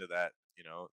locked into that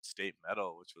state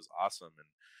medal, which was awesome.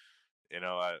 And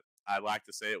I like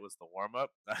to say it was the warm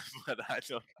up, but I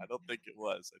don't think it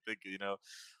was. I think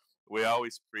we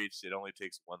always preached it only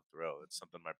takes one throw. It's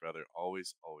something my brother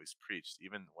always preached,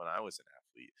 even when I was an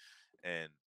athlete, and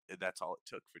that's all it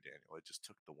took for Daniel. It just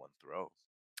took the one throw,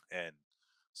 and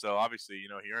so obviously,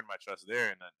 he earned my trust there,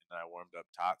 and I warmed up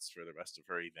Tots for the rest of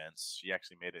her events. She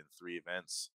actually made it in 3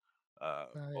 events,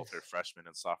 both her Nice. freshman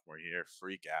and sophomore year.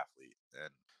 Freak athlete,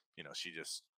 and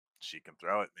she can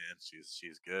throw it, man.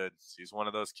 She's good. She's one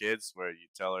of those kids where you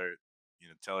tell her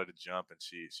to jump, and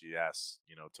she asks,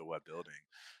 to what building.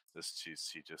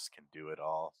 She just can do it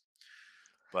all.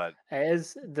 But It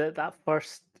is that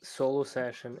first solo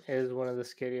session is one of the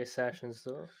scariest sessions,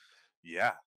 though.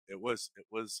 yeah, it was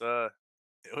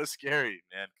scary,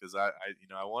 man, because I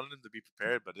wanted him to be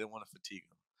prepared, but I didn't want to fatigue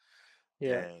him.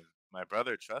 Yeah. And my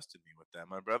brother trusted me with that.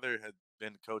 My brother had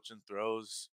been coaching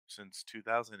throws since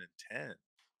 2010.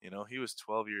 He was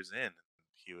 12 years in.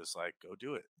 He was like, "Go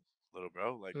do it, little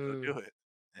bro. Like, go Mm. do it."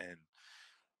 And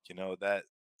that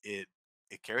it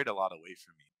it carried a lot of weight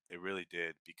for me. It really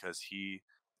did because he's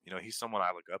someone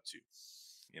I look up to.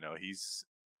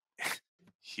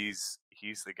 He's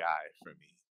he's the guy for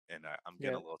me, and I'm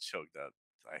getting Yeah. a little choked up.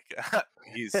 Like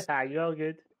he's You're all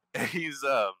good. he's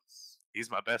um he's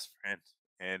my best friend,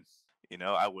 and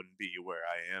I wouldn't be where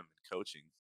I am in coaching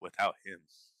without him.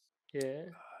 Yeah.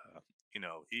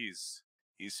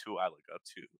 He's who I look up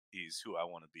to. He's who I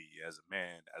want to be as a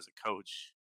man, as a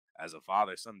coach, as a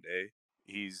father someday.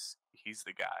 He's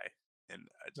the guy, and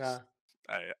Nah.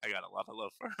 I got a lot of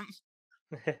love for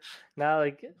him. Now,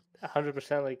 like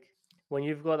 100%, like when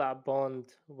you've got that bond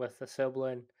with a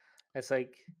sibling, it's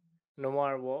like no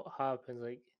matter what happens,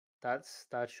 like that's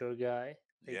your guy.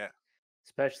 Like Yeah,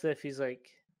 especially if he's like,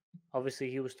 obviously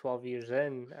he was 12 years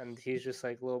in, and he's just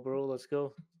like, little bro, let's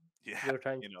go. yeah, Your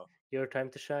time, you know, your time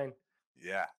to shine.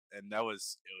 yeah, and it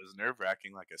was nerve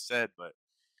wracking, like I said, but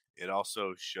it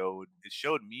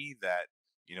showed me that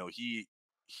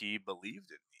he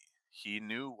believed in me. He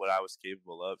knew what I was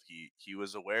capable of. He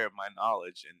was aware of my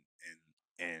knowledge,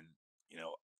 and you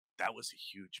know that was a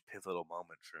huge pivotal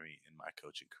moment for me in my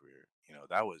coaching career.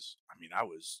 That was, I mean, I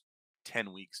was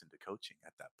 10 weeks into coaching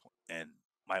at that point, and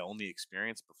my only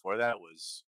experience before that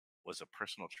was a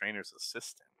personal trainer's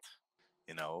assistant.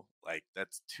 Like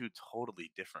that's two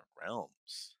totally different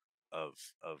realms of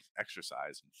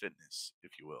exercise and fitness,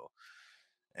 if you will.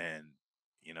 And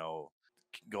you know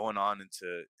going on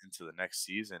into the next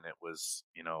season, it was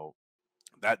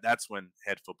that's when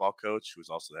head football coach, who was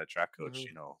also the head track coach,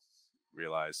 Hmm.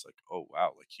 realized, like, oh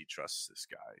wow, like he trusts this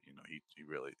guy. He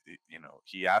really,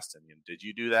 he asked him, did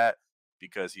you do that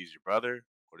because he's your brother,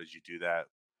 or did you do that,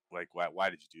 like, why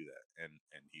did you do that? And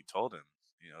he told him,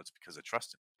 it's because I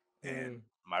trust him. And Mm.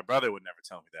 my brother would never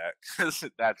tell me that because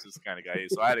that's just kind of guy he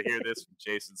is. So I had to hear this from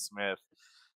Jason Smith,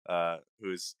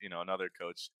 who's another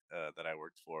coach that I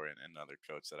worked for, and another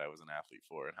coach that I was an athlete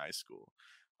for in high school.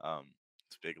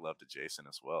 It's big love to Jason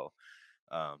as well.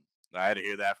 Um, I had to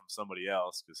hear that from somebody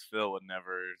else because Phil would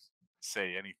never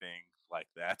say anything like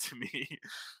that to me.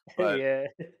 But Yeah.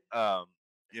 um,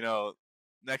 you know,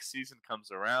 next season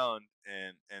comes around,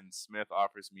 and Smith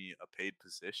offers me a paid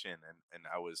position, and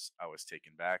I was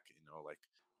taken back. Like,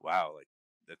 wow, like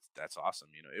that's awesome.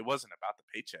 It wasn't about the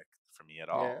paycheck for me at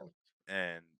Yeah. all,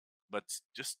 and but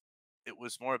just it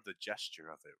was more of the gesture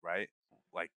of it, right?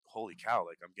 Like, holy cow,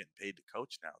 like I'm getting paid to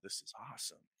coach now. This is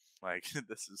awesome. Like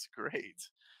this is great.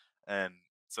 And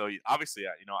so obviously,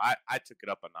 I took it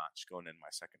up a notch going in my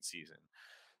second season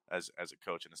as a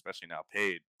coach, and especially now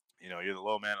paid. You're the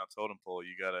low man on totem pole.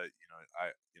 You gotta,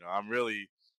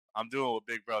 I'm doing what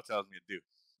Big Bro tells me to do.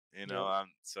 Yep.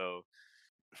 So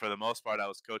for the most part, I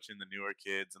was coaching the newer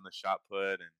kids in the shot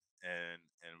put, and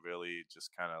really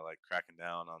just kind of like cracking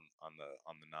down on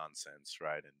the nonsense,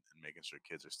 right, and making sure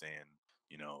kids are staying,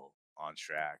 on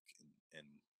track, and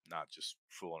not just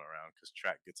fooling around, because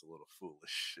track gets a little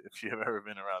foolish. If you've ever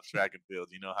been around track and field,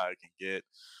 you know how it can get.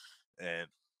 And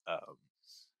um,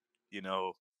 you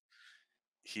know,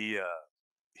 he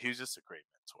was just a great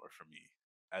mentor for me,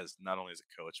 as not only as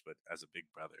a coach but as a big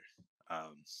brother.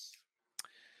 Um,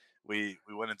 we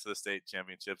went into the state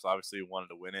championships. Obviously, we wanted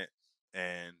to win it,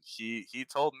 and he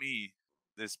told me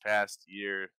this past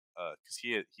year, because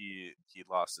he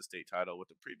lost the state title with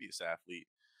the previous athlete,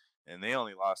 and they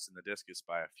only lost in the discus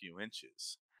by a few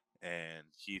inches. And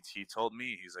he told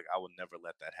me, he's like, I will never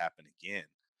let that happen again.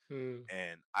 Mm.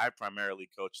 And I primarily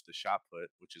coached the shot put,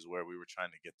 which is where we were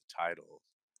trying to get the title.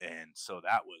 And so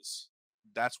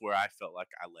that's where I felt like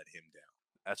I let him down.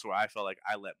 That's where I felt like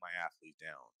I let my athlete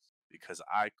down, because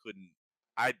I couldn't.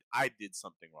 I did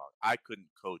something wrong. I couldn't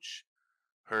coach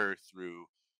her through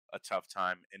a tough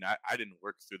time, and I didn't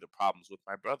work through the problems with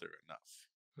my brother enough.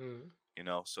 Mm.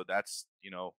 So that's,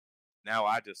 now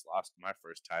I just lost my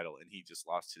first title and he just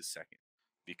lost his second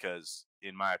because,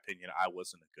 in my opinion, I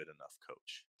wasn't a good enough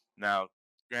coach. Now,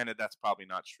 granted, that's probably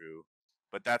not true,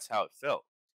 but that's how it felt.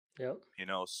 Yep.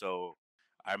 So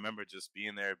I remember just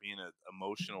being there, being an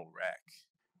emotional wreck,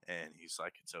 and he's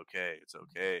like, "It's okay, it's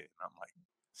okay," and I'm like,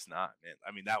 "It's not, man."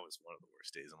 I mean, that was one of the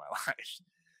worst days of my life.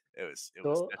 It was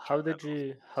So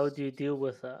detrimental. how do you deal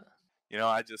with that?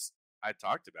 I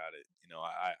talked about it.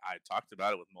 I talked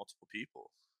about it with multiple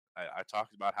people. I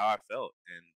talked about how I felt,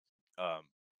 and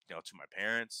to my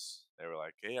parents, they were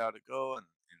like, "Hey, how'd it go?" And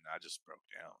I just broke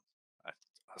down. I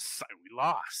was like, "We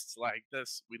lost, like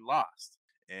this. We lost."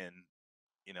 And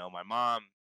my mom,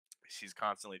 she's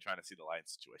constantly trying to see the light in the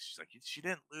situation. She's like, "She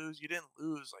didn't lose. You didn't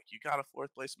lose. Like, you got a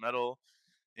fourth place medal.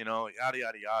 Yada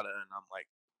yada yada." And I'm like,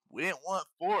 "We didn't want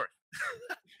fourth.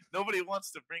 Nobody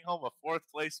wants to bring home a fourth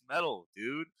place medal,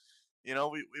 dude. We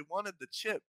wanted the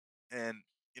chip." And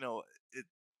you know, it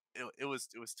it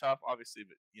was tough, obviously,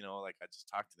 but like, I just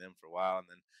talked to them for a while, and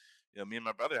then me and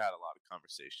my brother had a lot of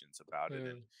conversations about it,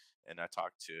 and Mm. I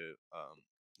talked to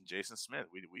Jason Smith.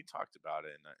 We talked about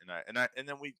it, and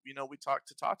then we talked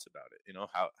to Tots about it.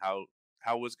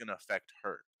 How it was going to affect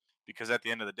her, because at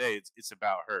the end of the day, it's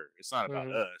about her. It's not about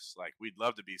Mm-hmm. us. Like, we'd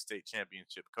love to be state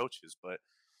championship coaches, but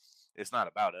it's not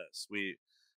about us.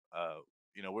 Uh,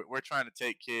 we're trying to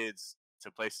take kids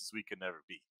to places we could never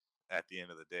be. At the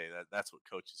end of the day, that's what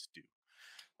coaches do.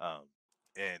 Um,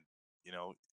 and you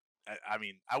know, I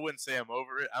mean, I wouldn't say I'm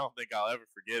over it. I don't think I'll ever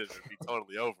forget it or be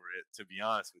totally over it. To be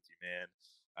honest with you, man,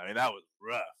 I mean, that was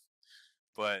rough.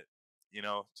 But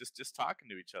just talking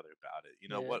to each other about it.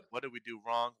 Yeah. What did we do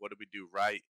wrong? What did we do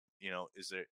right? Is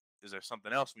there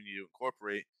something else we need to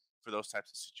incorporate for those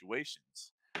types of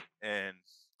situations? And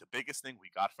the biggest thing we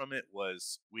got from it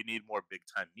was, we need more big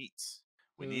time meets.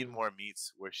 We need Mm. more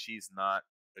meets where she's not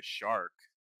a shark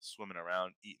swimming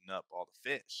around eating up all the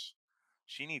fish.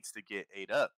 She needs to get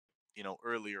ate up,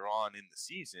 earlier on in the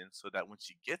season, so that when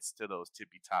she gets to those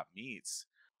tippy top meets,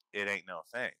 it ain't no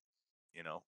thing. You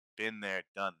know, been there,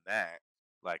 done that.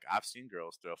 Like, I've seen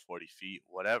girls throw 40 feet,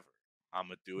 whatever. I'm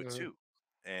gonna do it Mm. too.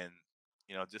 And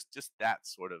just that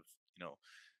sort of,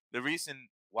 the reason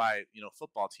why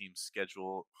football teams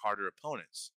schedule harder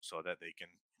opponents, so that they can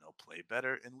play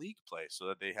better in league play, so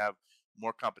that they have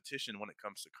more competition when it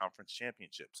comes to conference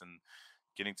championships and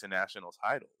getting to national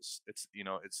titles. It's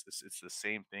the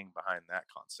same thing behind that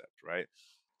concept, right?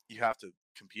 You have to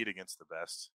compete against the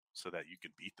best so that you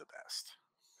can beat the best.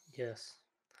 Yes.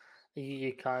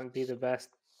 You can't be the best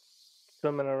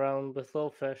swimming around with little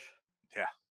fish. Yeah,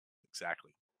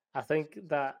 exactly. I think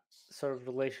that sort of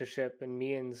relationship and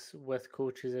meetings with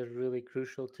coaches is really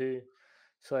crucial too.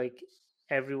 So like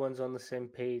everyone's on the same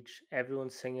page,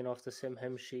 everyone's singing off the same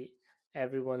hymn sheet,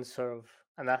 everyone's sort of,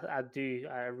 and I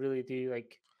really do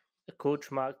like.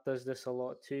 Coach Mark does this a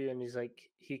lot too, and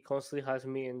he constantly has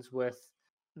meetings with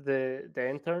the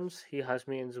interns, he has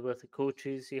meetings with the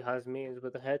coaches, he has meetings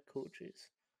with the head coaches,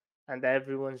 and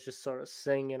everyone's just sort of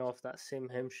singing off that same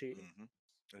hymn sheet. Hmm.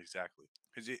 Exactly.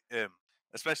 Because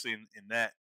especially in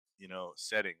that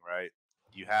setting, right?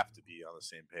 You have to be on the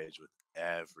same page with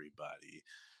everybody,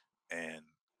 and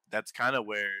that's kind of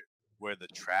where the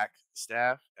track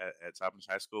staff at Toppins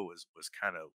High School was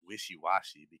kind of wishy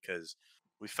washy, because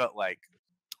we felt like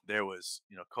there was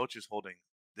coaches holding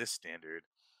this standard,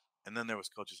 and then there was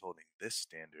coaches holding this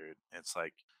standard, and it's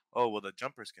like, oh, well, the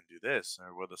jumpers can do this,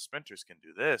 or well, the sprinters can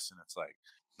do this, and it's like,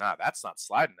 nah, that's not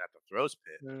sliding at the throws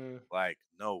pit. Mm, Like,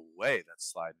 no way that's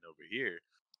sliding over here.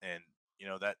 And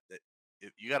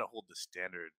you got to hold the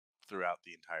standard throughout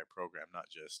the entire program, not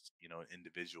just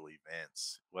individual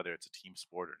events, whether it's a team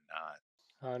sport or not.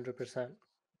 100%.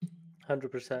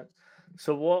 100%.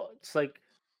 So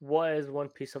what is one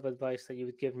piece of advice that you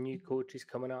would give new coaches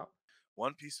coming up?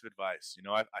 One piece of advice,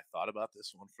 I thought about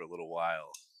this one for a little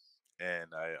while,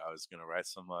 and I was gonna write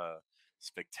some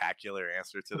spectacular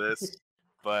answer to this,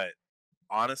 but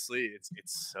honestly, it's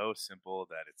so simple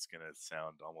that it's gonna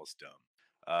sound almost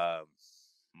dumb.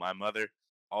 My mother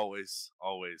always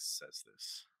says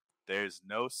this: there's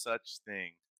no such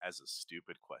thing as a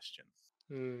stupid question.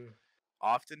 Mm,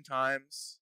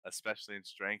 Oftentimes, especially in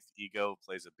strength, ego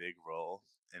plays a big role,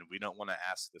 and we don't want to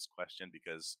ask this question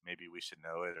because maybe we should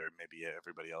know it, or maybe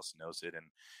everybody else knows it,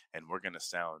 and we're going to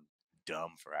sound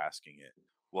dumb for asking it.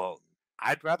 Well,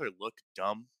 I'd rather look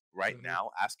dumb right mhm,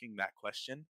 now asking that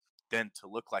question than to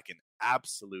look like an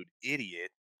absolute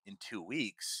idiot in 2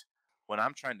 weeks when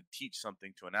I'm trying to teach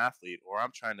something to an athlete, or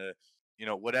I'm trying to,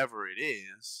 whatever it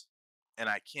is, and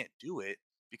I can't do it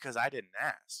because I didn't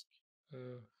ask.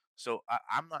 mm. So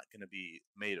I'm not going to be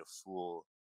made a fool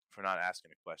for not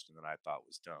asking a question that I thought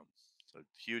was dumb. So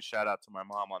huge shout out to my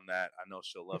mom on that. I know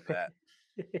she'll love that.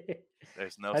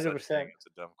 There's no Hundred such thing percent, as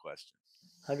a dumb question.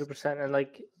 100%. And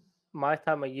like my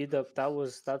time at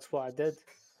UW, that's what I did.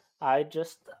 I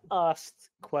just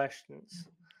asked questions.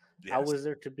 I Yes. was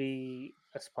there to be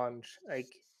a sponge. Like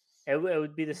it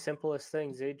would be the simplest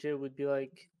things. AJ would be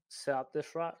like, set up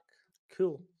this rack.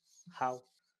 Cool. How?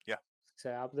 Yeah.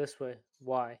 Set up this way.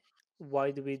 Why?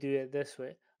 Why do we do it this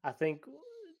way? I think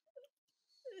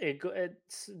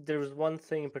it's there was one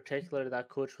thing in particular that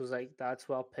coach was like, that's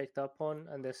well picked up on,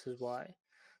 and this is why.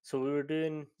 So we were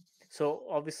doing. So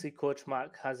obviously, Coach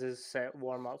Mac has his set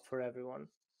warm up for everyone.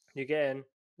 You get in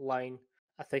line.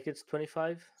 I think it's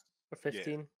 25 or Yeah.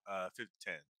 15.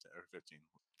 10 or 15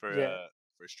 Yeah,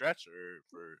 for stretch or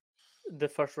for. the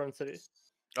first run through.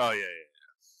 Oh yeah.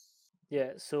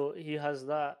 Yeah, so he has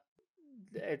that.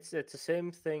 It's the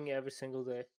same thing every single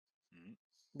day. Mhm.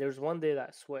 There's one day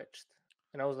that switched,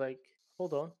 and I was like,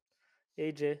 hold on,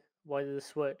 AJ, why did it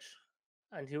switch?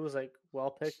 And he was like,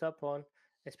 well picked up on.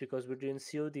 It's because we're doing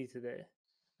COD today.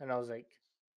 And I was like,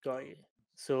 got Oh. you.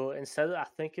 So I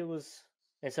think it was,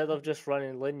 instead of just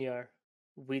running linear,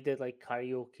 we did like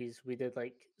karaoke's, we did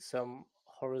like some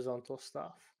horizontal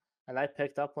stuff. And I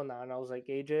picked up on that and I was like,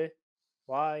 AJ,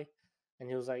 why? And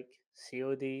he was like,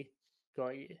 COD, got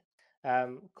you.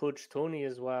 Coach Tony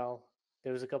as well.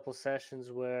 There was a couple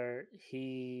sessions where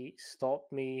he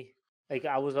stopped me,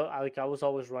 I was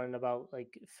always running about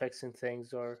like fixing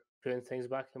things or putting things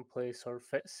back in place or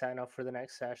setting up for the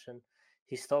next session.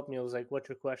 He stopped me. I was like, "What's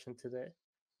your question today?"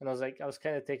 And I was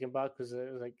kind of taken back because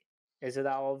it was like, "Is it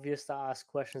that obvious to ask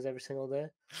questions every single day?"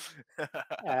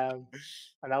 Um,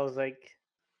 and I was like,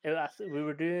 we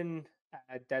were doing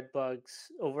dead bugs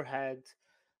overhead,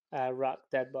 rack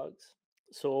dead bugs.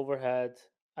 So overhead,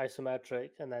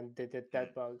 isometric, and then they did dead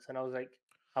Mm. bugs. And I was like,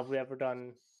 have we ever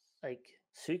done like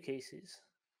suitcases?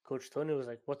 Coach Tony was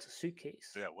like, what's a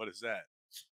suitcase? Yeah. What is that?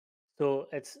 So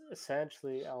it's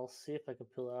essentially, I'll see if I can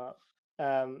pull it up.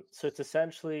 So it's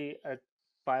essentially a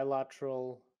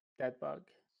bilateral dead bug.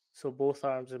 So both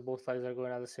arms and both legs are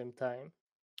going at the same time.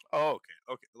 Oh, okay.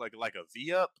 Okay. Like a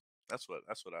V up. That's what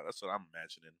I'm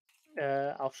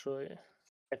imagining. I'll show you.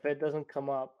 If it doesn't come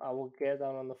up, I will get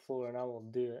down on the floor and I will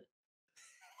do it.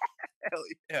 Hell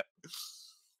yeah.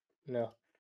 No.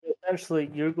 Essentially,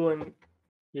 you're going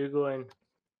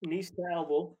knees to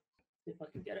elbow. See if I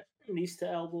can get it. Knees to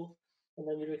elbow, and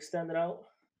then you extend it out,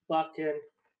 back in,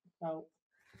 out.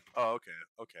 Oh, okay.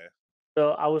 Okay.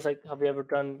 So I was like, "Have you ever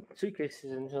done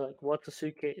suitcases?" And he's like, "What's a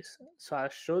suitcase?" So I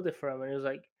showed it for him, and he was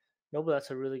like, "No, but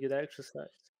that's a really good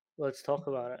exercise. Let's talk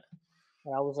about it."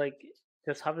 And I was like,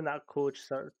 just having that coach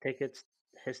sort of take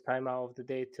his time out of the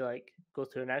day to like go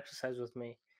through an exercise with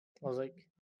me. I was like,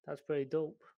 "That's pretty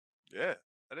dope." Yeah.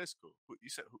 That is cool. You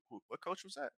said what coach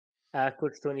was that?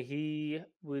 Coach Tony, he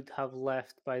would have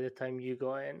left by the time you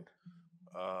got in.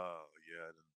 Oh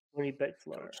yeah, Tony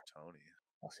Bickfler. Coach Tony.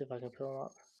 I'll see if I can pull him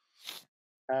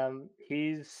up.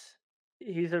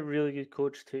 He's a really good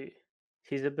coach too.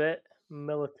 He's a bit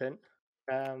militant.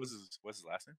 What's his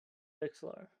last name?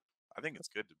 Bickfler. I think it's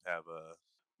good to have a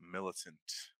militant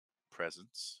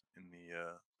presence in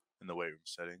the weight room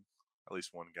setting. At least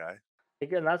one guy.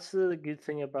 Again, that's the good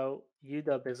thing about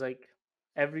UW is like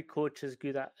every coach is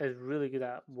really good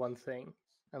at one thing,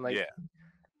 and like,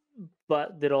 Yeah.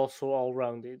 but they're also all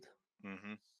rounded.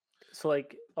 Mm-hmm. So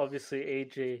like obviously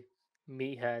AJ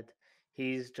Meathead,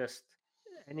 he's just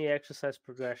any exercise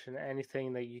progression,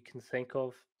 anything that you can think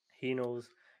of, he knows.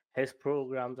 His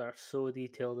programs are so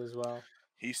detailed as well.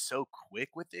 He's so quick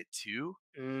with it too.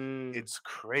 Mm, It's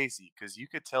crazy because you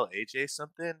could tell AJ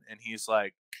something and he's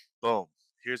like, boom,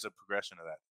 here's a progression of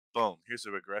that. Boom, here's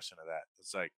a regression of that.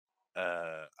 It's like,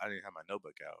 I didn't have my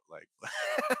notebook out.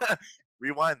 Like,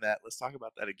 rewind that. Let's talk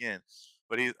about that again.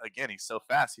 But he's so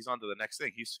fast. He's on to the next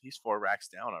thing. He's 4 racks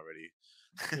down already.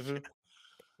 hmm.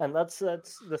 And that's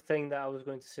the thing that I was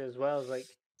going to say as well. Is like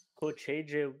Coach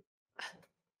AJ,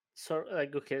 sort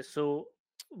like okay, so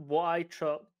what I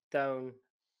chop down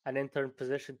an intern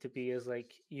position to be is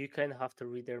like you kind of have to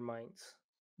read their minds.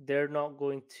 They're not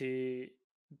going to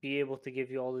be able to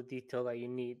give you all the detail that you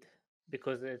need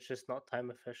because it's just not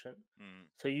time efficient. Mm,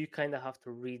 So you kind of have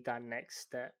to read that next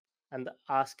step and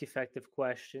ask effective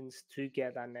questions to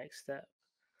get that next step.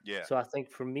 yeah. So I think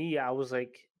for me, I was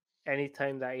like,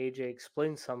 anytime that AJ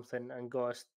explained something and got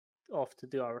us off to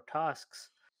do our tasks,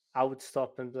 I would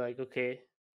stop and be like, okay,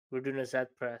 we're doing a Z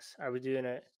press. Are we doing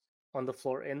it on the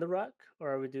floor in the rack or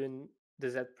are we doing the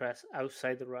Z press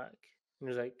outside the rack? And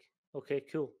he was like, okay,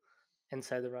 cool,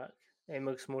 inside the rack. it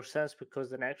makes more sense because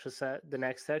the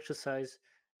next exercise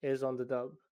is on the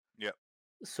dub. Yep.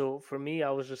 So for me, I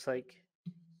was just like,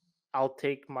 I'll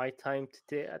take my time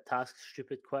to task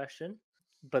stupid question,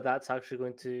 but that's actually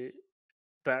going to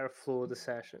better flow the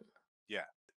session. Yeah.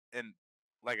 And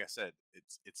like I said,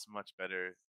 it's much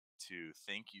better to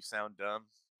think you sound dumb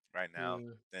right now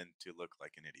Mm, than to look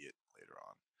like an idiot later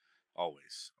on.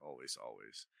 Always, always,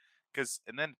 always. Because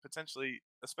and then potentially,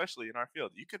 especially in our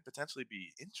field, you could potentially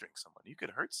be injuring someone. You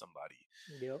could hurt somebody.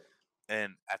 yep,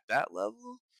 And at that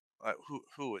level,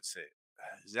 who would say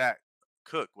it? Zach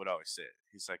Cook would always say it.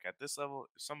 He's like, at this level,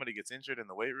 if somebody gets injured in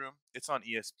the weight room, it's on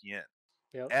ESPN.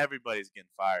 yep. Everybody's getting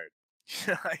fired.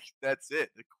 Like that's it.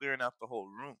 They're clearing out the whole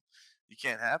room. You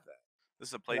can't have that. This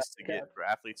is a And I place to think get for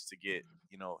athletes to get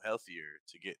healthier,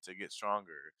 to get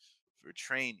stronger, for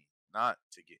training, not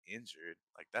to get injured.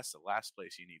 Like that's the last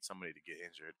place you need somebody to get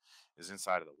injured is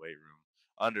inside of the weight room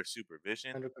under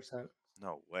supervision. 100%.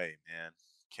 No way, man.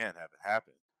 Can't have it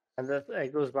happen. And that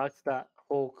it goes back to that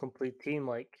whole complete team.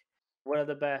 Like one of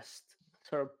the best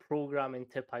sort of programming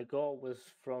tip I got was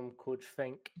from Coach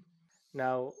Fink.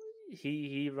 Now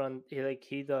he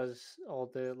does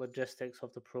all the logistics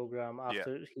of the program Yeah,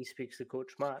 after he speaks to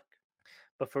Coach Mac.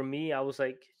 But for me, I was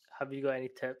like, have you got any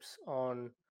tips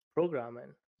on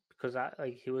programming? Because I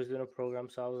like he was doing a program,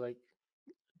 so I was like,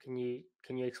 can you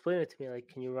explain it to me? Like,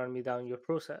 can you run me down your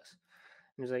process?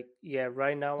 And he's like, yeah,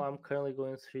 right now I'm currently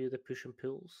going through the push and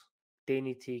pulls. They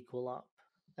need to equal up.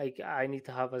 Like I need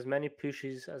to have as many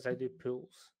pushes as I do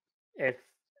pulls. If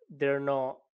they're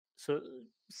not, so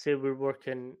say we're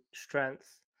working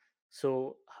strength,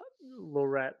 so low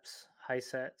reps, high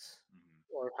sets, hmm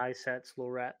or high sets, low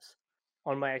reps.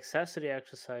 On my accessory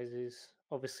exercises,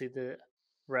 obviously the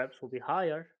reps will be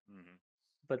higher, hmm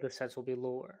but the sets will be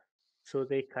lower. So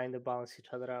they kind of balance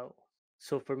each other out.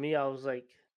 So for me, I was like,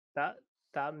 that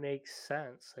that makes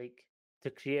sense. Like to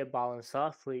create a balanced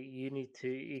athlete, you need to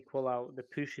equal out the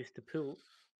pushes to pull,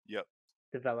 yep.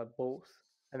 develop both.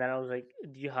 And then I was like,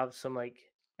 do you have some like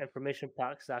information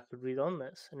packs that I could read on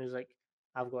this? And he was like,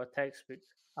 I've got a textbook.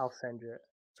 I'll send you it.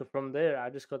 So from there, I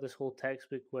just got this whole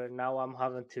textbook where now I'm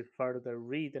having to further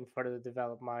read and further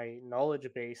develop my knowledge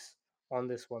base on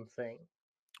this one thing.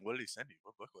 What did he send you?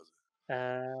 What book was it?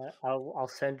 I'll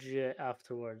send you it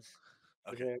afterwards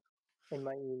Okay, here in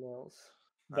my emails,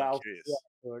 but I'm I'll send you curious.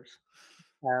 afterwards.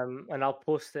 And I'll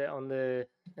post it on the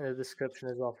in the description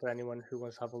as well for anyone who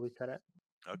wants to have a look at it.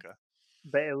 Okay.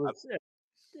 But I,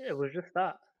 it was just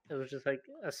that. It was just like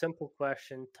a simple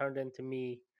question turned into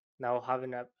me now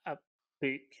having a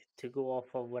book to go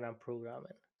off of when I'm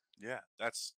programming. yeah,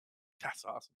 that's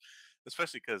awesome.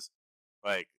 Especially because,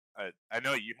 like, I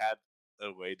know you had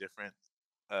a way different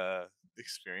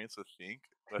experience with Fink,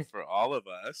 but for all of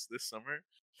us this summer,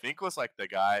 Fink was like the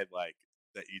guy like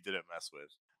that you didn't mess with.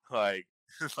 Like,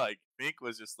 like Fink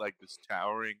was just like this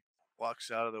towering,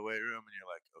 walks out of the weight room, and you're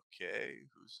like, okay,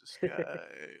 who's this guy?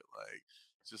 Like,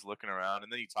 he's just looking around,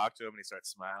 and then you talk to him, and he starts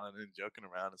smiling and joking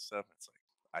around and stuff. And it's like,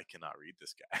 I cannot read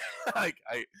this guy.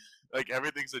 Like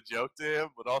everything's a joke to him,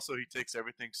 but also he takes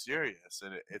everything serious,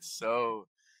 and it's so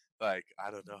like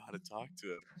I don't know how to talk to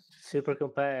him. Super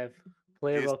competitive.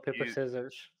 Play He's rock paper he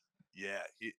scissors. yeah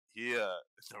he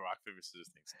the rock paper scissors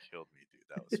things killed me, dude.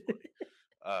 That was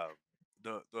funny.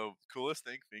 The coolest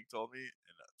thing Fink told me,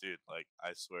 and dude, like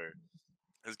I swear,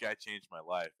 this guy changed my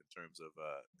life in terms of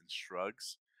in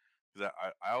shrugs.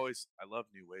 Because I love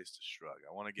new ways to shrug.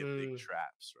 I want to get big Mm,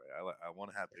 traps, right? I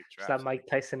want to have big it's that traps. Mike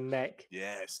Tyson neck.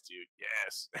 Yes, dude.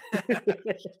 Yes.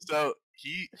 So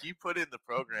he put in the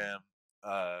program.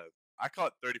 Uh, I call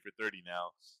it 30 for 30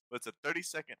 now, but it's a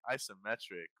 30-second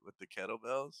isometric with the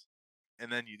kettlebells,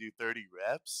 and then you do 30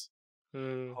 reps.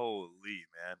 Mm, Holy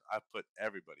man, I put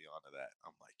everybody onto that.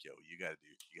 I'm like, yo, you gotta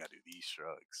do these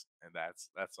shrugs, and that's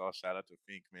all. Shout out to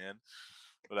Fink, man.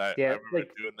 But I yeah, remember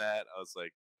like doing that. I was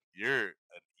like, you're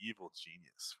an evil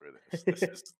genius for this.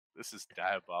 This is like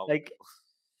diabolical.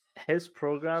 his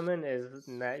programming is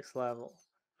next level.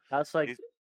 That's like He's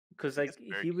because he gets like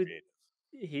very creative.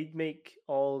 he'd make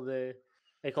all the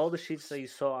sheets that you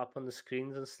saw up on the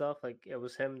screens and stuff. Like it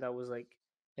was him that was like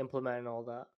implementing all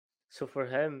that. So for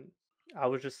him, I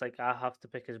was just like, I have to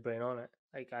pick his brain on it.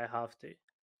 Like I have to,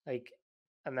 like,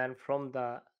 and then from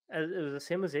that, it was the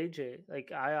same as AJ.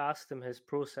 Like I asked him his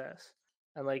process,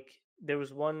 and like there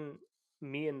was one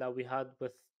meeting that we had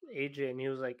with AJ, and he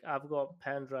was like, I've got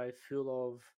pen drive full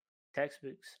of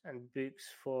textbooks and books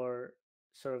for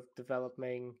sort of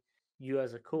developing you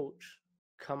as a coach.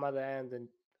 Come at the end and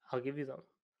I'll give you them.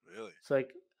 Really. So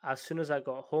like as soon as I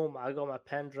got home, I got my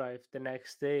pen drive. The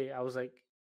next day, I was like,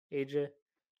 AJ,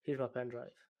 here's my pen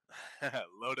drive.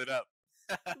 Load it up.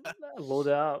 load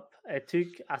it up. I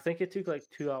think it took like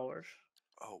 2 hours,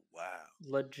 Oh wow,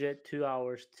 legit 2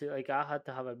 hours to like. I had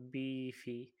to have a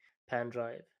beefy pen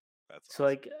drive. that's So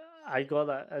awesome. like I got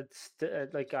that.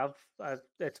 Like I've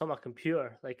it's on my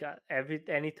computer. Like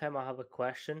anytime I have a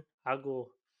question, I go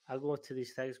into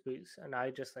these textbooks and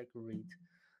I just like read.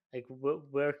 Like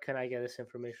where can I get this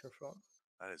information from?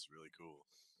 That is really cool.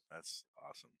 That's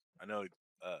awesome. I know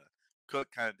Cook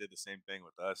kind of did the same thing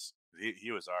with us.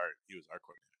 He was our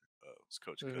coordinator. Was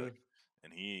Coach Cook, Mm-hmm.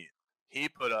 and he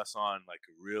put us on like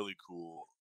a really cool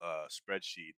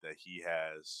spreadsheet that he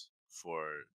has for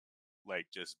like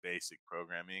just basic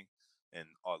programming and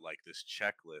like this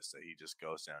checklist that he just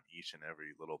goes down each and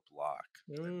every little block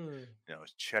and Mm.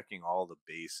 is checking all the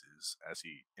bases as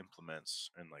he implements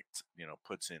and like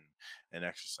puts in an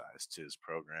exercise to his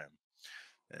program.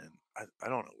 And I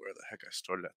don't know where the heck I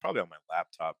started at, probably on my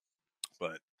laptop,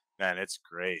 but man, it's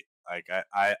great. Like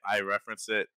I reference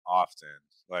it often.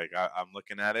 Like I'm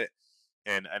looking at it,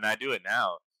 and I do it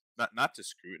now, not to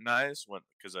scrutinize when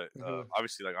because I Mm-hmm.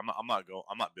 obviously like I'm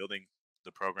not building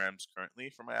the programs currently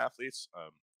for my athletes.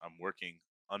 I'm working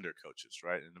under coaches,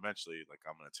 right, and eventually like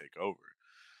I'm gonna take over.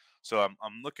 So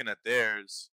I'm looking at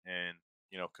theirs and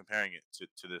comparing it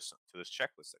to this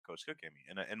checklist that Coach Cook gave me,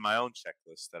 and my own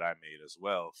checklist that I made as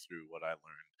well through what I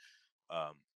learned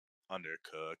um, under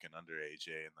Cook and under AJ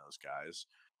and those guys.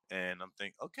 And I'm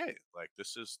thinking, okay, like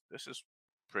this is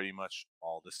pretty much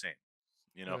all the same.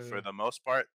 For Mm. the most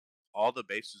part, all the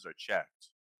bases are checked.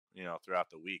 Throughout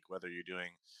the week, whether you're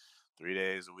doing 3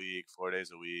 days a week, 4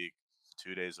 days a week,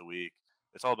 2 days a week,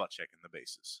 it's all about checking the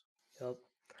bases. Yep.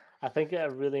 I think a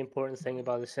really important thing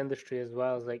about this industry as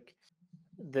well is like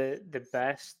the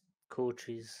best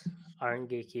coaches aren't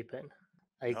gatekeeping.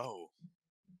 Like No,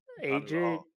 not at AJ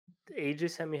all. AJ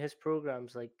sent me his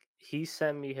programs. Like he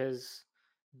sent me his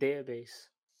database.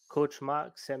 Coach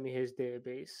Mark sent me his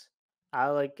database.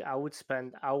 I would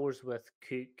spend hours with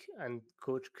Cook and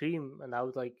Coach Cream, and I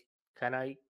would like,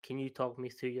 can you talk me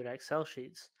through your Excel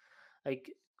sheets? Like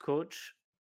Coach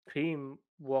Cream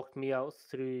walked me out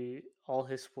through all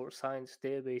his sports science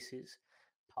databases,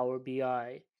 Power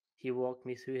BI. He walked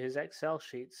me through his Excel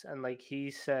sheets, and like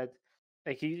he said,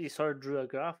 like he sort of drew a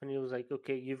graph, and he was like,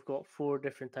 okay, you've got four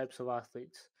different types of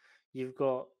athletes. You've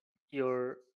got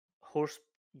your horse,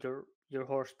 your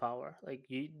horsepower. Like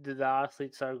the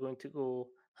athletes are going to go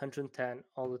 110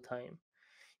 all the time.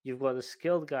 You've got the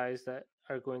skilled guys that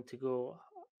are going to go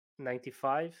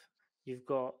 95. You've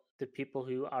got the people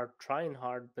who are trying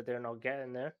hard but they're not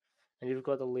getting there, and you've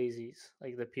got the lazies,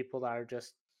 like the people that are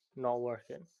just not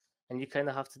working. And you kind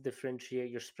of have to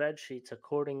differentiate your spreadsheets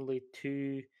accordingly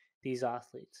to these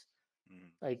athletes. Mm,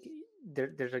 Like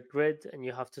there's a grid, and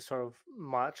you have to sort of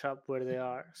match up where they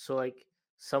are. So like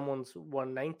someone's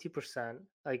 190%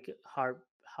 like heart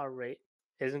rate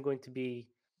isn't going to be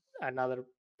another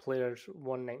player's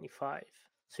 195.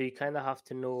 So you kind of have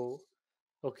to know,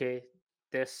 okay,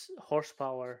 this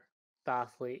horsepower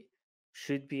athlete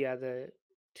should be at the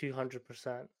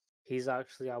 200%. He's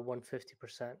actually at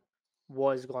 150%.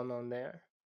 What is going on there?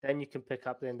 Then you can pick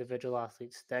up the individual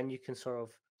athletes. Then you can sort of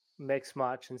mix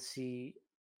match and see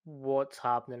what's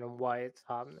happening and why it's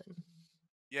happening.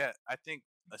 yeah, I think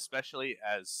especially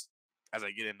as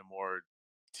I get into more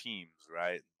teams,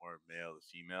 right, more male to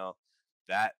female,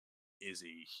 that is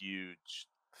a huge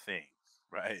thing,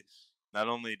 right? Not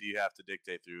only do you have to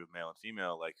dictate through male and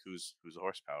female, like who's a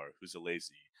horsepower, who's a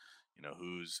lazy,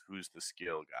 who's the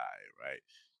skill guy, right?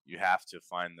 You have to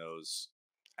find those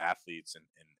athletes and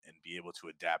be able to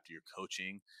adapt to your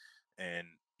coaching, and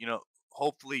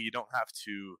hopefully you don't have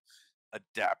to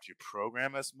adapt your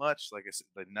program as much. Like I said,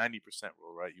 the 90%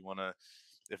 rule, right? You want to,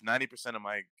 if 90% of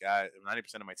my guy, if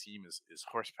 90% of my team is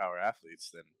horsepower athletes,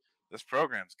 then this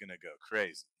program's gonna go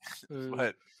crazy. Mm,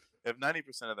 But if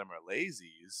 90% of them are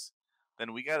lazies,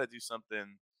 then we got to do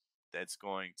something that's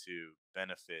going to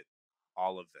benefit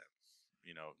all of them.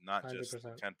 Not just the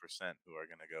 100%. 10% who are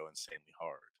gonna go insanely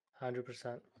hard.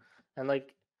 100%. And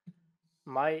like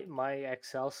my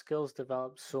Excel skills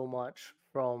developed so much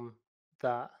from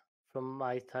that, from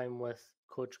my time with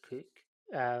Coach Cook,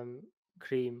 um,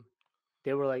 Cream.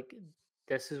 They were like,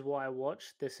 "This is what I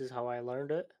watched. This is how I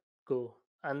learned it. Go."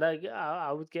 And like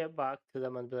I would get back to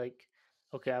them and be like,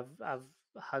 "Okay, I've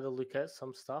had a look at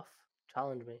some stuff.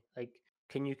 Challenge me. Like,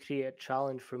 can you create a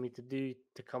challenge for me to do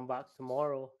to come back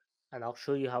tomorrow, and I'll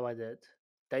show you how I did.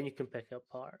 Then you can pick it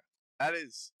apart." That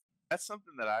is that's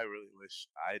something that I really wish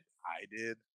I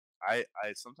did. I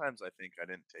sometimes I think I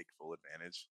didn't take full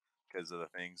advantage because of the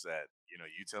things that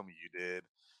you tell me you did,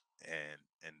 and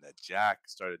that Jack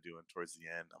started doing towards the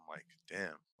end. I'm like,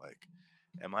 damn, like,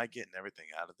 am I getting everything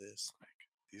out of this? Like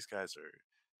these guys are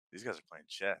these guys are playing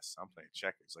chess. I'm playing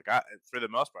checkers. Like I for the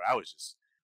most part, I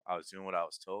was doing what I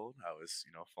was told. I was,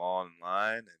 falling in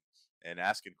line and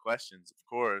asking questions, of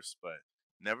course, but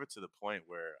never to the point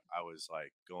where I was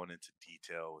like going into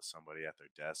detail with somebody at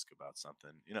their desk about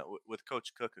something. With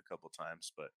Coach Cook a couple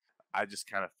times, but I just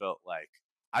kind of felt like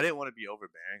I didn't want to be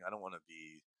overbearing. I don't want to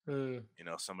be, Mm.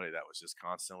 somebody that was just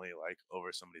constantly like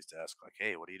over somebody's desk, like,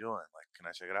 "Hey, what are you doing? Like, can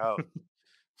I check it out?"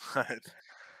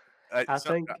 I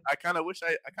think I kind of wish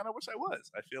I kind of wish I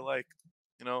was. I feel like,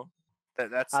 you know,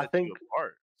 that I sets you think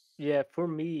apart. yeah, for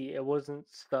me it wasn't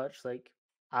such like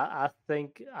I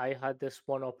think I had this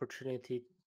one opportunity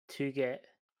to get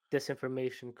this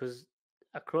information because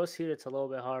across here it's a little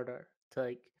bit harder to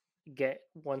like get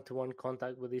one-to-one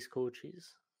contact with these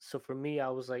coaches. So for me, I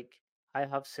was like, I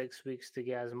have 6 weeks to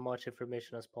get as much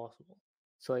information as possible.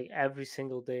 So like every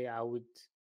single day I would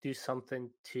do something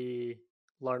to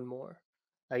learn more.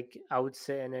 Like I would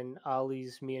sit in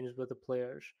Ali's meetings with the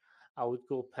players. I would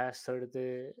go past her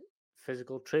the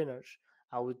physical trainers.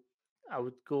 I would I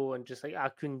would go and just like I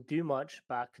couldn't do much,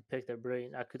 but I could pick their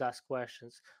brain. I could ask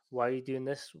questions. Why are you doing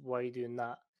this? Why are you doing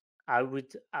that? I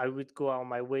would go out of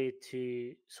my way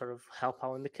to sort of help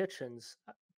out in the kitchens,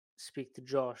 speak to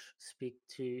Josh, speak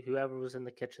to whoever was in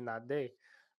the kitchen that day.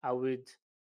 I would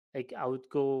I would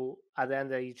go at the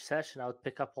end of each session. I would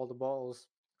pick up all the bottles.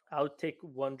 I would take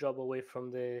one job away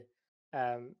from the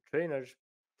trainers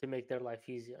to make their life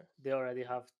easier. They already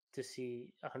have to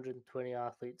see 120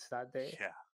 athletes that day.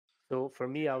 Yeah. So for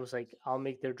me, I was like, I'll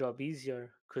make their job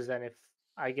easier because then if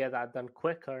I get that done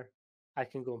quicker, I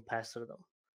can go and pester them.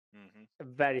 Hmm.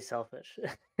 Very selfish.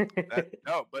 That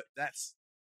no, but that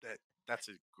that's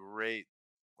a great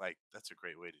that's a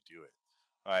great way to do it.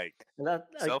 Like And that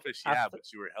like selfish, yeah, but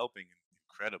you were helping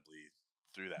incredibly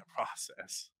through that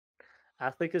process. I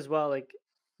think as well, like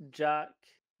Jack,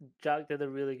 Jack did a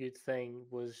really good thing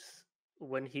was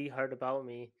when he heard about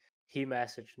me, he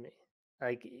messaged me.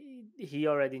 Like he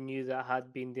already knew that I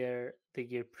had been there the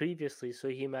year previously, so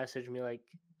he messaged me like,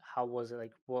 "How was it?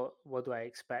 Like, what do I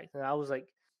expect?" And I was like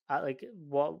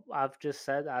what I've just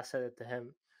said, I said it to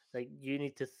him. Like, you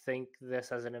need to think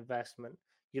this as an investment.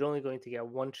 You're only going to get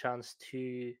one chance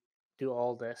to do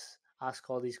all this, ask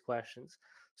all these questions.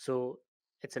 So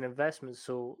it's an investment.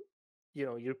 So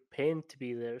you're paying to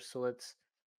be there, so let's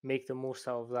make the most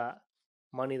out of that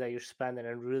money that you're spending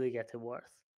and really get to worth.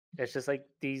 It's just like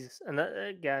these, and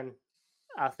again,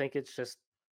 I think it's just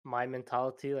my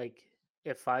mentality. Like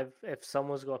if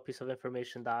someone's got a piece of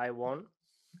information that I want,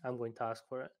 I'm going to ask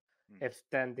for it. Mm. If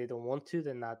then they don't want to,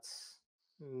 then that's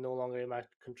no longer in my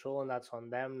control, and that's on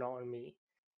them, not on me.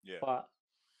 Yeah. But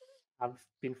I've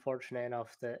been fortunate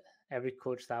enough that every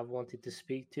coach that I've wanted to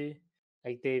speak to,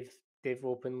 like they've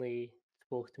openly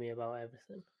spoke to me about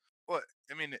everything. Well,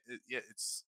 I mean, yeah,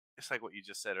 it's like what you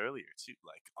just said earlier too.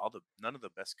 Like none of the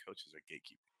best coaches are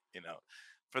gatekeeping.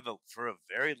 For a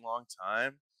very long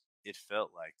time, it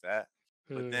felt like that.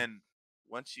 But Hmm. then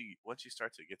once you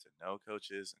start to get to know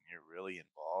coaches and you're really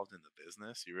involved in the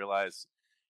business, you realize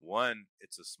one,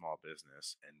 it's a small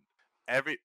business, and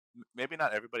maybe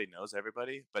not everybody knows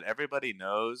everybody, but everybody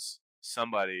knows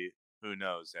somebody who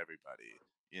knows everybody.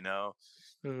 You know,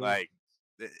 Hmm. like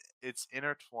it's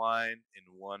intertwined in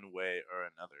one way or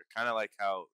another. Kind of like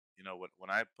how when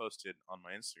I posted on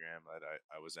my Instagram that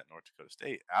I was at North Dakota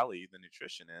State, Ali, the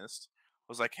nutritionist,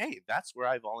 was like, "Hey, that's where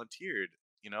I volunteered."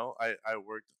 I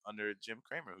worked under Jim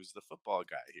Kramer, who's the football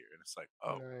guy here, and it's like,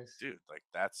 oh, Nice. dude, like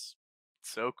that's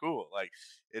so cool. Like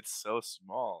it's so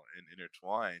small and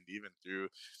intertwined, even through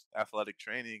athletic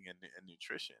training and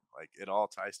nutrition. Like it all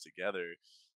ties together,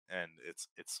 and it's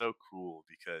so cool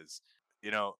because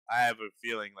I have a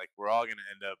feeling like we're all going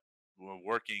to end up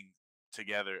working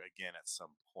together again at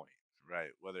some point, right?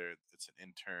 Whether it's an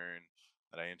intern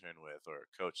that I interned with or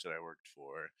a coach that I worked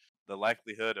for, the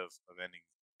likelihood of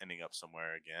ending up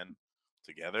somewhere again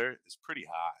together is pretty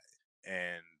high.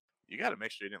 And you got to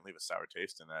make sure you didn't leave a sour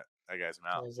taste in that guy's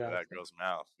mouth or that Exactly. girl's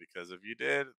mouth, because if you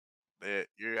did,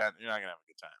 you're not gonna have a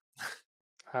good time.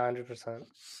 100%.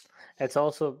 It's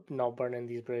also not burning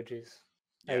these bridges.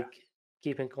 Yeah, Like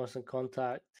keeping constant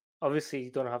contact. Obviously,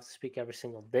 you don't have to speak every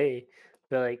single day,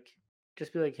 but like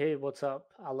just be like, "Hey, what's up?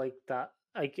 I like that."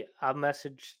 Like I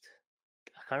messaged.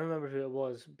 I can't remember who it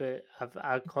was, but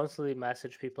I constantly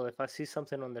message people if I see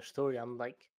something on their story. I'm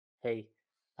like, "Hey,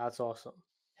 that's awesome.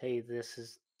 Hey, this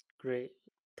is great.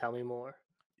 Tell me more."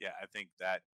 yeah. I think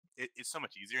that it's so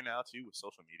much easier now too with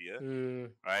social media,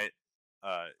 Mm, right?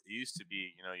 It used to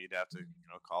be, you'd have to,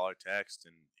 call or text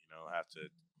and, have to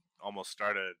almost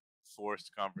start a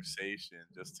forced conversation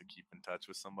just to keep in touch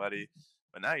with somebody.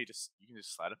 But now you can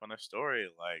just slide up on their story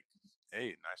like,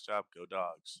 "Hey, nice job, go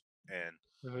dogs," and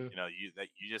Hmm.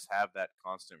 you just have that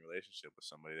constant relationship with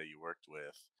somebody that you worked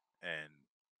with, and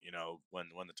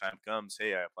when the time comes,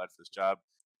 "Hey, I applied for this job.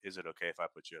 Is it okay if I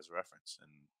put you as a reference?"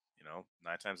 And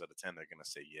 9 times out of 10, they're gonna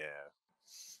say, "Yeah."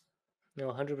 No,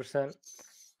 100%.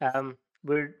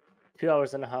 We're 2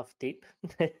 hours and a half deep.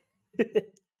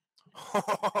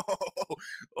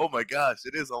 Oh my gosh,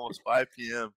 it is almost 5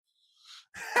 p.m.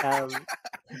 um,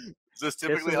 Is this this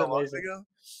typically is how long they amazing.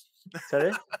 go?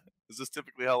 Sorry, Is this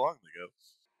typically how long they go?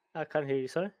 I can't hear you.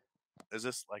 Sorry. Is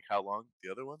this like how long the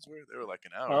other ones were? They were like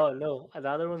an hour. Oh no, the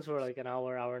other ones were like an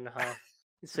hour, hour and a half.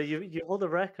 So you hold the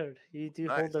record. You do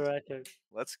hold the Nice. record.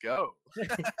 Let's go.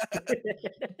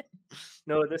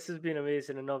 No, this has been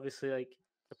amazing, and obviously, like,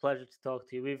 a pleasure to talk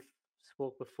to you. We've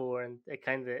spoke before, and it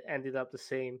kind of ended up the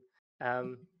same.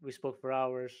 We spoke for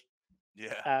hours.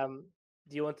 Yeah, Um,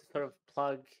 do you want to sort of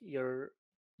plug your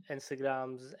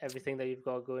Instagrams, everything that you've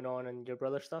got going on, and your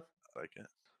brother stuff? I like it.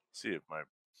 See if my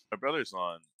brother's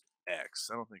on X.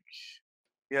 I don't think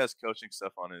he has coaching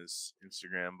stuff on his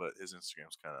Instagram, but his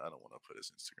Instagram's kind of I don't want to put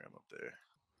his Instagram up there.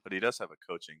 But he does have a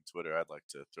coaching Twitter I'd like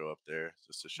to throw up there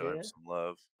just to show him Yeah, some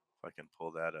love. If I can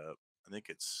pull that up. I think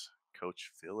it's Coach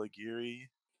Phil Aguirre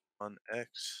on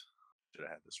X. Should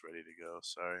have had this ready to go.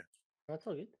 Sorry. that's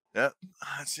all good. Yep,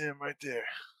 that's him right there.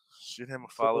 Shoot him a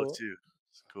follow So too.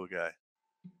 He's a cool guy.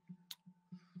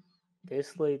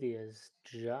 this lady is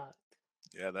jacked.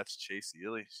 Yeah, that's Chase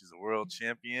Ely. She's a world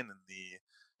champion in the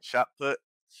shot put.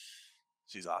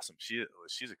 She's awesome.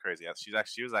 She's a crazy athlete.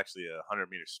 She was actually a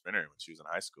 100-meter sprinter when she was in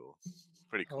high school.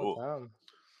 Pretty Oh cool. damn,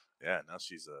 Yeah, now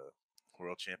she's a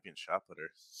world champion shot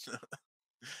putter.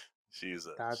 She's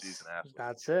an athlete.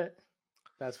 that's it.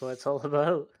 That's what it's all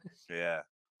about. Yeah,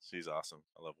 she's awesome.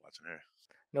 I love watching her.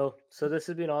 No, so this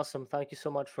has been awesome. Thank you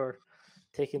so much for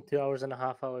taking 2 hours and a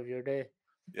half out of your day.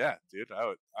 Yeah, dude,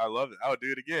 I love it. I would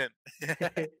do it again.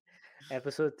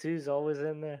 Episode 2 is always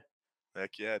in there.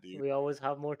 Heck yeah, dude. We always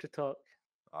have more to talk.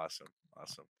 Awesome,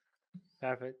 awesome.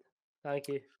 Perfect. Thank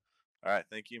you. All right,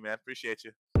 thank you, man. Appreciate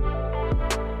you.